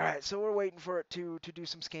 All right, so we're waiting for it to do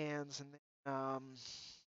some scans, and then,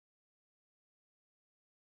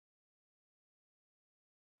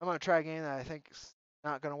 I'm gonna try a game that I think is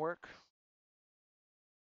not gonna work,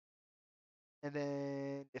 and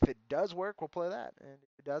then if it does work, we'll play that, and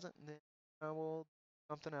if it doesn't, then we'll do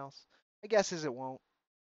something else. My guess is it won't.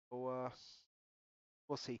 So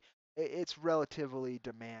we'll see. It's relatively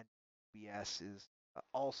demand. OBS is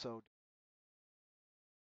also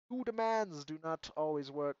two demands do not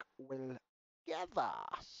always work well together.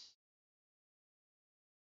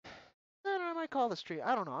 Then I might call the stream.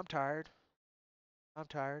 I don't know. I'm tired. I'm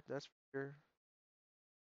tired. That's for sure.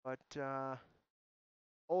 But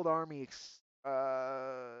old army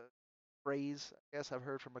phrase. I guess I've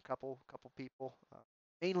heard from a couple people.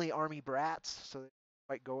 Mainly army brats, so they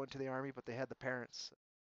might go into the army, but they had the parents.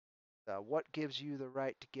 What gives you the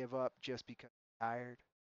right to give up just because you're tired?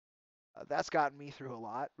 That's gotten me through a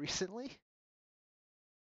lot recently.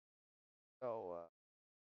 So,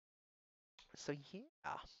 so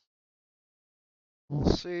yeah. We'll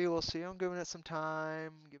see. We'll see. I'm giving it some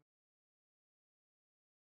time.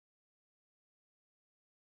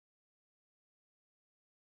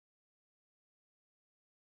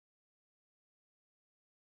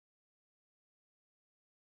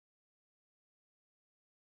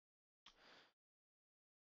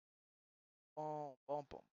 Boom, boom,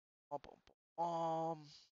 boom, boom, boom, boom.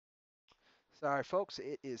 Sorry, folks.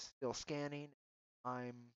 It is still scanning.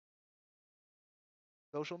 I'm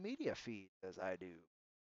social media feed as I do.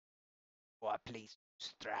 What please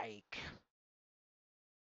strike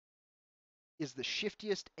is the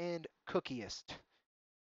shiftiest and cookiest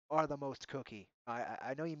are the most cookie.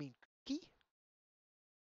 I know you mean cookie,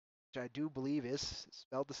 which I do believe is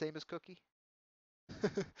spelled the same as cookie.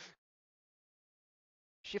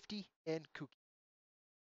 Shifty and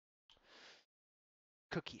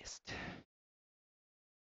cookiest.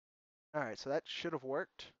 All right, so that should have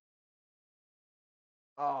worked.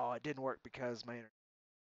 Oh, it didn't work because my internet.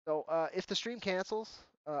 So if the stream cancels,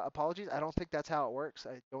 apologies. I don't think that's how it works.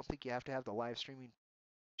 I don't think you have to have the live streaming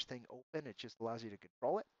thing open. It just allows you to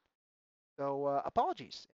control it. So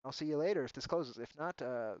apologies. I'll see you later if this closes. If not,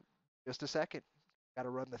 just a second. Got to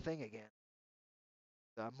run the thing again.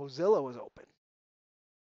 Mozilla was open.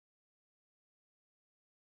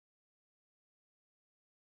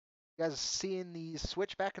 You guys seeing these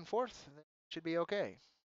switch back and forth? That should be okay.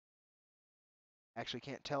 Actually,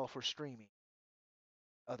 can't tell if we're streaming.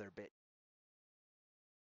 Other bit.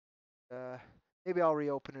 Uh, Maybe I'll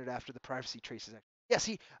reopen it after the privacy traces. Yeah,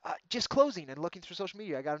 see, just closing and looking through social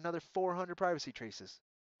media, I got another 400 privacy traces.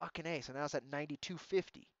 Fucking A, so now it's at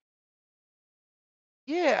 9250.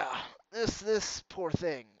 Yeah, this poor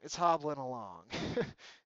thing, it's hobbling along.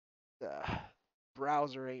 The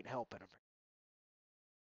browser ain't helping him.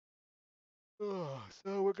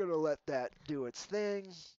 So we're gonna let that do its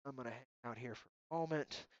thing. I'm gonna hang out here for a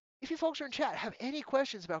moment. If you folks are in chat have any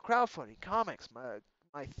questions about crowdfunding, comics,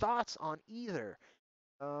 my thoughts on either,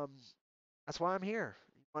 um, that's why I'm here.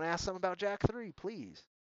 You want to ask something about Jack 3, please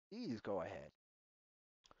go ahead.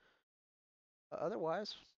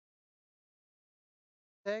 Otherwise,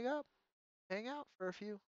 hang up, hang out for a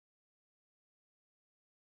few.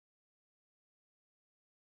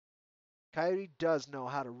 Coyote does know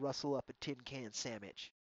how to rustle up a tin can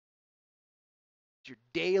sandwich. It's your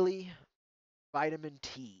daily vitamin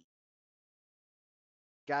T.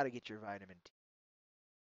 Gotta get your vitamin T.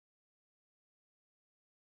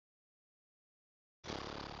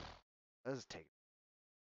 Let's take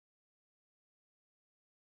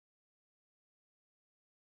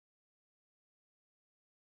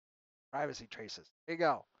privacy traces. There you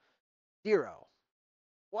go. 0.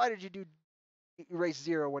 Why did you do erase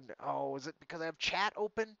 0 when? Oh, is it because I have chat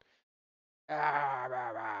open? Ah, rah,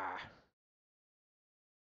 rah.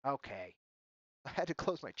 Okay. I had to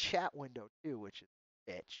close my chat window too, which is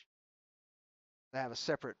bitch. I have a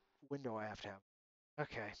separate window I have to have.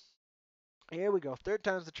 Okay. Here we go. Third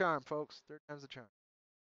time's the charm, folks. Third time's the charm.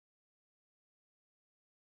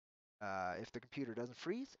 If the computer doesn't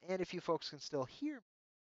freeze, and if you folks can still hear me,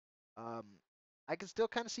 um, I can still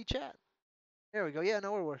kind of see chat. There we go. Yeah,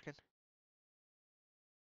 no, we're working.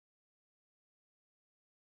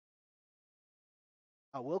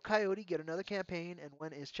 Will Coyote get another campaign, and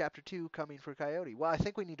when is Chapter 2 coming for Coyote? Well, I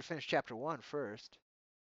think we need to finish Chapter 1 first.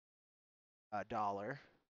 Dollar,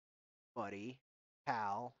 buddy,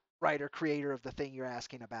 pal, writer, creator of the thing you're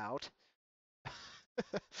asking about.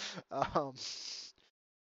 um,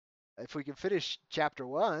 if we can finish Chapter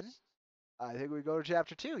 1, I think we go to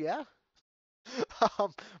Chapter 2, yeah?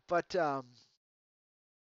 um, but so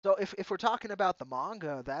if we're talking about the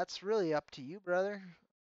manga, that's really up to you, brother.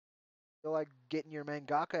 Feel like getting your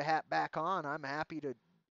mangaka hat back on. I'm happy to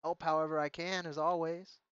help however I can, as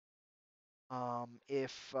always.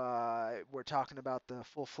 If we're talking about the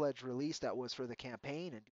full-fledged release that was for the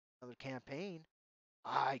campaign and another campaign,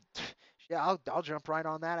 I yeah, I'll jump right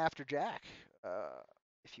on that after Jack.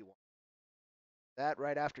 If you want that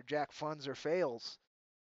right after Jack funds or fails,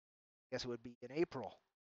 I guess it would be in April.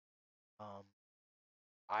 Um,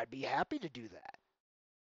 I'd be happy to do that.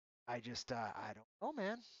 I don't know,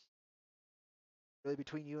 man. Really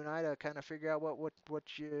between you and I to kind of figure out what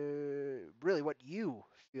you really what you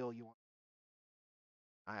feel you want.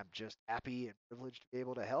 I'm just happy and privileged to be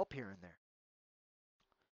able to help here and there.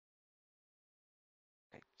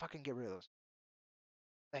 Okay, fucking get rid of those.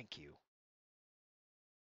 Thank you.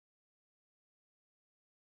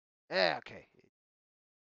 Yeah, okay.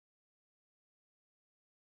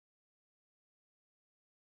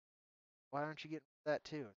 Why aren't you getting that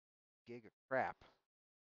too? Gig of crap.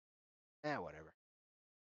 Whatever.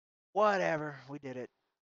 Whatever. We did it.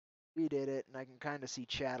 We did it, and I can kind of see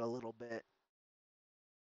chat a little bit.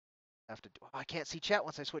 Have to do. Oh, I can't see chat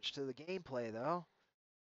once I switch to the gameplay though.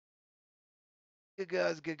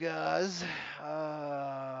 Gaguz, gaguz.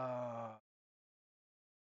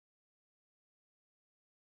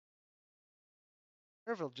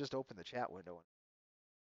 Or if it'll just open the chat window.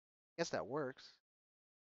 I guess that works.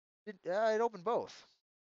 It opened both.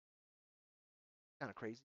 Kind of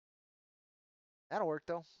crazy. That'll work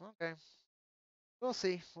though. Okay. We'll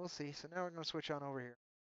see. We'll see. So now we're gonna switch on over here.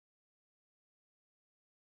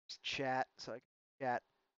 Just chat. So I can chat.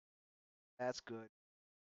 That's good.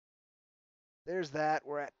 There's that.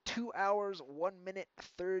 We're at 2 hours, 1 minute,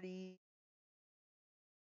 39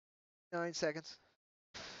 seconds.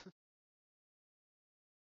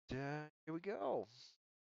 Here we go.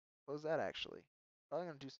 Close that actually. Probably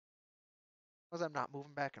gonna do. Because I'm not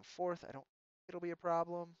moving back and forth, I don't think it'll be a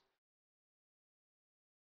problem.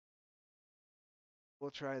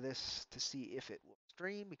 We'll try this to see if it will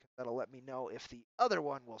stream, because that'll let me know if the other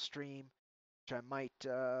one will stream, which I might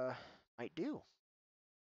do.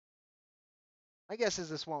 My guess is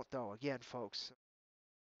this won't though. Again, folks,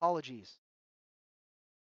 apologies.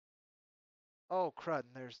 Oh crud!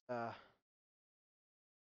 And there's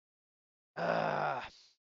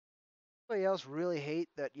anybody else really hate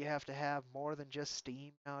that you have to have more than just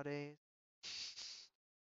Steam nowadays?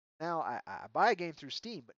 Now I buy a game through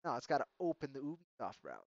Steam, but no, it's got to open the Ubisoft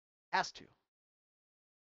browser. It has to. To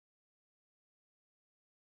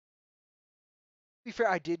be fair,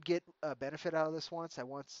 I did get a benefit out of this once. I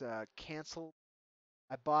once canceled.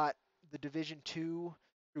 I bought the Division 2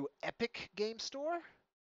 through Epic Game Store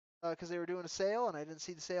because they were doing a sale, and I didn't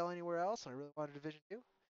see the sale anywhere else, and I really wanted Division 2.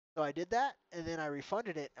 So I did that, and then I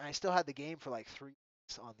refunded it, and I still had the game for like 3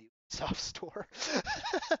 weeks on the Ubisoft store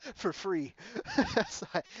for free. So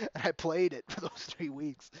I played it for those 3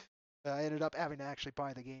 weeks. I ended up having to actually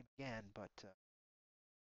buy the game again, but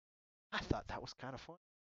I thought that was kind of fun.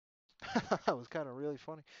 That was kind of really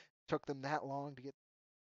funny. Took them that long to get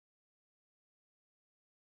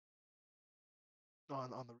on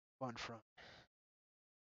the refund front.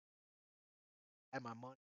 And my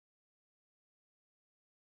money.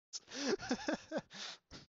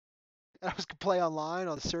 And I was gonna play online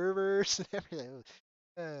on the servers and everything.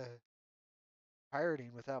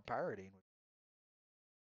 Pirating without pirating.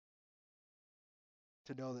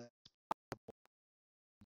 To know that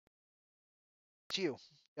it's you.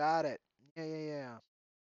 Got it. Yeah.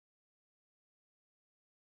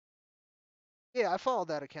 Yeah, I followed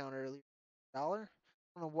that account earlier. Dollar.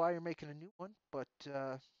 I don't know why you're making a new one, but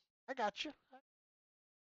I got you.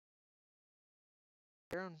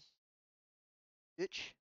 Aaron,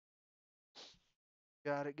 bitch.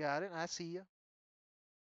 Got it. I see you.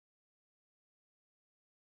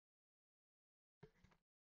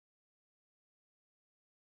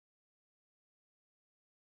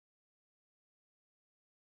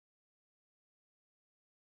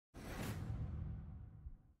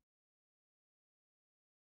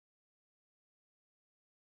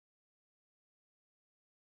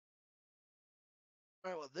 All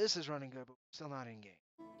right, well, this is running good, but we're still not in game.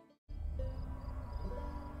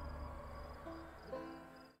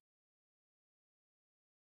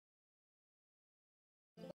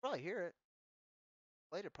 Probably hear it.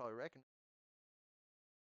 Later, probably reckon.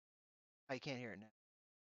 Oh, you can't hear it now.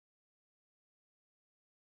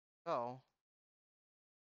 Oh,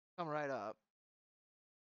 come right up.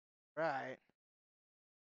 Right.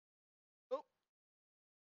 Oh,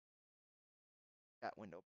 that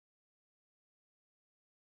window.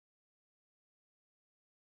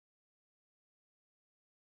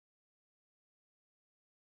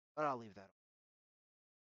 But I'll leave that.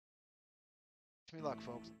 Wish me luck,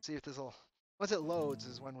 folks. See if this will. Once it loads,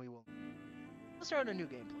 is when we will start a new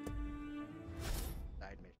gameplay.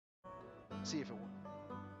 Side mission. See if it works.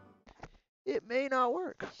 It may not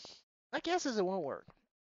work. My guess is it won't work.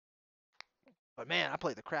 But man, I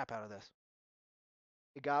played the crap out of this.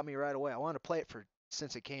 It got me right away. I wanted to play it for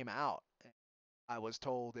since it came out. I was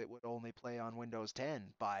told it would only play on Windows 10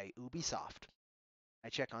 by Ubisoft. I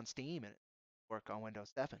check on Steam and it worked on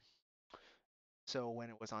Windows 7. So when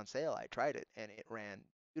it was on sale, I tried it and it ran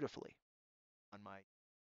beautifully on my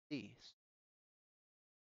PC.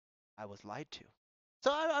 I was lied to.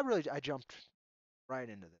 So I jumped right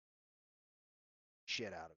into the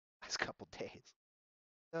shit out of it the last couple days.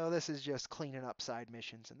 So this is just cleaning up side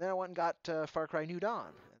missions. And then I went and got Far Cry New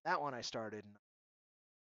Dawn. That one I started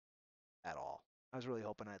at all. I was really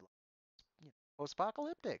hoping I'd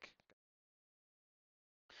post-apocalyptic.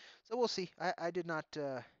 So we'll see. I did not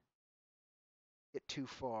get too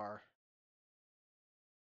far.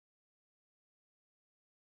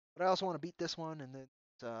 But I also want to beat this one and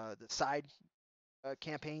the side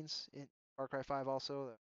campaigns in Far Cry 5 also.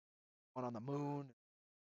 one on the moon,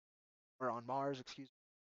 or on Mars, excuse me.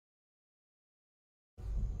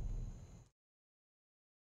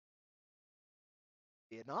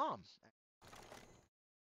 Vietnam.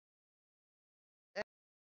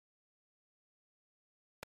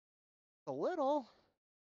 A little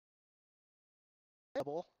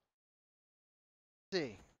playable. Let's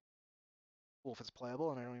see. Cool if it's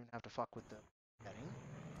playable and I don't even have to fuck with the setting.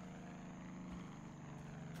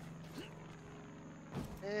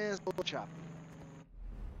 And it's a little choppy.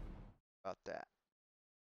 About that.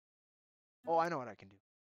 Oh, I know what I can do.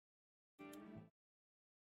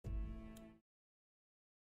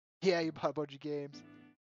 Yeah, you bought a bunch of games.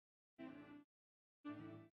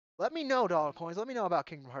 Let me know, Dollar Coins. Let me know about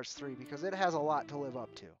Kingdom Hearts 3 because it has a lot to live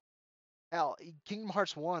up to. Hell, Kingdom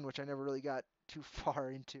Hearts 1, which I never really got too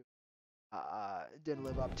far into, didn't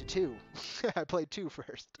live up to 2. I played 2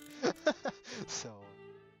 first. So,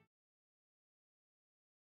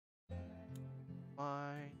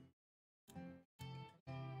 fine.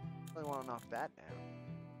 I want to knock that down.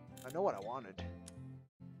 I know what I wanted.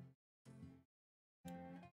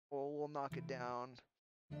 Well, we'll knock it down.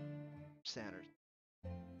 Sanders.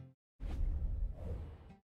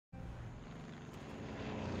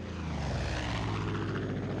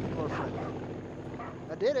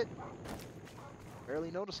 I did it.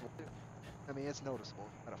 Barely noticeable, too. I mean, it's noticeable.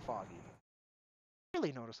 Kind of foggy.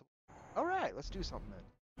 Really noticeable. All right, let's do something then.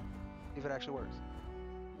 See if it actually works.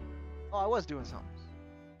 Oh, I was doing something.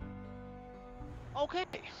 Okay.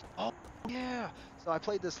 Oh, yeah. So I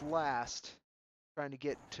played this last, trying to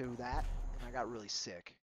get to that, and I got really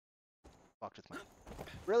sick. Fucked with my...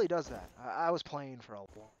 Really does that. I was playing for a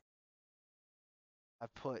while.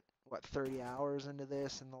 I've put, what, 30 hours into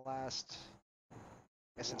this in the last... I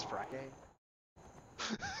guess since Friday.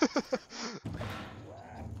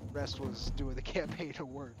 Rest was doing the campaign at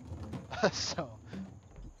work. So...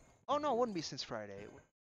 Oh, no, it wouldn't be since Friday. It would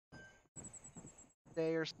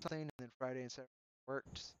day or something, and then Friday and Saturday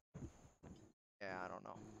worked. Yeah, I don't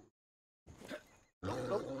know.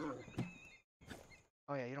 Oh.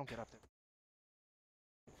 Oh yeah, you don't get up there.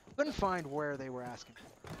 Couldn't find where they were asking.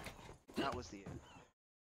 That was the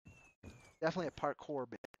definitely a parkour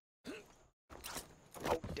bit.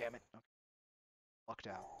 Oh damn it! Okay. Lucked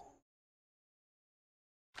out.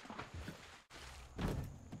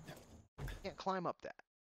 Can't climb up that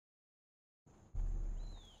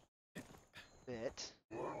bit.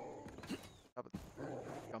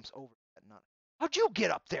 Jumps over that nut. How'd you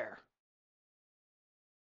get up there?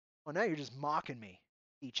 Oh, now you're just mocking me,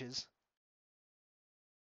 Peaches.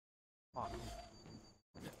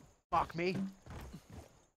 Mock me.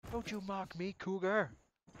 Don't you mock me, Cougar.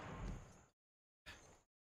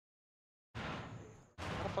 How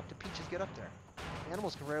the fuck did Peaches get up there?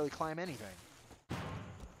 Animals can rarely climb anything.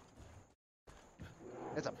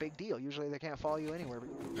 It's a big deal. Usually they can't follow you anywhere, but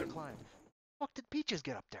you can climb. How the fuck did Peaches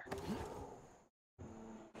get up there?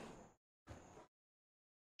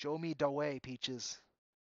 Show me the way, Peaches.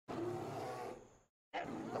 A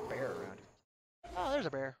bear around here. Oh, there's a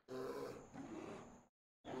bear.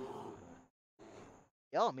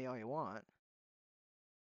 Yell at me all you want.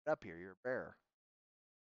 Get up here, you're a bear.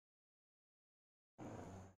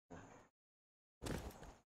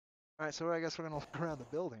 Alright, so I guess we're gonna look around the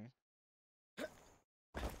building.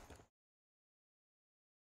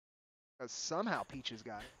 Because somehow Peaches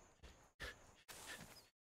got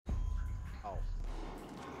it. Oh.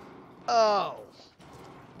 Oh!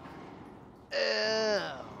 Ew!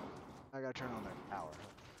 I gotta turn on the power.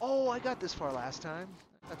 Oh, I got this far last time.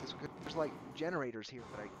 I got this good. There's like generators here,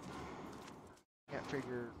 but I can't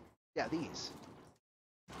figure. Yeah, these.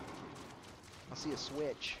 I'll see a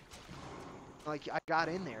switch. Like, I got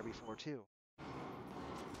in there before, too.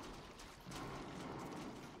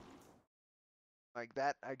 Like,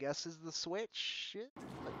 that, I guess, is the switch.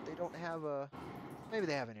 But they don't have a... Maybe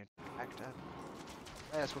they have an interact.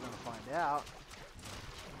 I guess we're going to find out.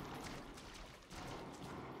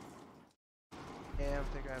 Yeah, I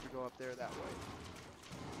think I have to go up there that way.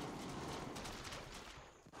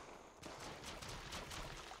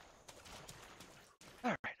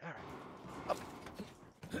 Alright, alright. Up.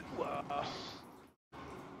 Whoa.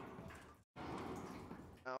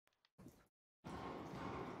 No.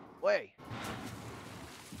 Way.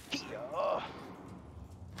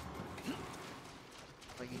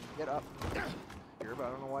 Like you can get up here, but I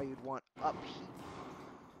don't know why you'd want up here.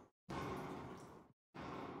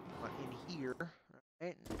 Want in here,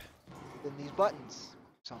 right? Then these buttons,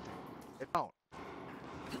 something. They don't.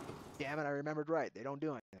 Damn it, I remembered right. They don't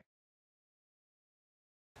do anything.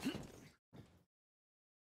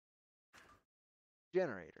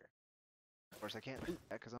 Generator. Of course, I can't do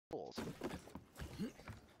that because I'm full.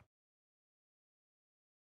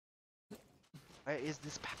 Is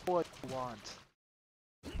this power you want?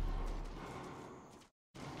 Give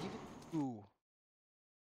it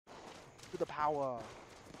to the power.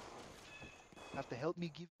 You have to help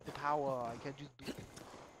me give you the power. I can't just do it.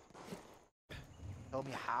 Tell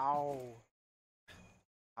me how.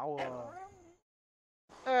 Power.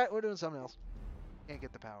 Alright, we're doing something else. Can't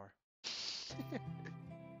get the power.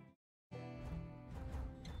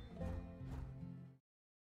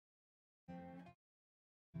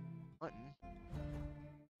 Button.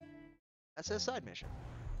 That says side mission.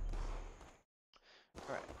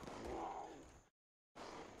 Alright.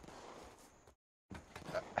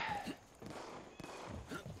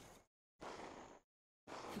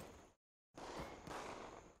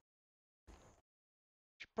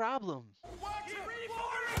 What's your problem?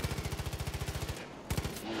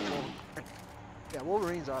 Yeah,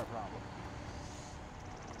 Wolverines are a problem.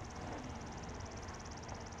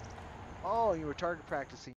 Oh, you were target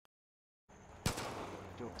practicing.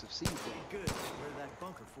 Jokes of seed. Good. Where that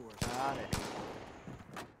bunker for us? Got it.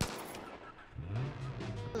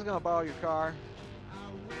 I'm just gonna borrow your car.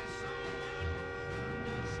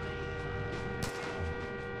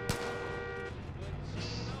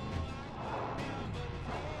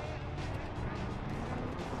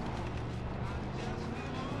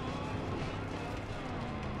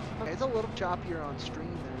 Okay, it's a little choppier on stream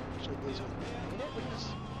than it actually is with me, which is,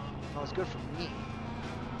 well, it's good for me.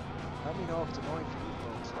 Let me know if it's annoying for you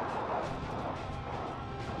folks.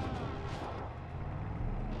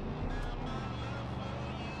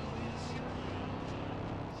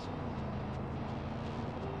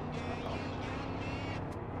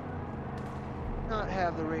 Not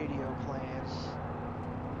have the radio playing.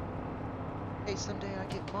 Hey, someday I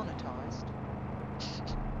get monetized.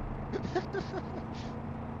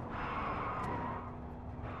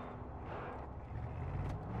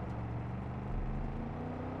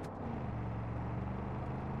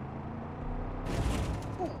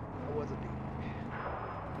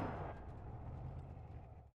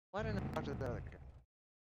 Why didn't I talk to the other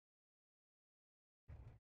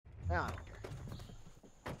guy? I don't care.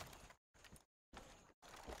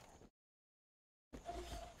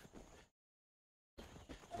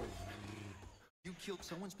 You killed.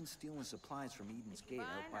 Someone's been stealing supplies from Eden's Gate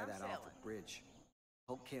out by that awful bridge.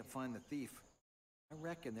 Hope can't find the thief. I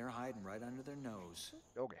reckon they're hiding right under their nose.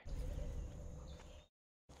 Okay.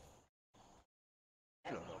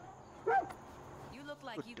 You look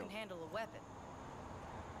like you can handle a weapon.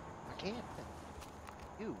 I can't.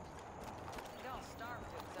 You. We'd all starve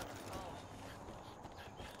if it was up to home.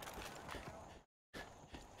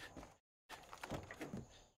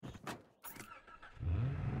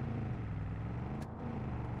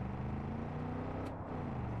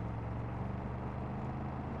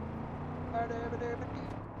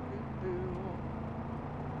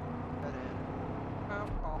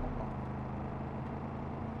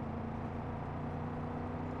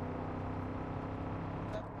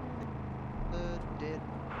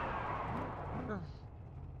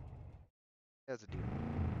 That's a deal.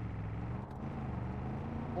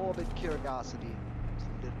 Morbid curiosity.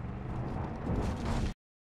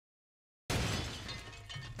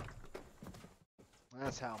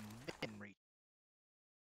 That's how men reach.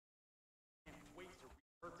 Ways to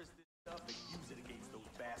repurpose this stuff and use it against those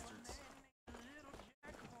bastards.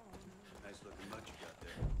 Nice looking much you got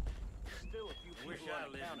there. Still a few people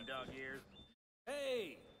on the counter. Dog ears.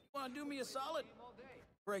 Hey, you want to do me a solid?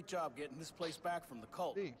 Great job getting this place back from the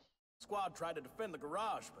cult. See. Squad tried to defend the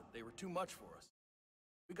garage, but they were too much for us.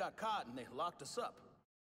 We got caught and they locked us up.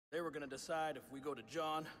 They were gonna decide if we go to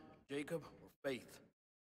John, Jacob, or Faith.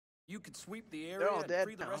 You could sweep the area all and dead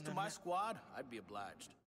free the now, rest of my then. squad, I'd be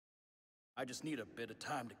obliged. I just need a bit of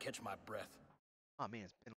time to catch my breath. Oh man,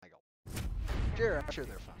 it's been like a. Sure, I'm sure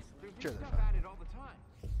they're fine. Sure they're fine. At it all the time.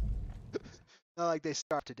 Not like they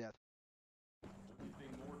starve to death.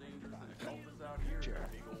 Sure.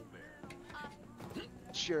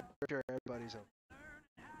 Sure, everybody's okay.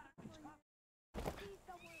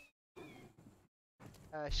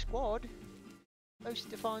 Squad, supposed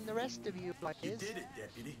to find the rest of you, like You this. did it,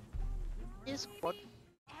 deputy. Yes, squad.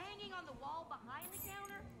 Hanging on the wall behind the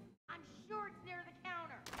counter? I'm sure it's near the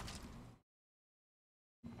counter.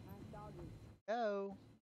 Oh.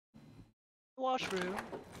 Washroom.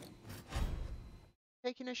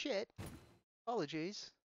 Taking a shit.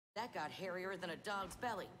 Apologies. That got hairier than a dog's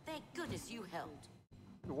belly. Thank goodness you helped.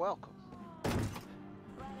 You're welcome.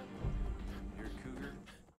 You're a cougar.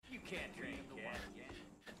 You can't train a cat.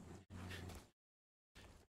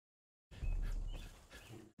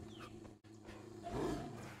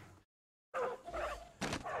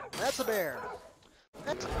 That's a bear.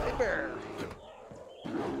 That's a bear.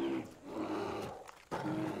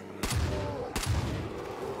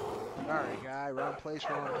 Sorry, guy. Wrong place,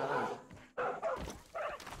 wrong time.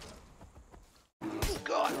 Oh,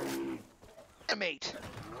 God! Animate!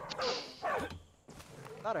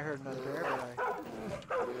 Thought I heard another bear, but I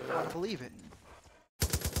don't want to believe it.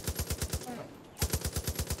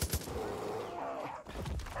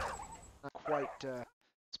 Not quite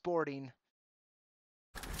sporting.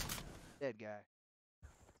 Dead guy.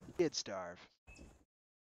 He did starve.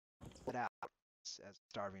 Let out as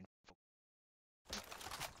starving.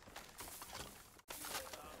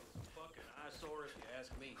 Fucking eyesore if you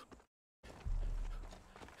ask me.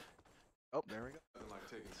 Oh, there we go. Nothing like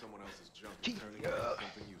taking someone else's junk Gee, and turning it into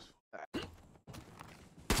something useful.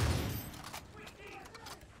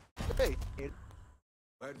 Hey, kid.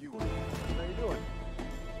 Glad you were. How you doing?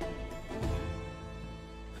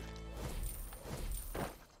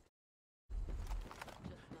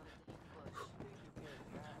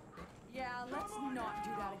 Yeah, let's not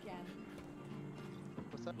do that again.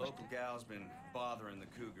 What's up? Local gal's been bothering the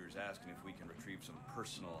Cougars, asking if we can retrieve some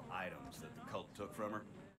personal items that the cult took from her.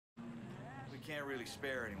 We can't really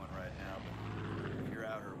spare anyone right now, but if you're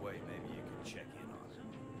out her way, maybe you can check in on her.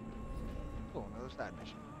 Cool, another side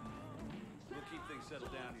mission. We'll keep things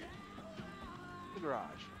settled down here. The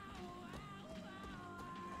garage.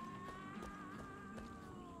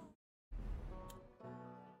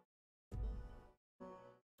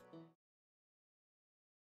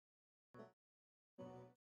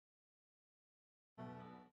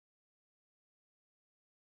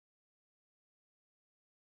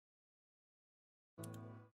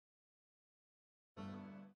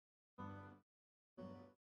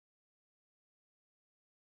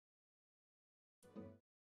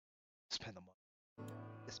 Spend the money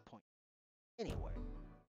at this point. Anyway.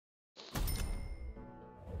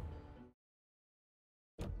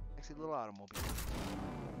 Sexy little automobile.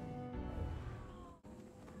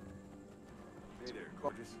 Hey there,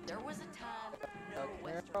 gorgeous. There was a time no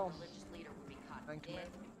Western Camaro. religious leader would be caught Thank you, dead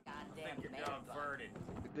man. with a I goddamn think you're man dog bun. verted.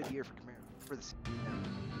 A good year for Camaro. For the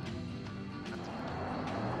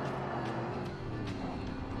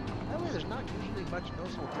That way, there's not usually much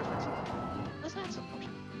noticeable difference. Let's add some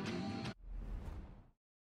motion.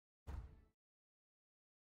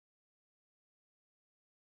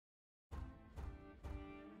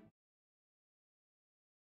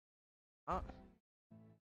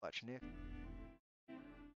 Watch Nick.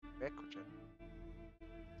 Requiem.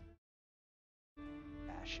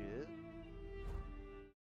 Ashes.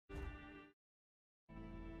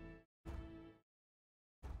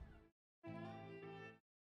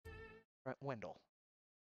 Right, Wendell.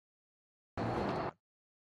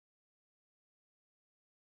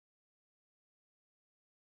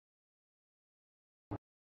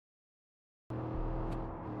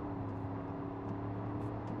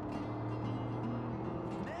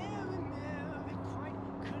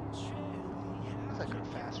 That's a good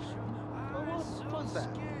fast run. Oh, what was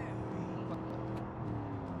that?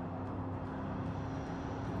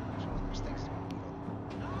 Which one of those things do we need?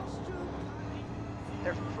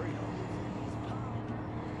 They're for freedom.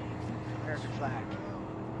 American flag.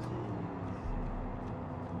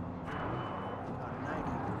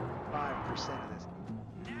 About 95% of this.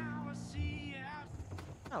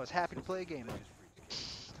 I was happy to play a game like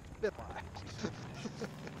this. Bit live.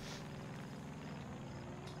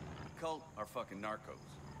 Cult are fucking narcos.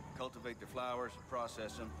 Cultivate their flowers,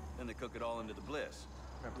 process them, then they cook it all into the bliss.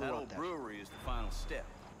 That old brewery is the final step.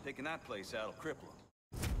 Taking that place out will cripple them.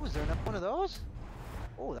 Oh, is there another one of those?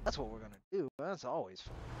 Oh, that's what we're gonna do. That's always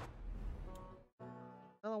fun.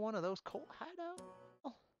 Another one of those cult hideout?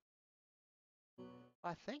 Oh.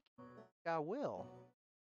 I think I will.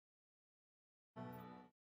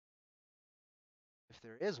 If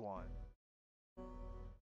there is one.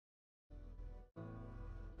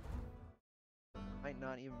 Might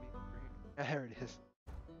not even be over here. There it is.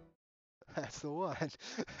 That's the one.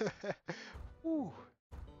 Woo.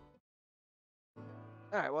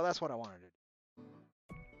 Alright, well that's what I wanted to do.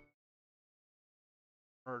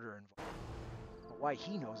 Murder involved. Why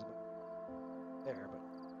he knows about it there, but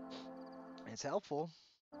it's helpful.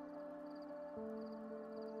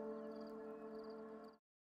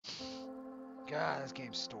 God, this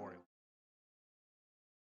game's story.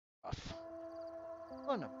 Rough.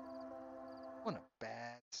 Wasn't a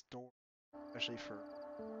bad story, especially for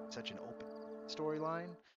such an open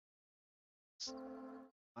storyline. It's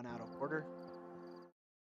run out of order.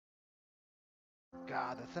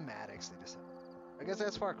 God, the thematics they just. I guess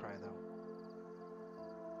that's Far Cry though.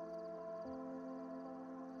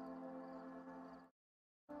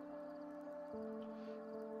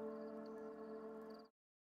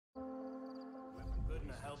 Good in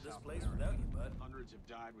a held this place without you, bud. Hundreds have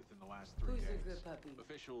died within the last 3 Who's days. a good puppy?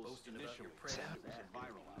 Officials Boasting about initially your said presence. it was a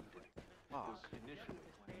viral outbreak. Fuck. It was initially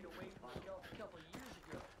claimed to be viral. A couple years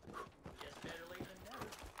ago. Guess better late than never.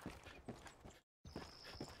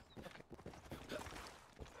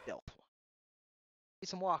 Stealth. Need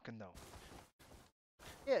some walking though.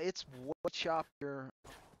 Yeah, it's what shop your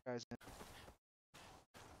guys in.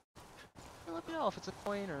 Let me know if it's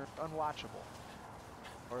annoying or unwatchable,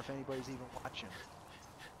 or if anybody's even watching.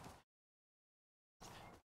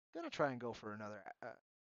 Gonna try and go for another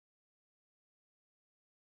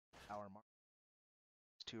hour mark.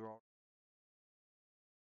 It's 2 roll.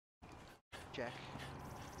 Check.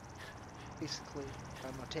 Basically,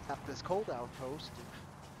 I'm gonna take out this cold outpost and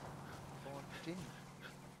go on continue.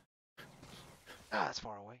 Ah, it's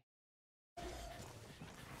far away.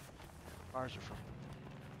 Ours are from.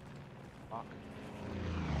 Fuck.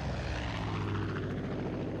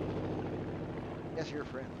 Guess you're a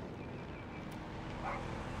friend.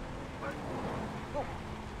 Oh.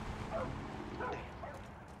 Damn.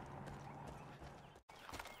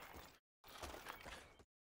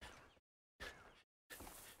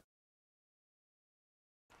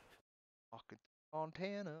 Fucking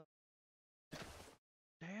Montana.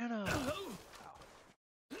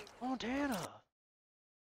 Montana.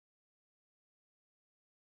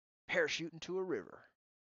 Parachute into a river.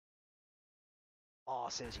 Aw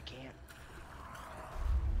says you can't.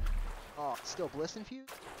 Oh, still bliss infused?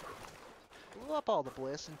 Blew up all the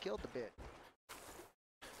bliss and killed the bit.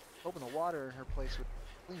 Hoping the water in her place would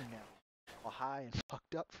be clean now. All high and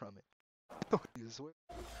fucked up from it.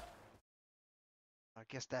 I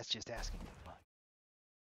guess that's just asking too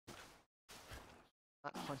much.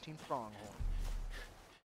 Not hunting pronghorn.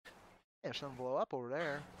 There's something blow up over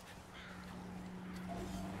there.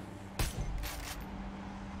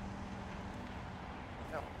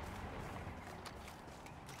 No.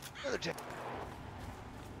 Another tip.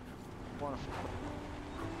 Wonderful.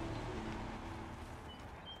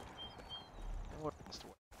 What else to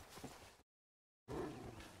wait?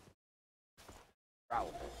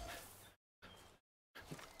 Growl.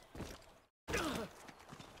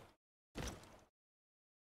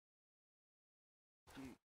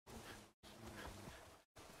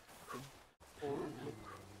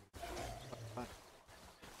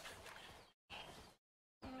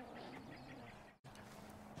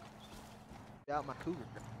 Out my cougar.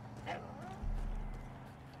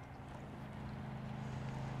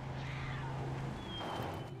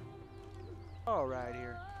 All right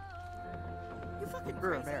here. You fucking For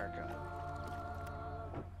crazy. America.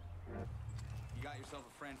 You got yourself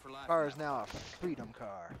a friend for life. Car is now a freedom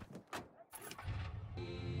car.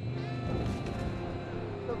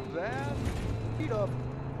 The van freedom.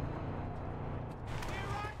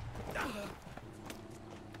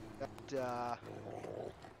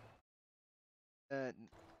 That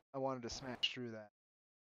I wanted to smash through that.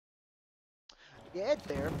 Yeah, it's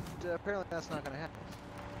there, but apparently that's not gonna happen.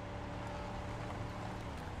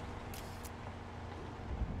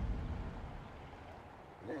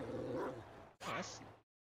 Yes.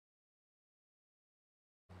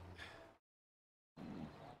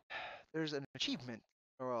 There's an achievement,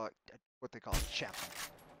 or what they call a chapter.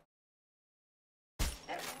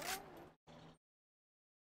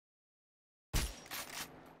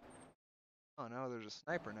 Oh no, there's a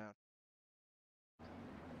sniper now.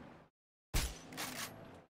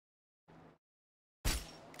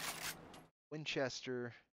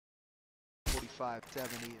 Winchester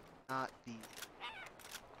 4570 is not the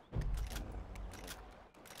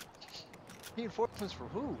reinforcements for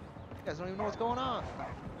who? You guys don't even know what's going on.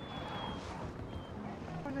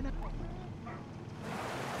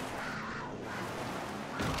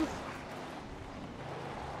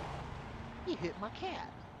 He hit my cat.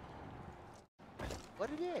 What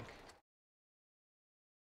a dick.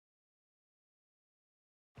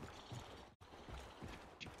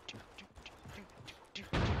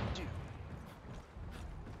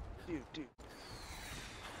 Do.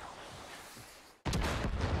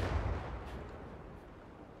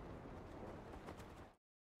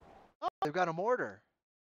 Oh, they've got a mortar.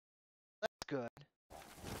 That's good.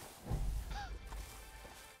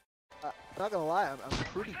 Not gonna lie, I'm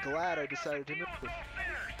pretty glad I decided to move.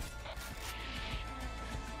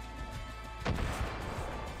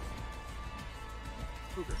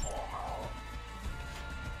 Cougar.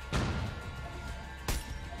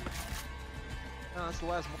 No, that's the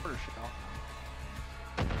last mortar shell.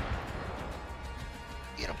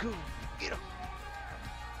 Get him, Cougar! Get him!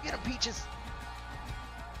 Get him, Peaches!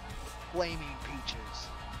 Flaming Peaches.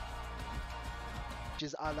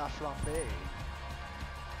 Peaches a la flambée.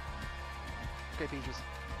 Okay, Peaches.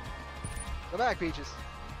 Go back, Peaches.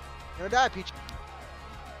 You're gonna die, Peach.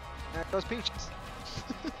 There goes Peaches.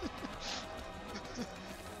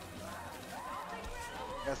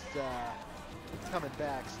 Guess coming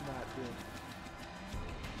back's not been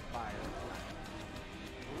fire.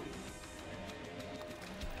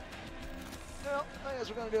 Well, I guess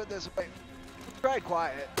we're gonna do it this way. Try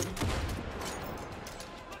quiet.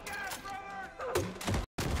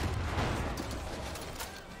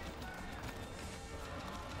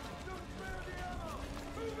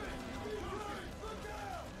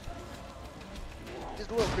 Just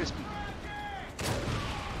a little crispy.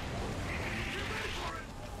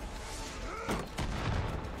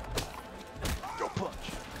 Go punch.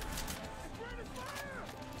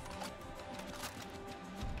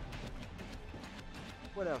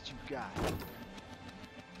 What else you got?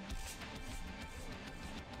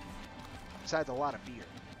 Besides a lot of beer.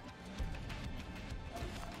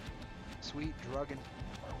 Sweet drugging.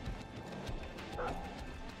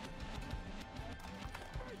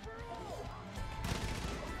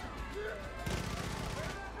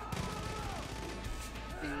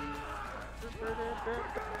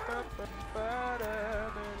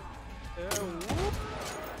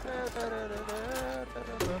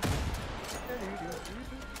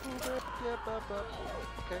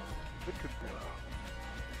 Okay, good control.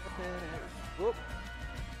 Whoop.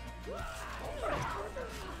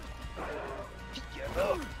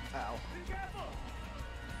 Ow.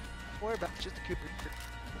 Don't worry about it, just a Cooper.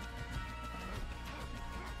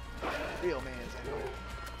 Real man's at home.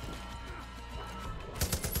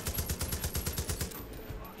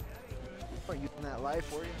 Weren't using that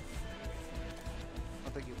life, were you? I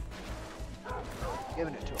don't think you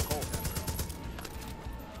giving it to a cold member.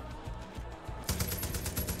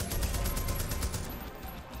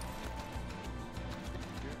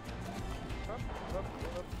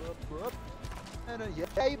 Up. And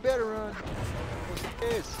yeah, you better run. What's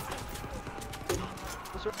this?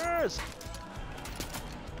 What's hers?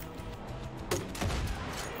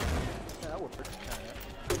 Yeah, that worked.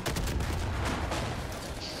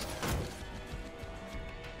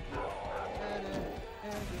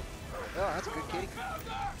 Oh, that's a good kitty.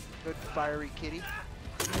 Good fiery kitty.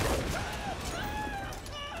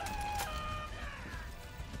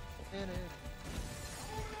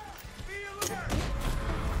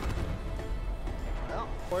 Well,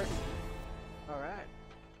 work. All right.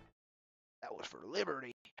 That was for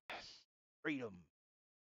liberty, freedom.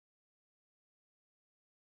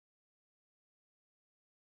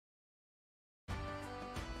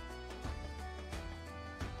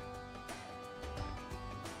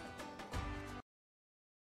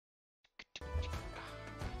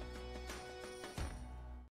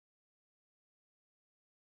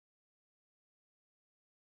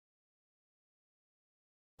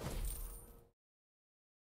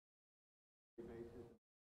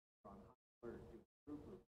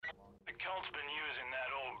 The cult's been using that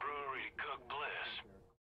old brewery to cook bliss.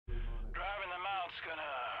 Driving them out's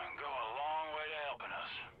gonna go a long way to helping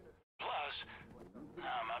us. Plus,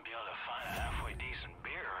 I might be able to find a halfway decent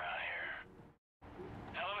beer around here.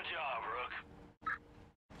 Hell of a job, Rook.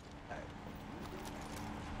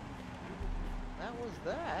 That was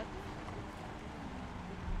that.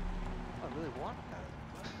 I really want that.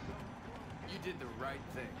 You did the right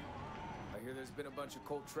thing. I hear there's been a bunch of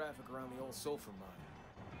cold traffic around the old sulfur mine.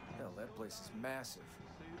 Hell, that place is massive.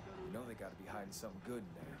 You know they gotta be hiding something good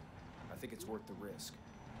in there. I think it's worth the risk.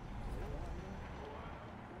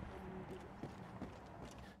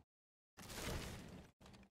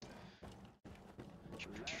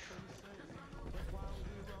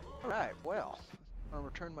 Alright, well, I'll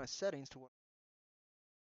return my settings to what.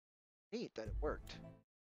 Neat that it worked.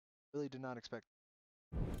 Really did not expect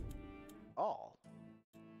all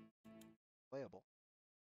playable.